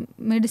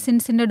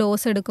മെഡിസിൻസിൻ്റെ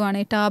ഡോസ്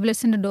എടുക്കുവാണെങ്കിൽ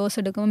ടാബ്ലറ്റ്സിൻ്റെ ഡോസ്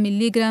എടുക്കുമ്പോൾ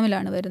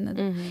മില്ലിഗ്രാമിലാണ് വരുന്നത്.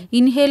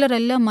 ഇൻഹേലർ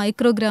എല്ലാം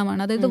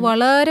മൈക്രോഗ്രാമാണ്. അതായത്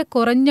വളരെ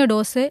കുറഞ്ഞ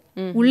ഡോസേ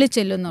ഉള്ളിൽ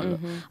ചെല്ലുന്നുള്ളൂ.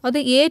 അത്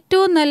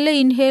ഏറ്റവും നല്ല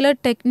ഇൻഹേലർ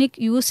ടെക്നിക്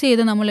യൂസ്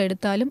ചെയ്ത് നമ്മൾ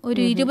എടുത്താലും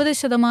ഒരു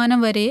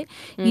 20% വരെ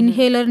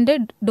ഇൻഹേലറിൻ്റെ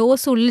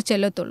ഡോസ് ഉള്ളിൽ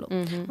ചെല്ലത്തുള്ളൂ.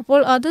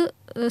 അപ്പോൾ അത്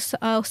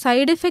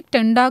സൈഡ് എഫക്റ്റ്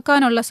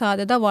ഉണ്ടാക്കാനുള്ള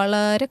സാധ്യത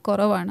വളരെ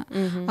കുറവാണ്.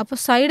 അപ്പോൾ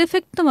സൈഡ്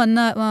എഫക്റ്റ്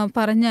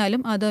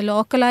പറഞ്ഞാലും അത്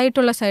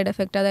ലോക്കലായിട്ടുള്ള സൈഡ്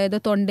എഫക്റ്റ്, അതായത്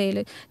തൊണ്ടയിൽ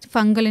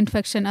ഫംഗൽ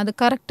ഇൻഫെക്ഷൻ, അത്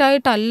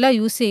കറക്റ്റായിട്ടല്ല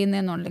യൂസ്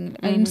ചെയ്യുന്നതെന്നുണ്ടെങ്കിൽ,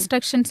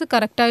 ഇൻസ്ട്രക്ഷൻസ്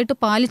കറക്റ്റായിട്ട്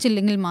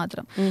പാലിച്ചില്ലെങ്കിൽ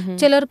മാത്രം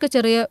ചിലർക്ക്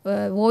ചെറിയ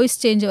വോയിസ്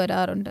ചേഞ്ച്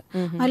വരാറുണ്ട്.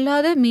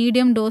 അല്ലാതെ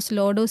മീഡിയം ഡോസ്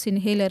ലോ ഡോസ്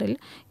ഇൻഹേലറിൽ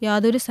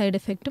യാതൊരു സൈഡ്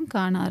എഫക്റ്റും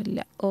കാണാറില്ല.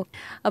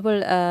 അപ്പോൾ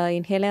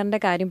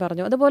ഇൻഹേലറിൻ്റെ കാര്യം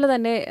പറഞ്ഞു. അതുപോലെ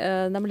തന്നെ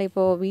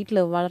നമ്മളിപ്പോൾ വീട്ടിൽ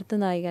വളർത്തു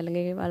നായിക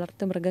അല്ലെങ്കിൽ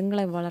വളർത്തു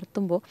മൃഗങ്ങളെ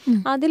വളർത്തുമ്പോൾ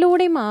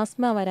അതിലൂടെയും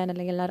ആസ്മ വരാൻ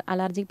അല്ലെങ്കിൽ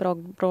അലർജി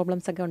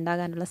പ്രോബ്ലംസ് ഒക്കെ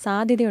ഉണ്ടാകാനുള്ള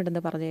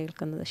സാധ്യതയുണ്ടെന്ന് പറഞ്ഞു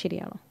കേൾക്കുന്നത്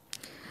ശരിയാണോ?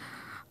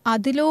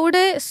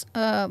 അതിലൂടെ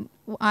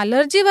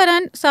അലർജി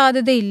വരാൻ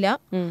സാധ്യതയില്ല.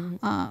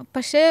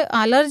 പക്ഷേ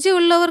അലർജി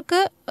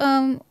ഉള്ളവർക്ക്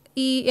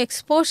ഈ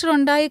എക്സ്പോഷർ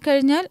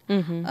ഉണ്ടായിക്കഴിഞ്ഞാൽ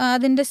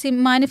അതിൻ്റെ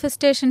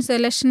മാനിഫെസ്റ്റേഷൻസ്,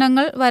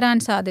 ലക്ഷണങ്ങൾ വരാൻ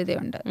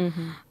സാധ്യതയുണ്ട്.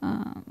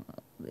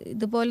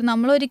 ഇതുപോലെ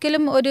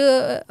നമ്മളൊരിക്കലും ഒരു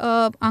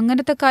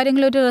അങ്ങനത്തെ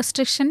കാര്യങ്ങൾ ഒരു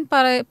റെസ്ട്രിക്ഷൻ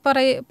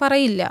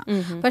പറയില്ല.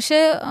 പക്ഷേ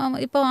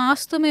ഇപ്പോൾ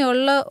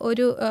ആസ്തുമയുള്ള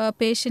ഒരു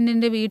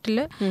പേഷ്യൻറ്റിൻ്റെ വീട്ടിൽ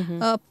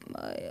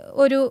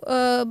ഒരു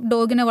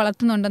ഡോഗിനെ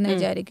വളർത്തുന്നുണ്ടെന്ന്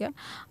വിചാരിക്കുക.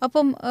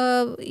 അപ്പം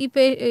ഈ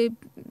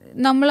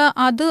നമ്മൾ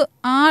അത്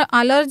ആ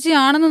അലർജി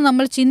ആണെന്ന്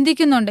നമ്മൾ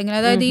ചിന്തിക്കുന്നുണ്ടെങ്കിൽ,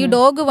 അതായത് ഈ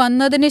ഡോഗ്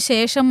വന്നതിന്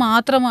ശേഷം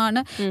മാത്രമാണ്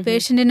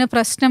പേഷ്യൻറ്റിന്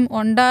പ്രശ്നം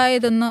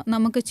ഉണ്ടായതെന്ന്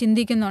നമുക്ക്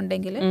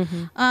ചിന്തിക്കുന്നുണ്ടെങ്കിൽ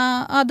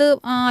അത്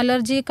ആ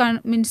അലർജി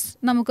മീൻസ്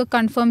നമുക്ക്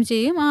കൺഫേം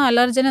ചെയ്യും. ആ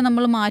അലർജനെ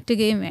നമ്മൾ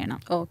മാറ്റുകയും വേണം.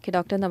 ഓക്കെ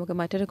ഡോക്ടർ, നമുക്ക്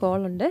മറ്റൊരു കോൾ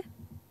ഉണ്ട്.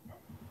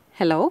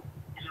 ഹലോ.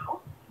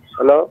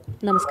 ഹലോ,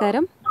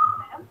 നമസ്കാരം.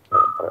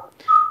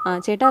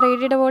 ചേട്ടാ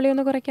റേഡിയോയുടെ വോളിയം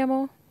ഒന്ന് കുറയ്ക്കാമോ?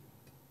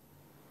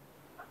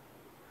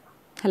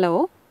 ഹലോ.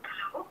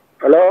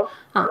 ഹലോ.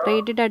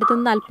 റേഡിയോയുടെ അടുത്ത്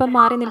നിന്ന് അല്പം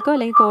മാറി നിൽക്കോ,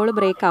 അല്ലെങ്കിൽ കോള്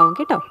ബ്രേക്ക് ആവും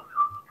കേട്ടോ.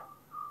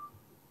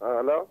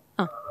 ഹലോ.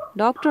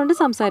 ഡോക്ടറുണ്ട്,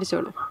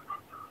 സംസാരിച്ചോളൂ.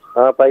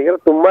 ഭയങ്കര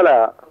തുമ്മലാ.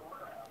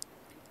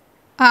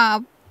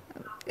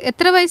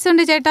 എത്ര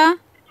വയസ്സുണ്ട് ചേട്ടാ?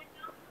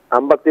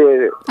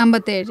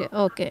 57.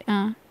 ഓക്കെ.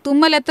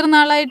 തുമ്മൽ എത്ര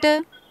നാളായിട്ട്?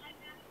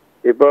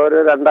 ഇപ്പൊ ഒരു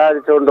 2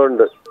 ആഴ്ച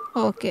കൊണ്ടുണ്ട്.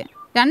 ഓക്കെ,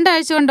 2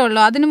 ആഴ്ച കൊണ്ടുള്ളൂ.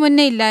 അതിനു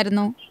മുന്നേ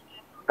ഇല്ലായിരുന്നു?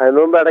 അതിന്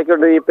മുമ്പ്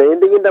ഇടയ്ക്കുണ്ട്. ഈ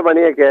പെയിന്റിങ്ങിന്റെ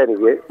പണിയൊക്കെ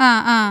എനിക്ക്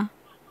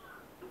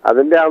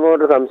അതിന്റെ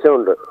ആകുമ്പോൾ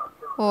സംശയമുണ്ട്.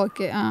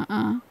 ഓക്കെ.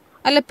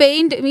 അല്ല,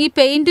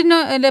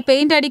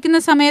 പെയിന്റ് അടിക്കുന്ന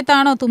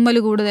സമയത്താണോ തുമ്മൽ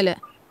കൂടുതൽ?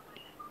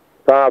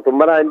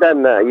 തുമ്മല അതിന്റെ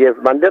തന്നെ ഈ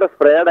വണ്ടിയുടെ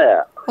സ്പ്രേയുടെ.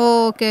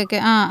 ഓക്കെ.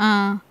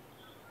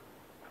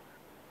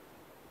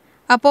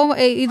 അപ്പോൾ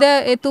ഇത്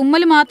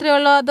തുമ്മൽ മാത്രമേ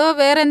ഉള്ളൂ അതോ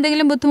വേറെ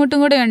എന്തെങ്കിലും ബുദ്ധിമുട്ടും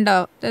കൂടെ ഉണ്ടോ?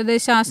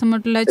 അതായത് ശ്വാസം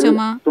മുട്ടല,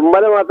 ചുമ?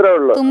 തുമ്മൽ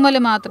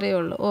മാത്രമേ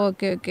ഉള്ളൂ.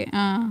 ഓക്കെ.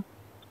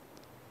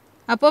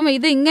 അപ്പം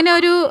ഇത് ഇങ്ങനെ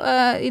ഒരു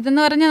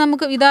ഇതെന്ന് പറഞ്ഞാൽ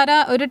നമുക്ക് ഇതാരാ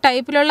ഒരു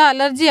ടൈപ്പിലുള്ള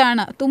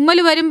അലർജിയാണ്. തുമ്മൽ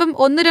വരുമ്പം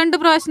 1-2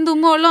 പ്രാവശ്യം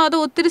തുമ്മുള്ളൂ അതോ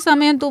ഒത്തിരി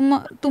സമയം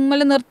തുമ്മൽ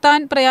നിർത്താൻ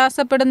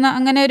പ്രയാസപ്പെടുന്ന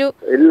അങ്ങനെ ഒരു?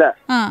 ഇല്ല,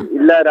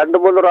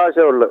 2-3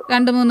 പ്രാവശ്യമേ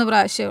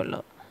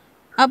ഉള്ളൂ.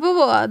 അപ്പോൾ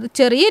അത്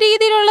ചെറിയ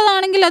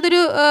രീതിയിലുള്ളതാണെങ്കിൽ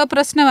അതൊരു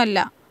പ്രശ്നമല്ല.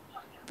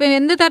 ഇപ്പം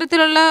എന്ത്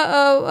തരത്തിലുള്ള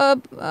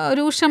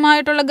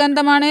രൂക്ഷമായിട്ടുള്ള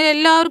ഗന്ധമാണെങ്കിലും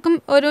എല്ലാവർക്കും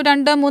ഒരു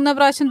 2-3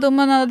 പ്രാവശ്യം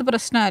തുമ്മുന്നത് അത്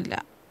പ്രശ്നമല്ല.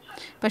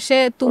 പക്ഷേ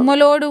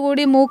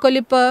തുമ്മലോടുകൂടി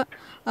മൂക്കൊലിപ്പ്,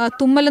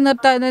 തുമ്മൽ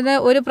നിർത്താൻ,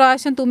 ഒരു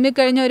പ്രാവശ്യം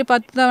തുമ്മിക്കഴിഞ്ഞ് ഒരു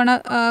 10 തവണ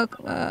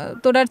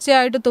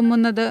തുടർച്ചയായിട്ട്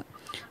തുമ്മുന്നത്,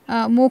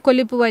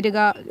 മൂക്കൊലിപ്പ് വരിക,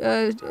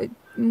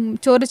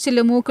 ചൊറിച്ചിൽ,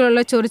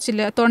 മൂക്കിലുള്ള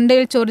ചൊറിച്ചിൽ,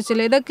 തൊണ്ടയിൽ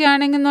ചൊറിച്ചിൽ, ഇതൊക്കെ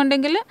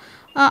ആണെന്നുണ്ടെങ്കിൽ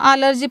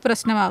അലർജി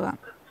പ്രശ്നമാകാം.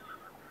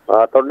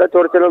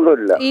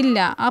 ഇല്ല,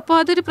 അപ്പോൾ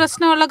അതൊരു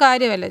പ്രശ്നമുള്ള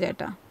കാര്യമല്ല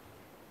ചേട്ടാ.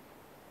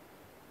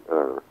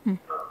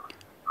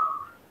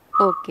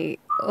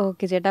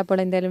 ഓക്കെ ചേട്ടാ, അപ്പോൾ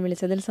എന്തായാലും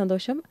വിളിച്ചതിൽ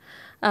സന്തോഷം.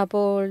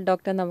 അപ്പോൾ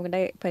ഡോക്ടർ,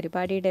 നമ്മുടെ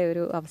പരിപാടിയുടെ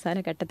ഒരു അവസാന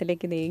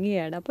ഘട്ടത്തിലേക്ക്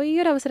നീങ്ങുകയാണ്. അപ്പോൾ ഈ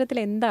ഒരു അവസരത്തിൽ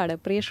എന്താണ്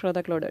പ്രിയ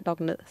ശ്രോതാക്കളോട്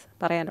ഡോക്ടറിന്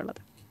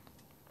പറയാനുള്ളത്?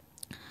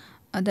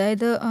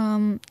 അതായത്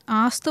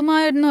ആസ്തുമ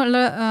എന്നുള്ള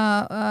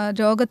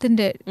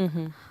രോഗത്തിൻ്റെ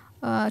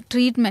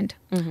ട്രീറ്റ്മെൻറ്റ്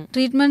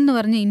എന്ന്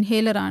പറഞ്ഞ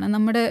ഇൻഹേലറാണ്.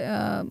 നമ്മുടെ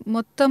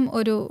മൊത്തം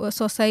ഒരു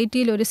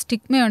സൊസൈറ്റിയിൽ ഒരു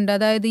സ്റ്റിഗ്മയുണ്ട്.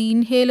 അതായത് ഈ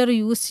ഇൻഹേലർ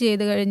യൂസ്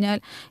ചെയ്ത് കഴിഞ്ഞാൽ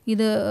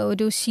ഇത്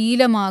ഒരു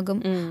ശീലമാകും,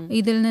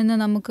 ഇതിൽ നിന്ന്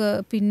നമുക്ക്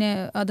പിന്നെ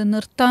അത്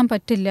നിർത്താൻ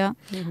പറ്റില്ല.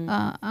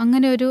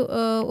 അങ്ങനെ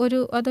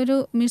അതൊരു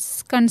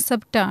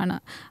മിസ്കൺസെപ്റ്റാണ്.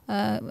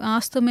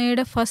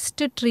 ആസ്തുമയുടെ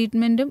ഫസ്റ്റ്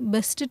ട്രീറ്റ്മെൻറ്റും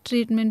ബെസ്റ്റ്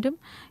ട്രീറ്റ്മെൻറ്റും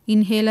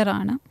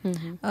ഇൻഹേലറാണ്.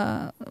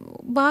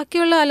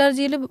 ബാക്കിയുള്ള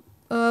അലർജിയിൽ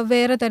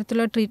വേറെ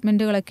തരത്തിലുള്ള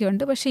ട്രീറ്റ്മെൻറ്റുകളൊക്കെ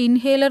ഉണ്ട്. പക്ഷേ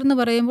ഇൻഹേലർ എന്ന്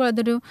പറയുമ്പോൾ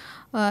അതൊരു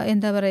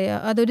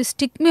അതൊരു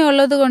സ്റ്റിഗ്മ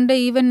ഉള്ളത് കൊണ്ട്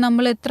ഈവൻ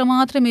നമ്മൾ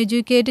എത്രമാത്രം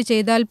എഡ്യൂക്കേറ്റ്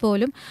ചെയ്താൽ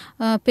പോലും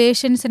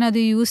പേഷ്യൻസിന് അത്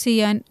യൂസ്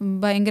ചെയ്യാൻ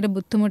ഭയങ്കര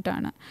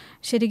ബുദ്ധിമുട്ടാണ്.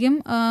 ശരിക്കും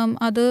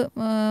അത്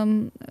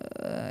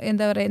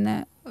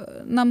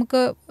നമുക്ക്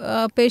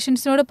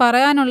പേഷ്യൻസിനോട്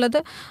പറയാനുള്ളത്,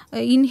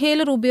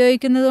 ഇൻഹേലർ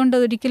ഉപയോഗിക്കുന്നത് കൊണ്ട്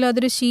ഒരിക്കലും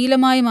അതൊരു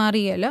ശീലമായി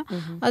മാറുകയല്ല.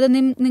 അത്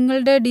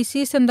നിങ്ങളുടെ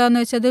ഡിസീസ്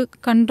എന്താണെന്ന് വെച്ചാൽ അത്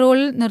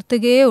കൺട്രോളിൽ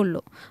നിർത്തുകയേ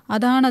ഉള്ളൂ.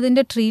 അതാണ്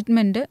അതിൻ്റെ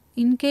ട്രീറ്റ്മെൻറ്റ്.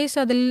 ഇൻ കേസ്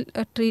അതിൽ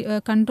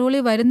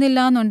കൺട്രോളിൽ വരുന്നില്ല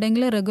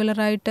എന്നുണ്ടെങ്കിൽ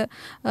റെഗുലറായിട്ട്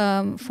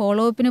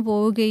ഫോളോ അപ്പിന്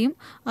പോവുകയും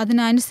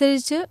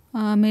അതിനനുസരിച്ച്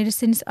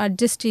മെഡിസിൻസ്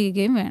അഡ്ജസ്റ്റ്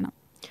ചെയ്യുകയും വേണം.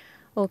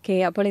 ഓക്കെ,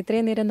 അപ്പോൾ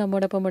ഇത്രയും നേരം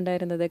നമ്മോടൊപ്പം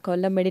ഉണ്ടായിരുന്നത്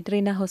കൊല്ലം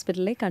മെഡിട്രീന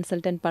ഹോസ്പിറ്റലിലെ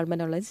കൺസൾട്ടൻറ്റ്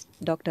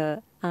പൾമനോളജിസ്റ്റ് ഡോക്ടർ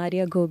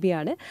ആര്യ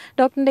ഗോപിയാണ്.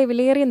 ഡോക്ടറിൻ്റെ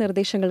വിലയേറിയ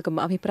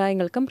നിർദ്ദേശങ്ങൾക്കും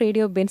അഭിപ്രായങ്ങൾക്കും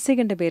റേഡിയോ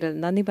ബെൻസിഗിൻ്റെ പേരിൽ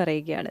നന്ദി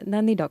പറയുകയാണ്.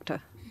 നന്ദി ഡോക്ടർ.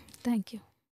 Thank you.